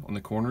shuffle on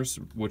the corners,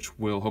 which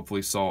will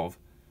hopefully solve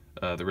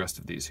the rest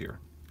of these here.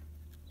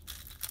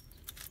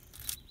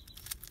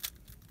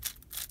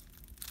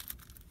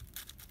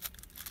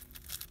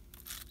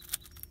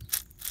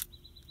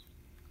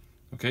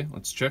 Okay,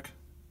 let's check.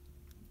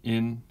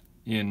 In,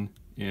 in,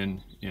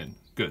 in, in.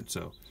 Good,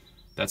 so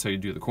that's how you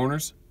do the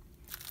corners.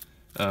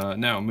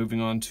 Now,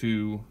 moving on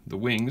to the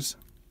wings.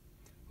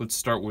 Let's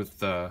start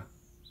with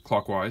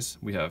clockwise.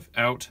 We have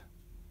out,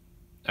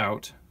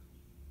 out,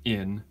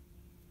 in,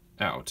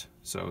 out.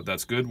 So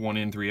that's good, 1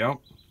 in, 3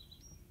 out.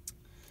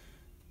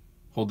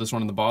 Hold this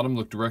one in the bottom,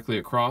 look directly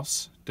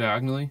across,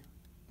 diagonally.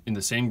 In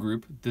the same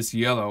group, this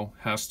yellow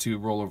has to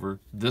roll over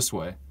this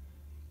way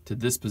to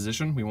this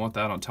position. We want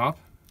that on top.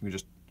 We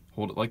just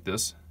hold it like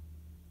this.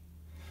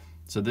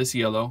 So this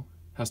yellow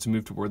has to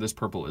move to where this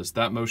purple is.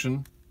 That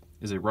motion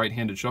is a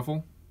right-handed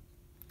shuffle,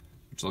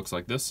 which looks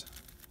like this.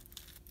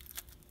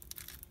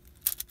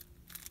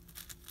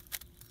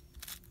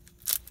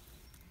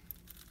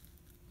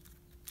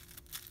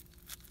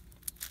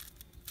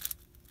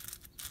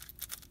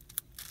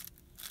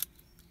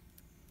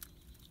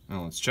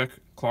 Now let's check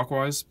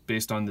clockwise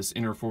based on this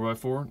inner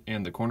 4x4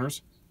 and the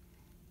corners.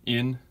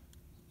 In,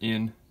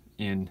 in,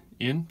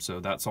 in.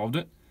 So that solved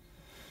it.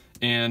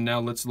 And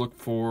now let's look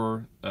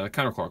for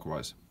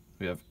counterclockwise.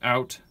 We have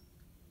out,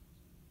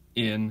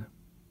 in,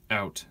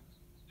 out,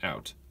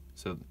 out.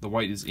 So the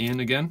white is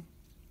in again.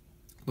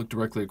 Look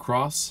directly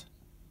across.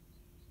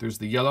 There's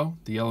the yellow.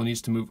 The yellow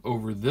needs to move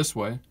over this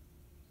way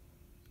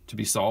to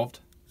be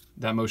solved.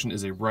 That motion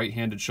is a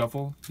right-handed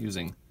shuffle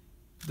using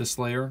this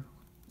layer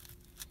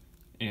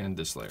and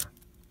this layer.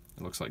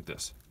 It looks like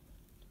this.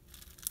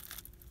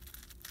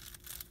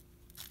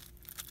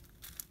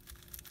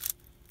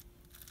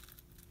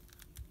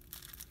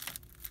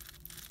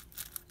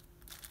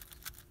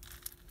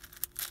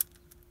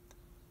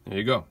 There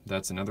you go.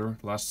 That's another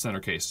last center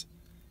case.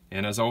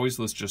 And as always,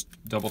 let's just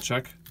double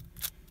check,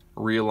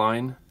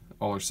 realign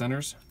all our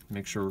centers,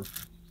 make sure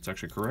it's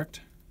actually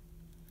correct.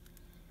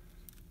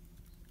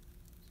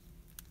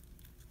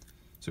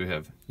 So we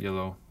have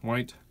yellow,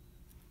 white,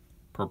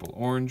 purple,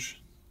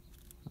 orange,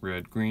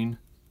 red, green,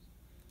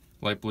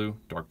 light blue,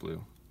 dark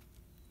blue.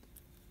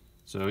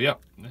 So yeah,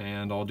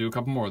 and I'll do a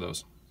couple more of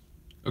those.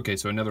 Okay,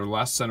 so another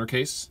last center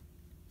case.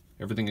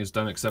 Everything is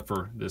done except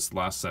for this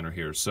last center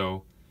here.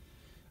 So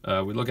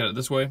we look at it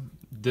this way.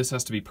 This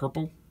has to be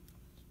purple,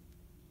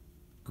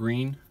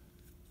 green,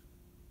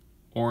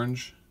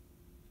 orange,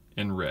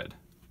 and red.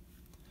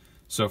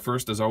 So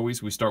first, as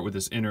always, we start with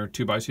this inner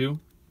 2x2.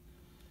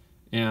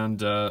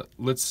 And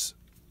let's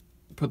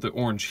put the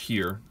orange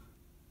here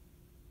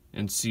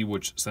and see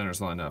which centers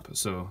line up.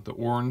 So the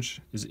orange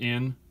is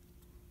in,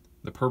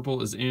 the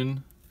purple is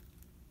in,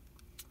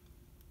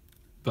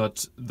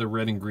 but the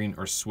red and green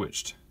are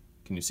switched.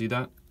 Can you see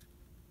that?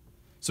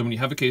 So when you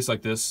have a case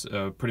like this,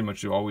 pretty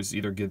much you always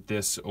either get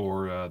this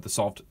or the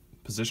solved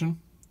position,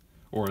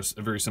 or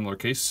a very similar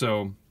case.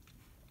 So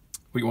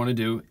what you want to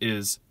do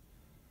is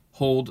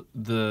hold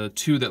the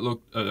two that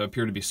look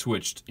appear to be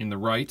switched in the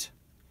right,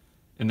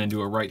 and then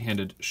do a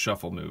right-handed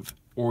shuffle move.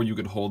 Or you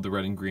could hold the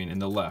red and green in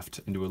the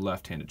left and do a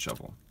left-handed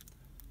shuffle.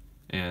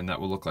 And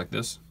that will look like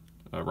this,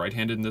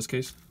 right-handed in this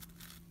case.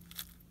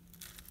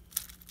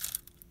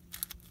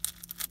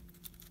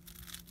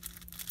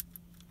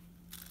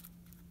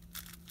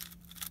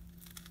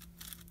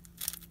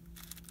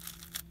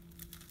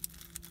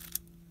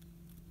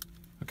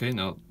 Okay,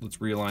 now let's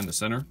realign the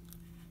center.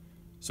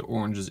 So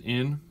orange is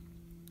in,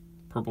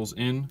 purple's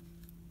in,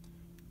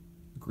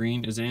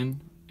 green is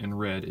in, and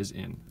red is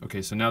in.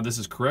 Okay, so now this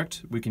is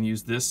correct. We can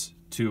use this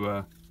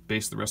to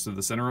base the rest of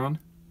the center on.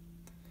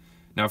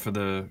 Now for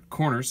the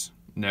corners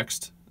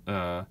next,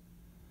 and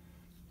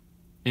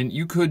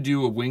you could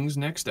do a wings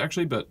next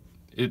actually, but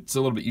it's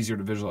a little bit easier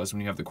to visualize when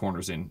you have the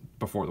corners in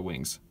before the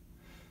wings.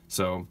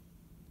 So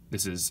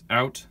this is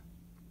out,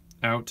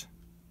 out,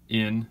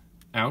 in,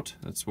 out.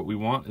 That's what we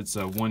want. It's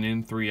a 1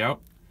 in, 3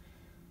 out.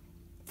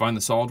 Find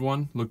the solid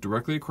one, look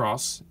directly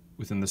across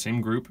within the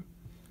same group.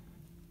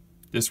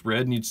 This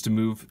red needs to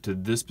move to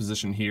this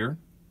position here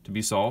to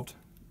be solved,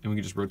 and we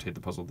can just rotate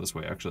the puzzle this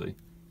way actually.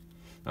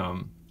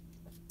 It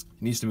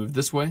needs to move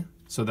this way,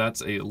 so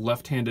that's a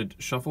left-handed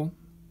shuffle.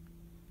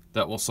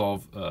 That will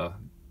solve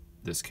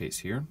this case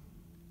here.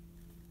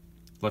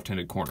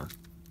 Left-handed corner.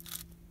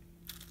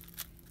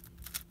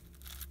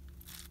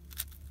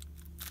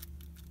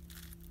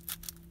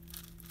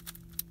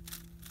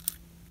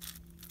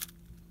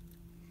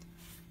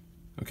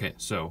 Okay,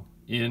 so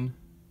in,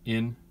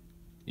 in,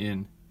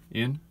 in,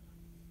 in.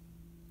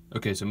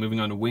 Okay, so moving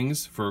on to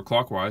wings for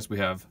clockwise, we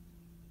have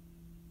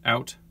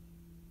out,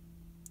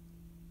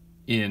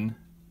 in,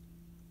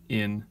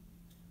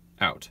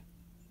 out.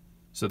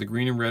 So the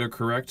green and red are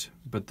correct,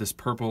 but this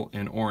purple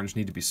and orange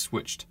need to be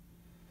switched.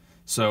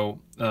 So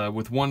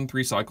with 1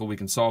 3 cycle, we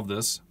can solve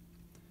this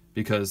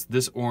because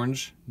this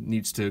orange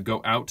needs to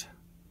go out,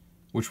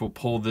 which will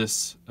pull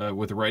this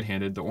with the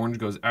right-handed. The orange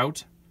goes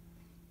out,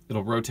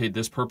 it'll rotate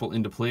this purple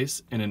into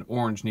place, and an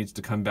orange needs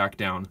to come back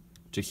down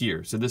to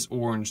here. So this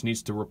orange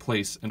needs to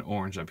replace an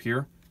orange up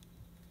here.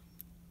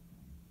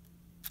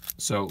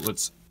 So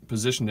let's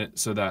position it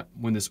so that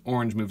when this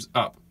orange moves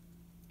up,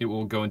 it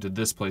will go into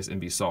this place and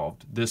be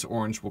solved. This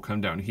orange will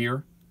come down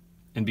here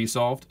and be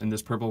solved, and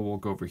this purple will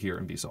go over here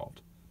and be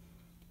solved.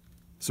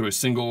 So a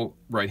single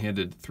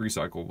right-handed 3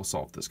 cycle will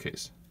solve this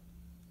case.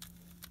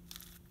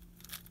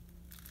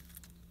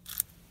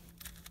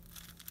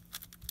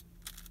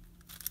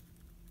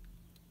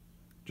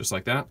 Just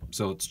like that.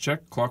 So let's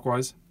check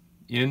clockwise.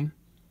 In,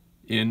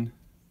 in,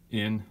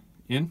 in,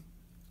 in.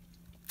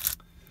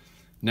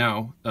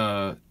 Now,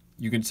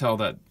 you can tell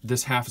that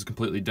this half is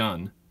completely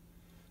done.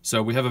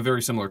 So we have a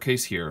very similar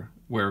case here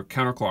where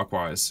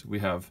counterclockwise we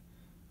have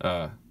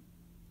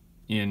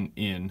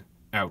in,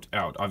 out,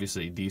 out.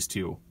 Obviously these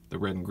two, the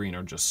red and green,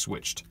 are just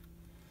switched.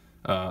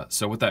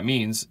 So what that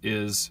means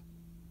is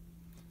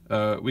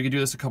we could do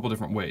this a couple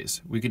different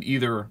ways. We could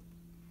either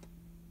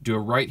do a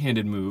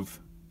right-handed move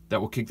that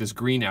will kick this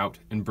green out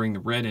and bring the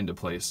red into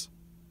place,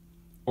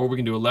 or we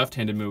can do a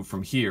left-handed move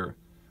from here,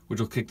 which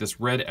will kick this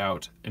red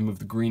out and move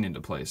the green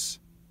into place.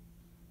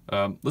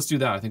 Let's do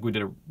that. I think we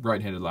did it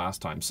right-handed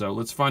last time. So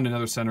let's find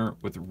another center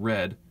with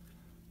red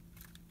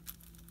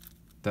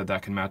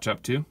that can match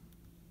up to.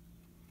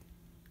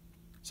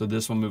 So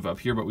this will move up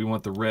here, but we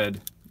want the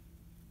red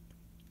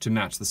to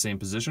match the same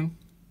position.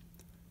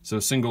 So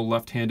a single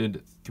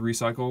left-handed 3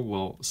 cycle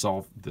will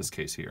solve this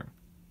case here.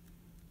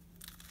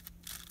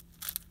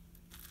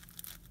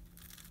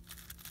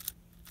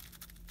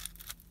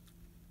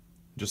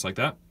 Just like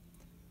that.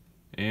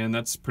 And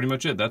that's pretty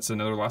much it. That's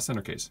another last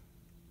center case.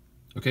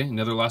 Okay,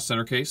 another last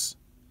center case.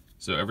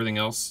 So everything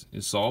else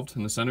is solved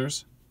in the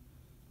centers.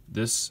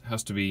 This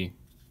has to be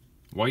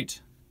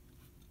white,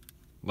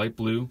 light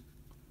blue,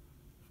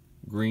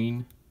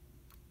 green,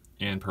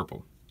 and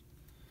purple.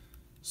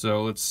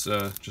 So let's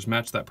just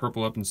match that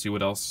purple up and see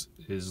what else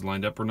is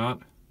lined up or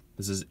not.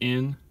 This is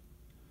in,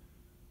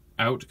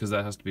 out, because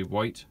that has to be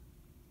white,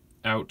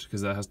 out,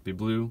 because that has to be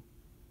blue,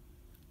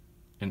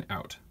 and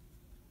out.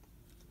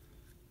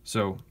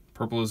 So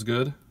purple is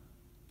good.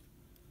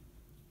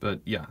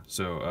 But yeah,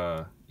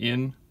 so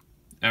in,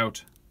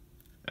 out,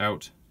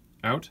 out,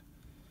 out.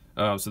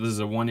 So this is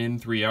a 1 in,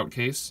 3 out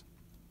case.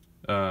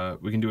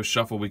 We can do a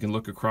shuffle. We can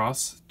look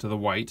across to the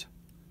white.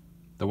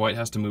 The white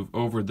has to move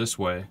over this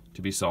way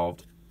to be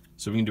solved.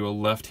 So we can do a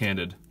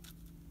left-handed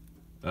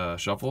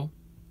shuffle,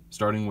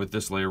 starting with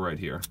this layer right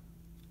here.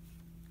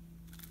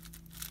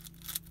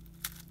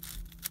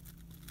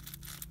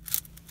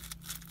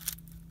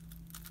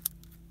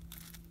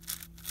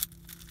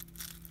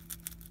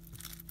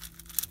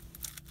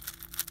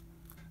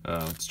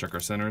 Let's check our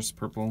centers.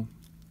 Purple.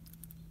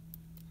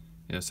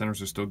 Yeah,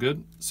 centers are still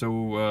good.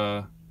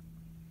 So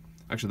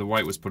actually the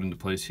white was put into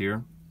place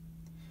here.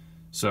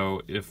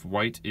 So if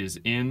white is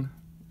in,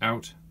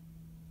 out,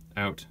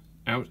 out,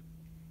 out,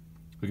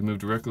 we can move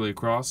directly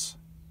across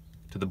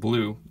to the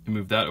blue and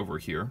move that over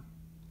here.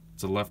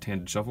 It's a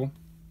left-handed shuffle.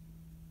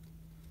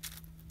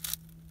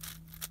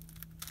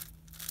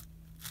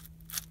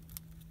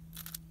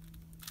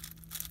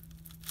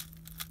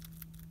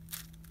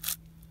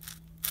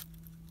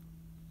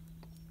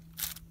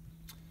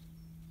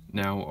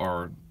 Now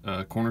our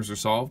corners are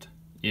solved.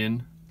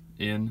 In,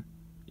 and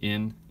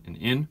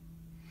in.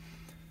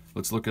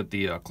 Let's look at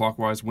the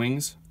clockwise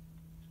wings.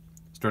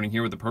 Starting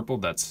here with the purple,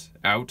 that's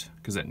out,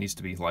 because that needs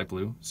to be light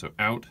blue. So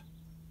out,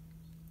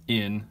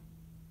 in,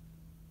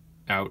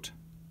 out,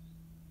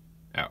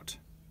 out.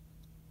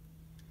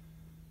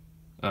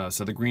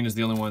 So the green is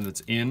the only one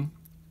that's in.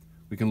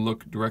 We can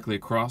look directly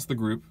across the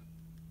group.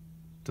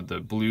 So the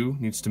blue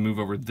needs to move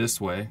over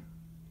this way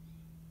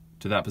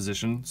to that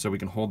position, so we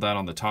can hold that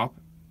on the top.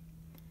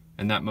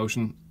 And that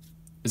motion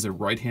is a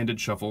right-handed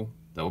shuffle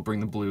that will bring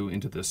the blue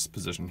into this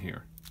position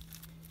here.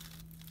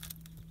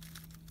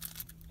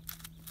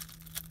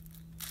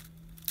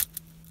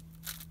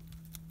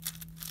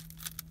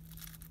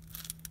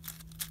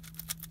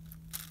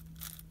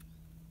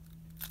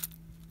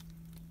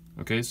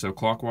 Okay, so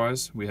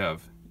clockwise we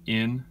have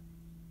in,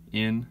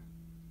 in,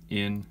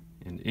 in,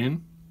 and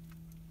in.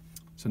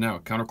 So now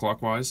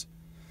counterclockwise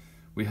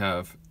we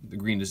have the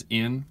green is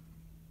in,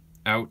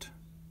 out,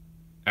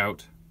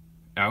 out,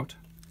 out.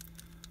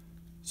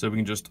 So we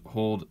can just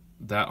hold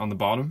that on the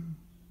bottom,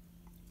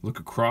 look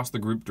across the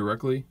group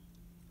directly.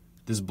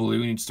 This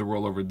blue needs to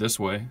roll over this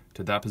way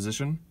to that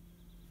position.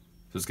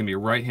 So it's going to be a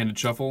right-handed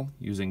shuffle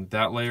using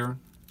that layer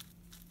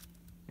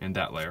and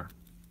that layer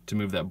to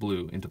move that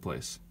blue into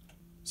place.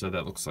 So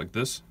that looks like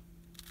this.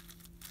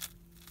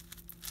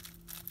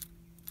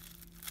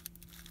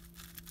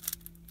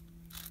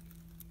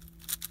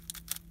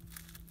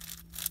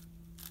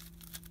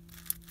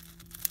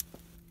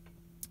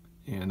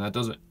 And that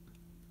does it.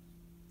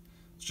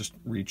 Let's just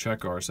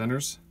recheck our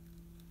centers.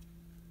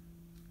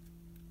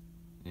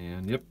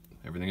 And yep,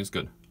 everything is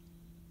good.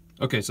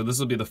 Okay, so this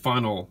will be the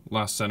final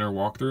last center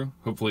walkthrough.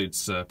 Hopefully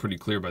it's pretty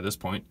clear by this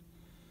point.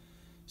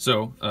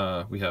 So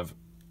we have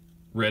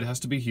red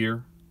has to be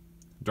here,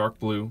 dark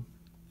blue,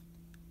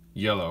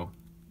 yellow,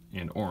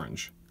 and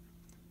orange.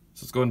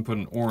 So let's go ahead and put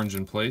an orange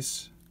in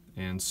place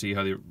and see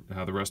how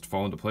the rest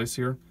fall into place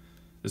here.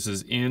 This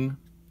is in,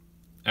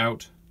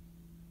 out,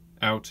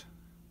 out,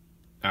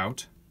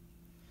 out.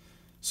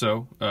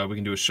 So we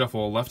can do a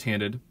shuffle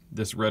left-handed.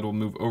 This red will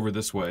move over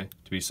this way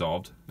to be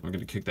solved, and we're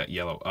going to kick that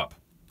yellow up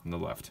on the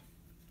left.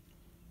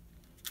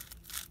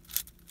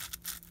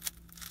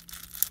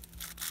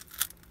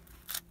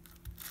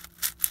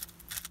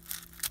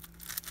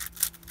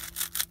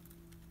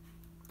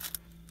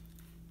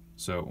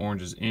 So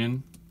orange is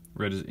in,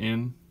 red is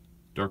in,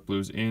 dark blue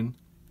is in,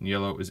 and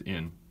yellow is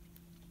in.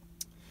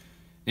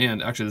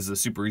 And actually this is a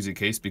super easy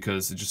case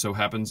because it just so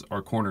happens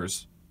our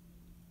corners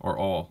are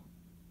all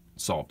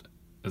solved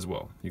as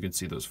well. You can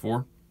see those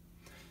four.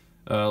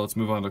 Let's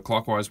move on to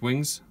clockwise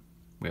wings.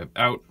 We have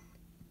out,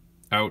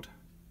 out,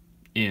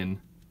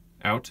 in,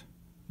 out,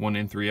 1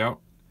 in, 3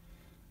 out.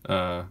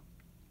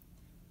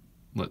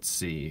 Let's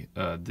see,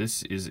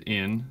 this is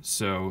in,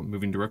 so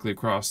moving directly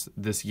across,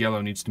 this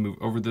yellow needs to move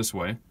over this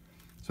way.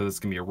 So this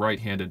can be a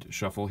right-handed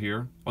shuffle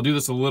here. I'll do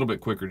this a little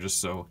bit quicker just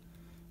so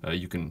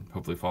you can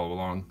hopefully follow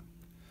along.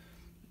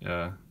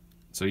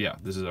 So yeah,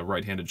 this is a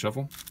right-handed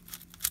shuffle.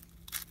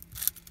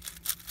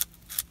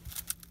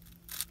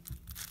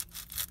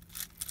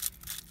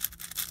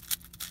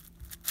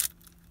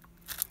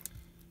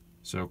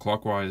 So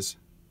clockwise,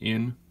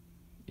 in,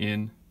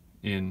 in,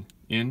 in,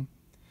 in.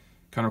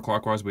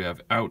 Counterclockwise, we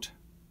have out,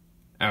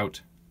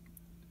 out,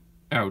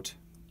 out,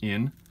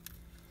 in.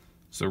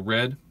 So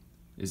red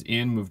is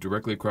in, move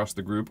directly across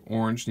the group.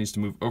 Orange needs to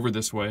move over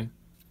this way,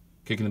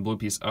 kicking the blue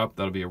piece up.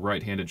 That'll be a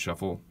right-handed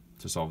shuffle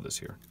to solve this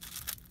here.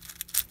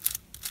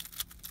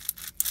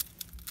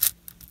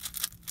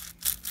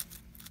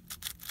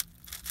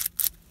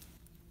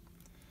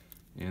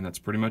 And that's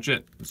pretty much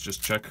it. Let's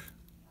just check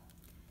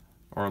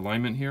our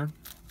alignment here.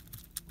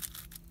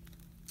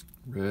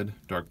 Red,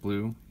 dark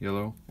blue,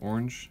 yellow,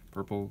 orange,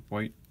 purple,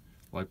 white,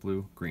 light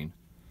blue, green.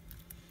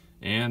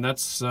 And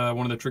that's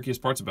one of the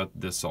trickiest parts about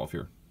this solve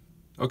here.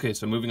 Okay,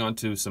 so moving on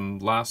to some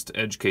last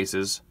edge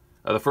cases.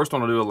 The first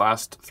one I'll do a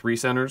last 3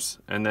 centers,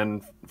 and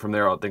then from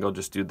there I think I'll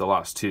just do the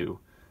last 2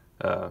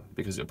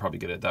 because you'll probably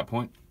get it at that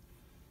point.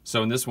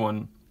 So in this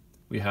one,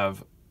 we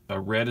have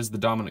red as the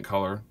dominant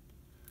color,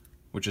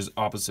 which is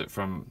opposite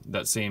from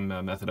that same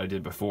method I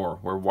did before,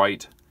 where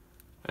white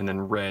and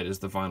then red is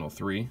the final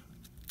 3,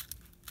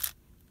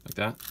 like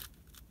that.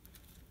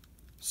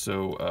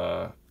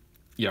 So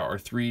yeah, our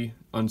 3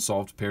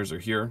 unsolved pairs are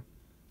here.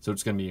 So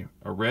it's going to be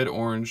a red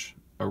orange,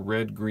 a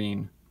red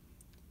green,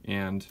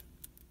 and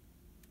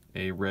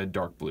a red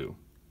dark blue.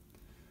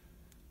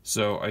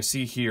 So I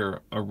see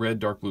here a red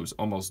dark blue is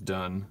almost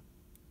done.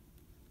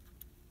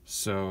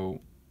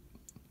 So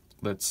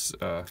let's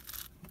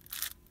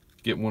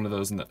get one of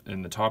those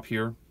in the top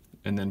here,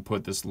 and then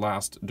put this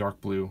last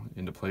dark blue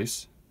into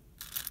place.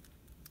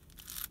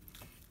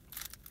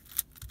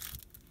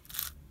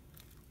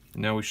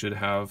 And now we should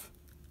have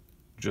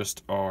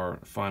just our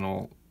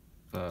final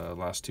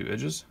last 2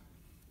 edges.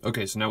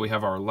 Okay, so now we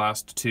have our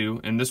last 2,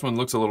 and this one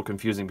looks a little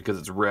confusing because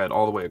it's red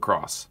all the way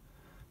across.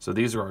 So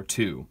these are our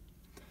 2.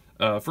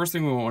 First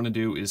thing we want to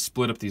do is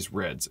split up these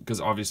reds,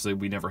 because obviously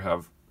we never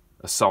have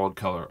a solid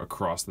color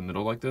across the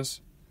middle like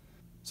this.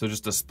 So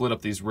just to split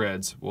up these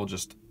reds, we'll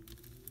just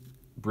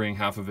bring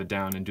half of it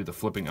down and do the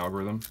flipping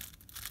algorithm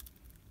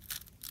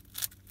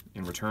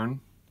in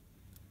return.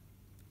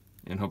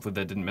 And hopefully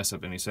that didn't mess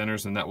up any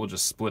centers, and that will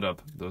just split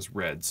up those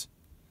reds.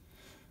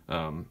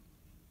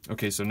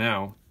 Okay, so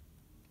now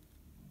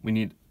we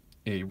need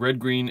a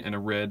red-green and a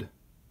red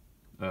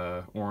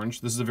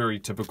orange. This is a very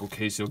typical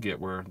case you'll get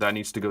where that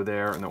needs to go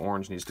there and the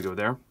orange needs to go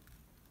there.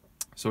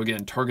 So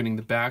again, targeting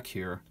the back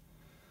here,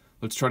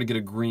 let's try to get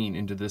a green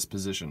into this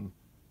position.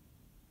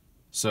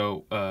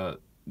 So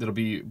it'll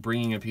be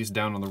bringing a piece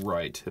down on the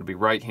right. It'll be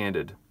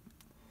right-handed.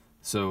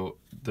 So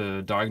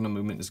the diagonal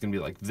movement is going to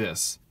be like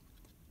this.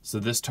 So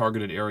this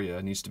targeted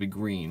area needs to be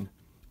green.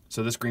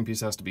 So this green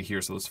piece has to be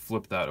here. So let's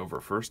flip that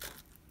over first.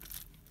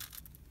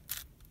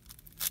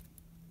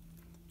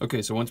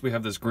 Okay, so once we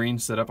have this green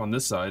set up on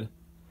this side,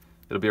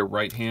 it'll be a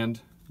right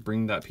hand,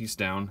 bring that piece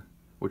down,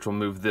 which will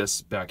move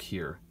this back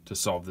here to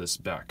solve this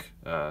back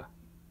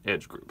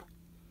edge group.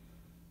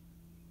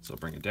 So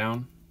bring it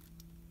down,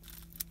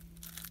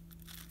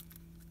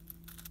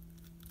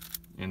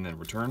 and then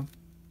return.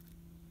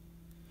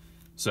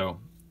 So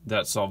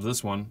that solved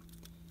this one,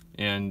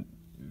 and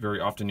very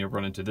often you'll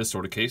run into this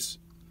sort of case.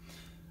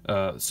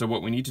 So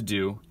what we need to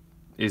do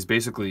is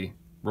basically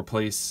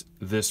replace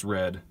this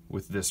red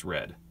with this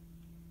red.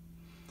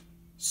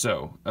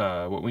 So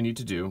what we need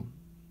to do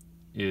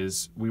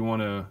is we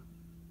want to,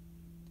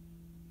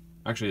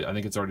 actually I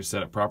think it's already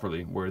set up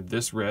properly, where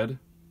this red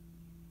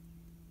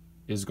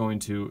is going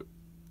to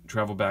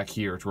travel back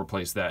here to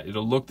replace that.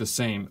 It'll look the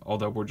same,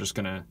 although we're just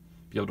going to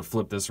be able to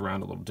flip this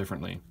around a little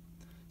differently.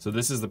 So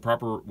this is the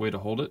proper way to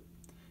hold it,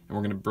 and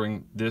we're going to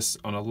bring this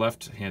on a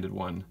left-handed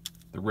one,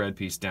 the red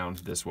piece, down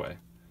this way,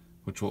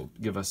 which will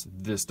give us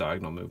this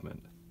diagonal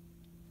movement.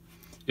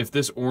 If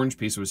this orange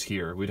piece was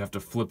here, we'd have to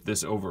flip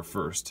this over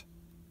first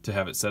to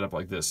have it set up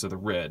like this, so the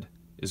red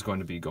is going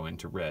to be going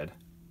to red.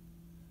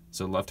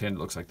 So left-handed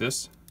looks like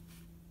this,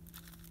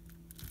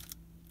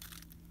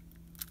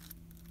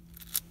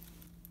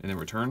 and then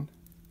return,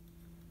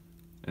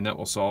 and that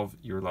will solve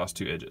your last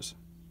two edges.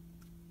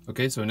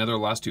 Okay, so another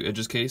last two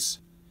edges case.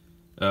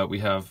 We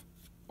have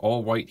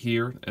all white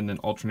here and then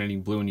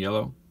alternating blue and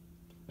yellow.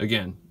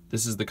 Again,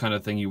 this is the kind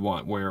of thing you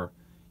want where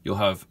you'll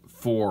have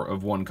 4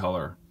 of one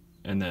color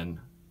and then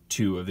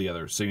 2 of the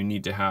other. So you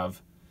need to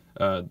have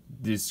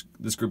this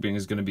grouping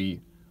is going to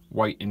be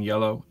white and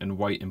yellow and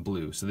white and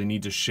blue. So they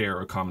need to share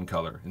a common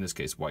color, in this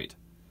case white.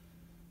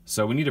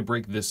 So we need to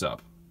break this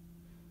up.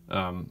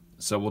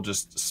 So we'll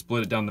just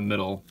split it down the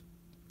middle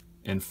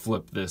and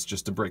flip this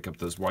just to break up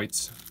those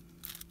whites.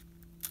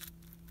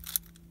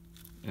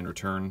 And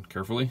return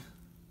carefully.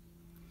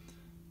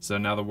 So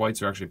now the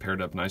whites are actually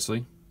paired up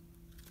nicely.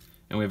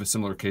 And we have a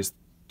similar case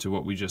to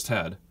what we just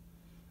had.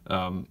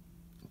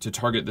 To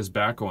target this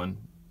back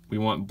one, we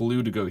want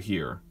blue to go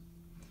here.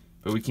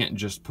 But we can't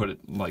just put it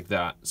like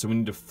that. So we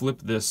need to flip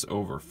this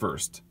over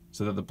first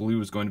so that the blue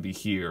is going to be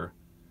here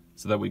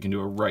so that we can do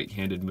a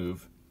right-handed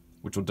move,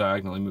 which will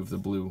diagonally move the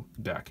blue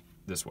back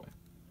this way.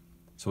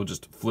 So we'll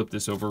just flip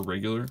this over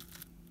regular.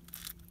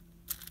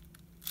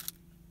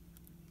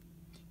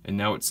 And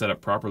now it's set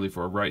up properly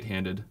for a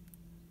right-handed,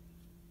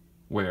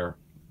 where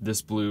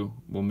this blue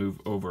will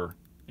move over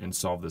and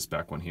solve this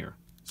back one here.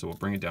 So we'll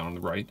bring it down on the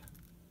right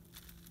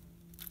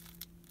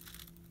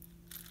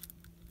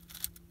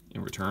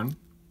and return.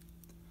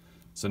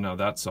 So now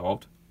that's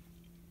solved.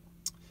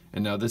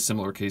 And now this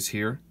similar case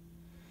here,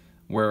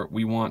 where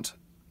we want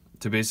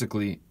to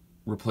basically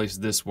replace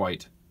this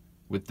white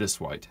with this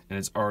white, and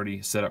it's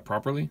already set up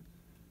properly.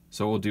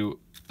 So we'll do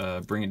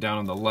bring it down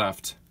on the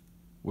left,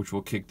 which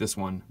will kick this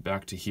one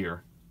back to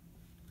here.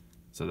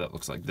 So that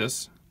looks like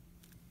this.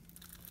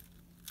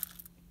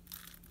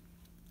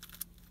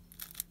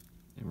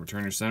 And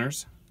return your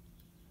centers.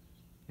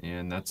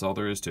 And that's all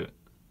there is to it.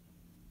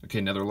 Okay,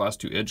 another last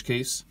two edge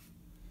case.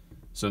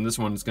 So in this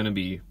one, it's going to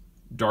be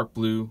dark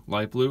blue,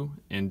 light blue,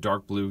 and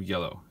dark blue,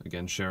 yellow.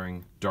 Again,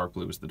 sharing dark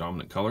blue as the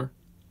dominant color.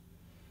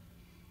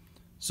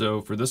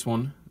 So for this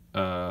one,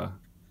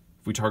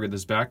 if we target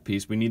this back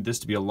piece, we need this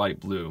to be a light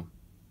blue.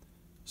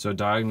 So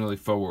diagonally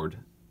forward,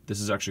 this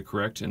is actually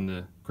correct in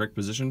the correct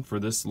position for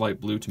this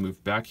light blue to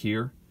move back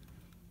here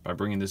by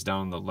bringing this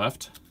down on the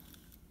left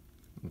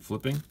and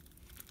flipping,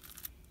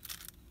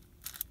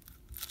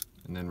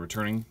 and then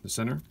returning the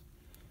center.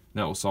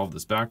 That will solve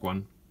this back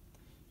one,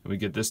 and we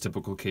get this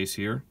typical case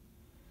here.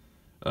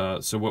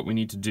 So what we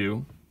need to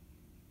do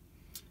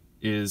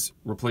is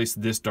replace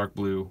this dark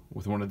blue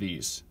with one of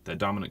these, that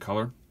dominant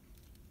color.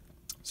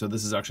 So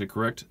this is actually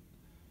correct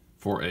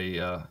for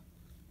a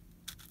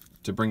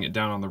to bring it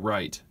down on the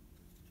right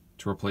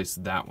to replace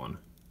that one.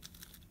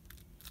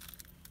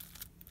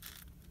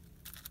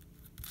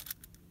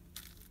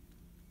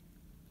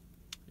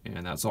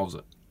 And that solves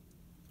it.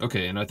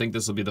 Okay, and I think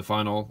this will be the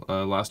final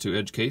last two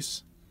edge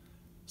case.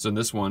 So in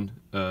this one,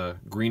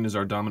 green is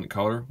our dominant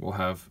color. We'll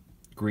have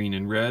green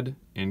and red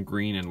and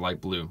green and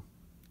light blue.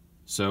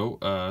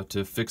 So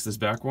to fix this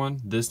back one,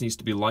 this needs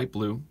to be light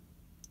blue,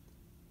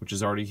 which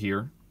is already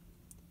here.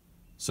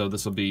 So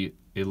this will be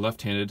a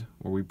left-handed,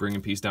 where we bring a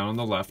piece down on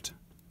the left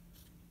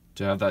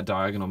to have that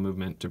diagonal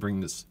movement to bring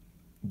this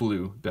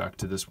blue back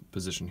to this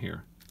position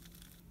here.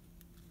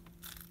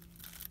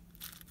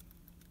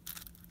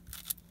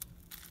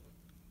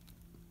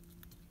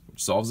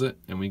 Which solves it,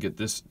 and we get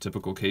this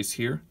typical case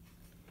here.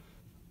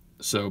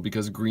 So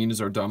because green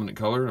is our dominant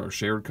color, our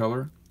shared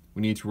color,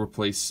 we need to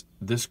replace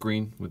this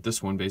green with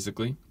this one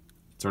basically.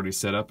 It's already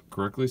set up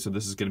correctly, so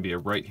this is going to be a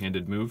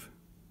right-handed move.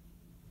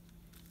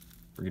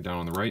 Bring it down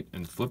on the right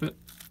and flip it.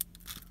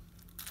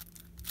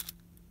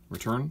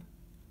 Return.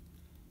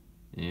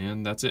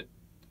 And that's it.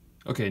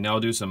 Okay, now I'll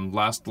do some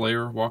last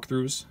layer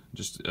walkthroughs.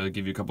 Just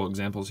give you a couple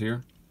examples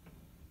here.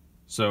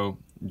 So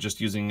just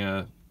using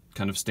a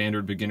kind of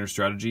standard beginner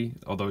strategy,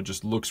 although it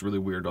just looks really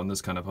weird on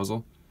this kind of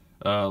puzzle.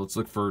 Let's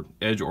look for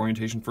edge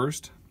orientation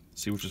first.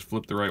 See which is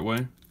flipped the right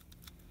way.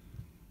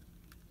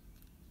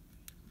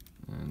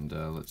 And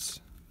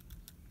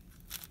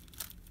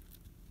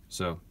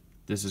so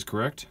this is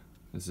correct.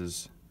 This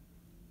is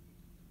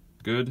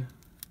good.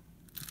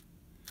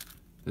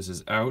 This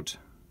is out.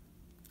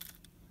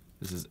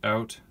 This is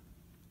out.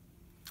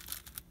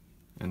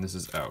 And this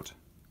is out.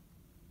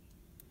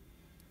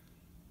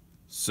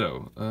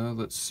 So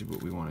let's see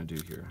what we want to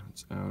do here.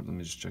 It's out. Let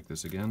me just check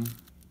this again.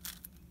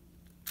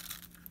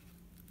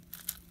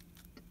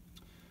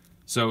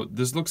 So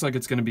this looks like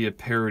it's going to be a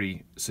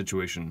parity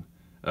situation.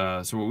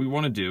 So what we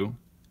want to do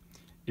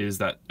is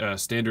that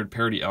standard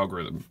parity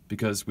algorithm,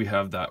 because we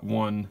have that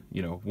one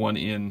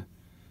in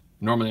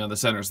normally on the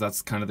center, so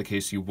that's kind of the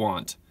case you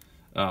want.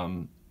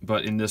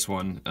 But in this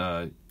one,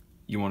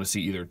 you want to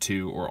see either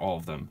 2 or all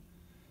of them.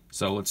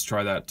 So let's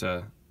try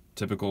that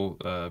typical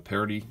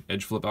parity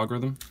edge flip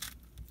algorithm.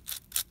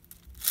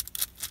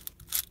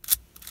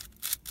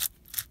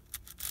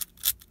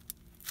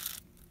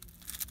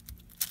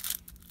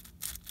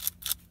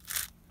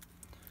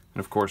 And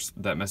of course,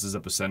 that messes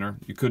up a center.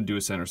 You could do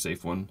a center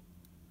safe one.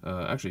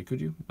 Actually,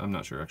 could you? I'm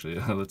not sure, actually.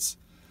 Let's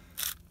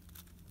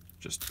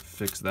just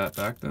fix that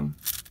back then.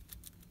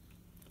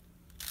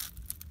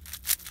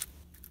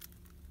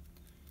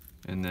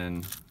 And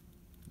then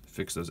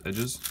fix those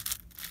edges.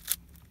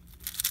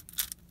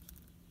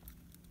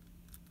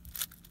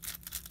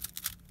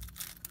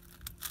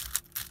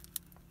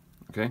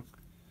 Okay.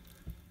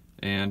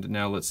 And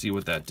now let's see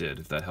what that did,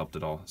 if that helped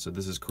at all. So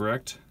this is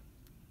correct.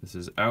 This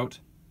is out.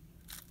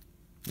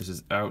 This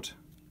is out.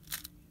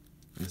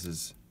 And this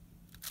is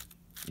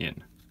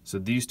in. So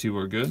these two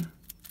are good.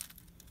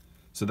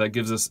 So that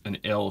gives us an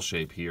L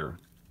shape here,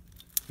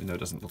 even though it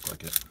doesn't look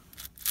like it.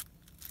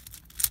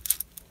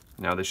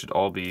 Now they should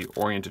all be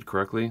oriented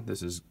correctly.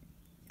 This is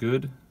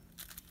good,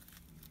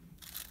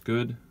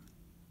 good,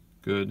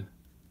 good,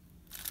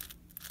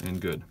 and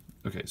good.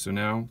 Okay, so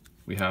now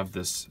we have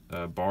this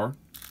bar.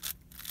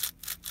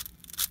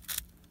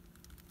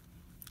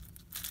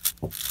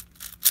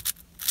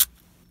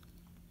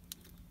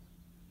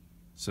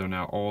 So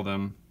now all of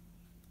them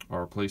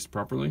are placed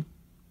properly.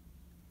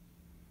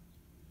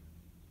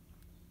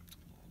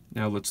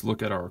 Now let's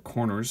look at our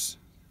corners.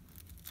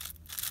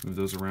 Move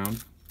those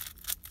around.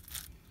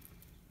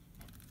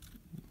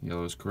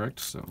 Yellow is correct,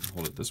 so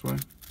hold it this way.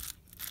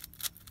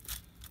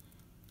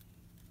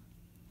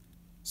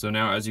 So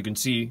now, as you can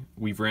see,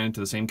 we've ran into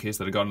the same case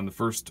that I got in the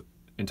first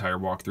entire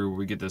walkthrough, where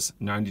we get this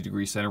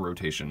 90-degree center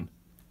rotation,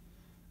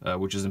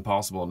 which is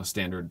impossible in a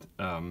standard,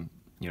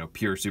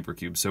 pure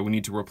Supercube. So we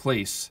need to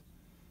replace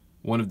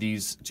one of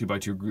these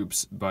 2x2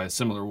 groups by a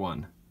similar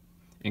one,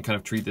 and kind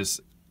of treat this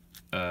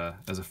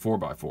as a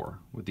 4x4,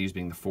 with these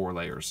being the 4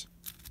 layers.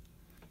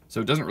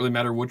 So it doesn't really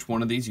matter which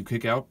one of these you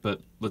kick out,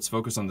 but let's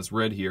focus on this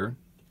red here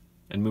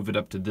and move it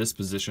up to this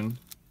position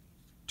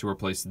to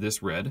replace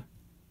this red.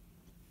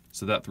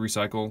 So that 3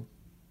 cycle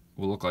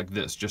will look like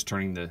this, just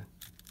turning the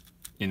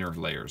inner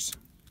layers.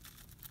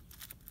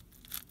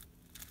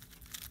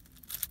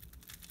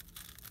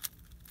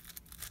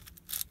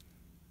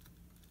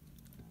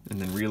 And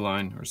then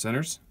realign our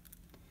centers.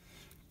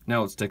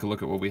 Now let's take a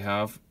look at what we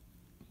have.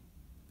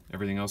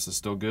 Everything else is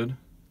still good.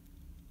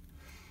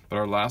 But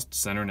our last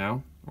center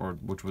now,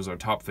 which was our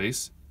top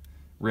face,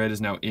 red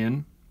is now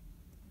in,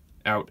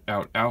 out,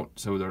 out, out.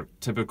 So our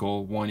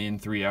typical 1 in,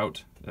 3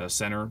 out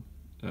center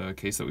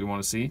case that we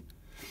want to see.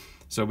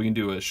 So we can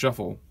do a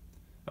shuffle,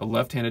 a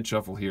left-handed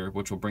shuffle here,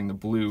 which will bring the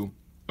blue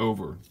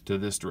over to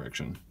this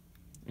direction,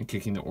 and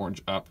kicking the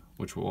orange up,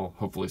 which will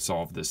hopefully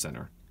solve this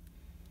center.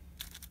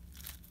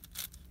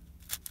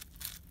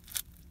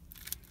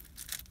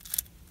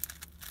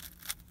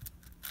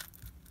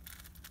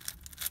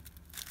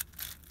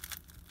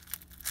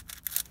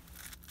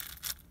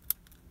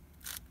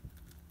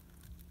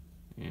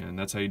 And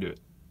that's how you do it.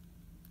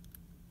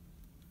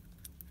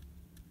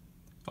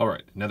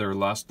 Alright, another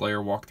last layer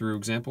walkthrough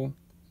example.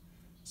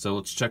 So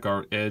let's check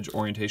our edge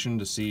orientation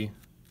to see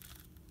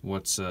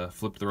what's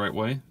flipped the right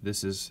way.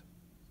 This is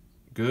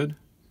good.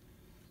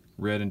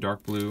 Red and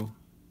dark blue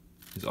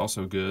is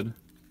also good.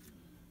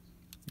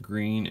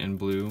 Green and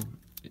blue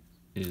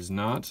is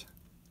not.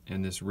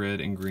 And this red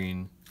and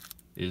green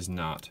is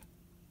not.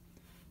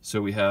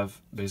 So we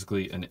have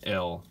basically an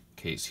L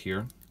case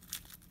here.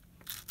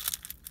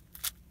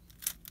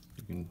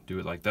 You can do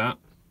it like that.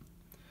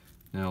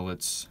 Now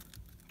let's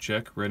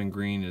check. Red and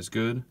green is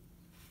good.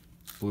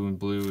 Blue and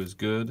blue is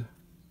good.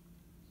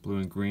 Blue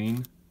and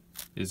green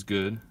is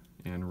good.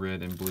 And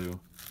red and blue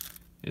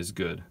is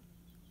good.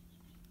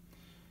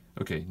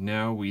 Okay,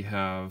 now we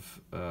have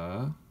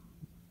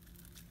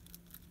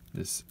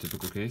this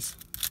typical case.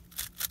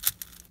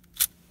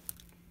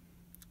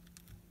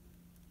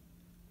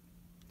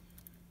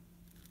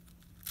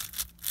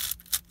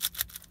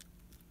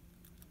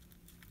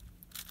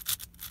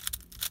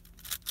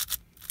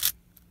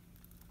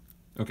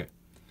 Okay.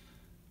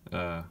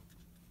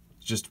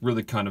 It's just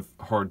really kind of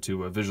hard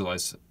to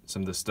visualize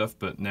some of this stuff,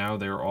 but now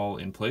they're all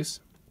in place.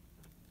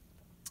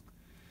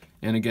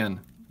 And again,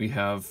 we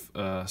have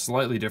a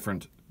slightly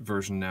different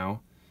version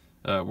now,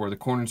 where the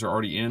corners are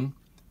already in.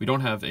 We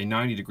don't have a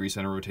 90-degree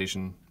center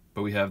rotation,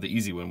 but we have the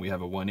easy one. We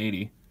have a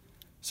 180.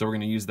 So we're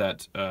going to use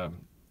that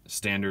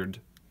standard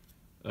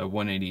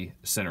 180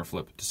 center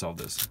flip to solve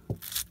this.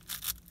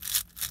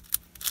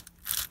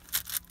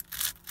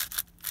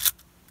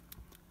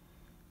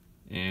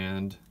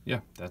 And yeah,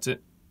 that's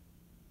it.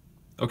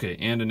 Okay,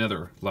 and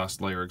another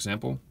last layer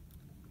example.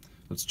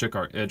 Let's check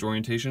our edge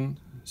orientation,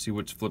 see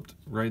what's flipped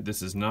right.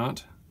 This is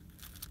not.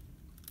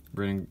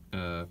 Red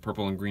and,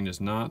 purple and green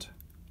is not.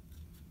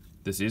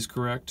 This is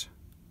correct.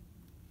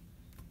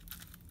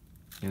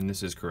 And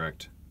this is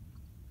correct.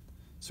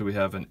 So we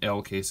have an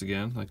L case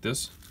again, like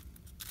this.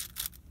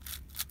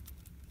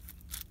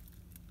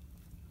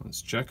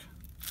 Let's check.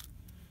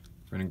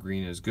 Red and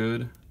green is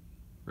good.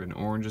 Red and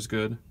orange is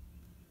good.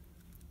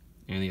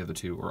 And the other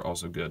two are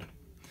also good.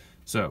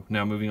 So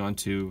now moving on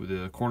to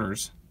the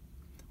corners,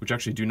 which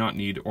actually do not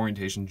need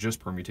orientation, just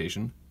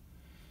permutation.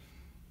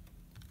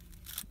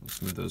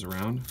 Let's move those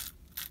around.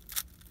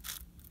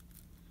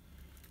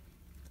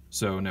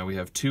 So now we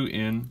have 2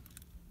 in,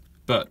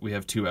 but we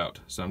have 2 out.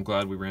 So I'm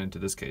glad we ran into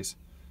this case.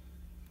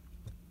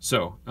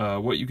 So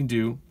what you can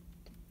do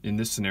in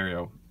this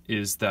scenario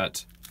is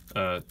that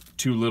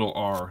 2 little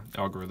r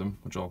algorithm,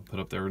 which I'll put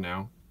up there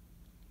now.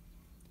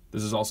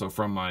 This is also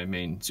from my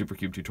main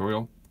Supercube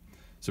tutorial.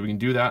 So we can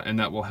do that, and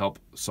that will help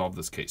solve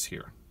this case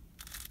here.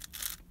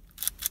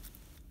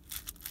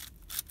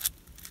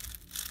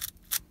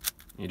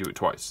 You do it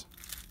twice.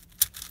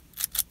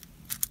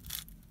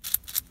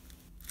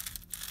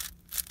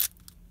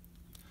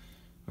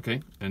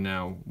 Okay, and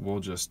now we'll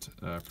just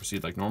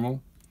proceed like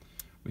normal.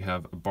 We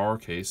have a bar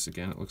case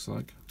again, it looks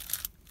like.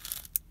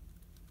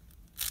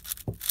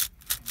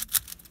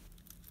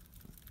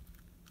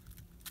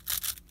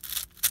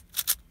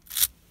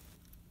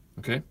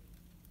 Okay,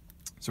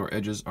 so our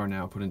edges are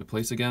now put into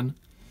place again. And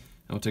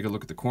we'll take a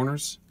look at the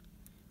corners.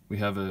 We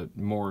have a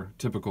more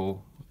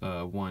typical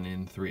 1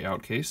 in, 3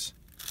 out case.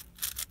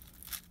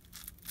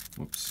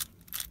 Whoops.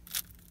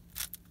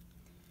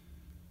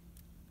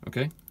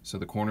 Okay, so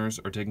the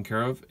corners are taken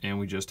care of, and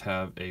we just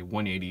have a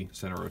 180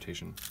 center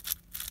rotation.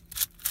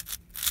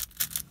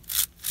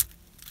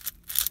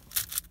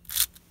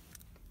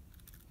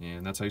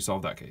 And that's how you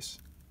solve that case.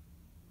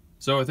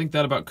 So I think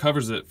that about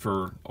covers it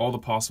for all the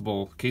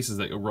possible cases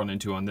that you'll run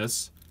into on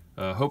this.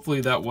 Hopefully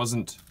that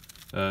wasn't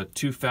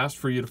too fast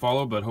for you to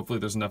follow, but hopefully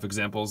there's enough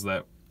examples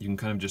that you can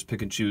kind of just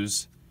pick and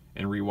choose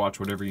and rewatch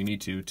whatever you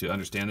need to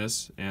understand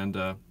this. And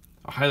I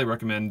highly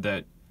recommend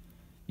that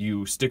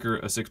you sticker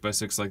a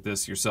 6x6 like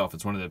this yourself.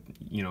 It's one of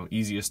the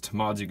easiest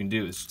mods you can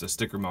do. It's just a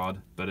sticker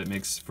mod, but it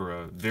makes for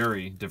a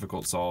very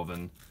difficult solve,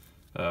 and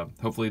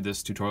hopefully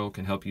this tutorial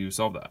can help you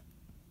solve that.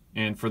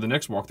 And for the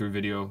next walkthrough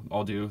video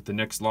I'll do, the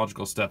next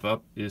logical step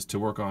up is to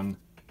work on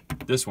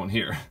this one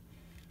here,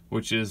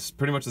 which is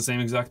pretty much the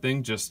same exact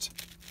thing, just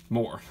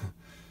more.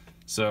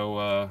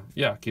 So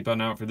yeah, keep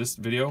an eye out for this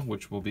video,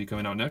 which will be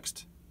coming out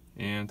next,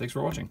 and thanks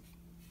for watching.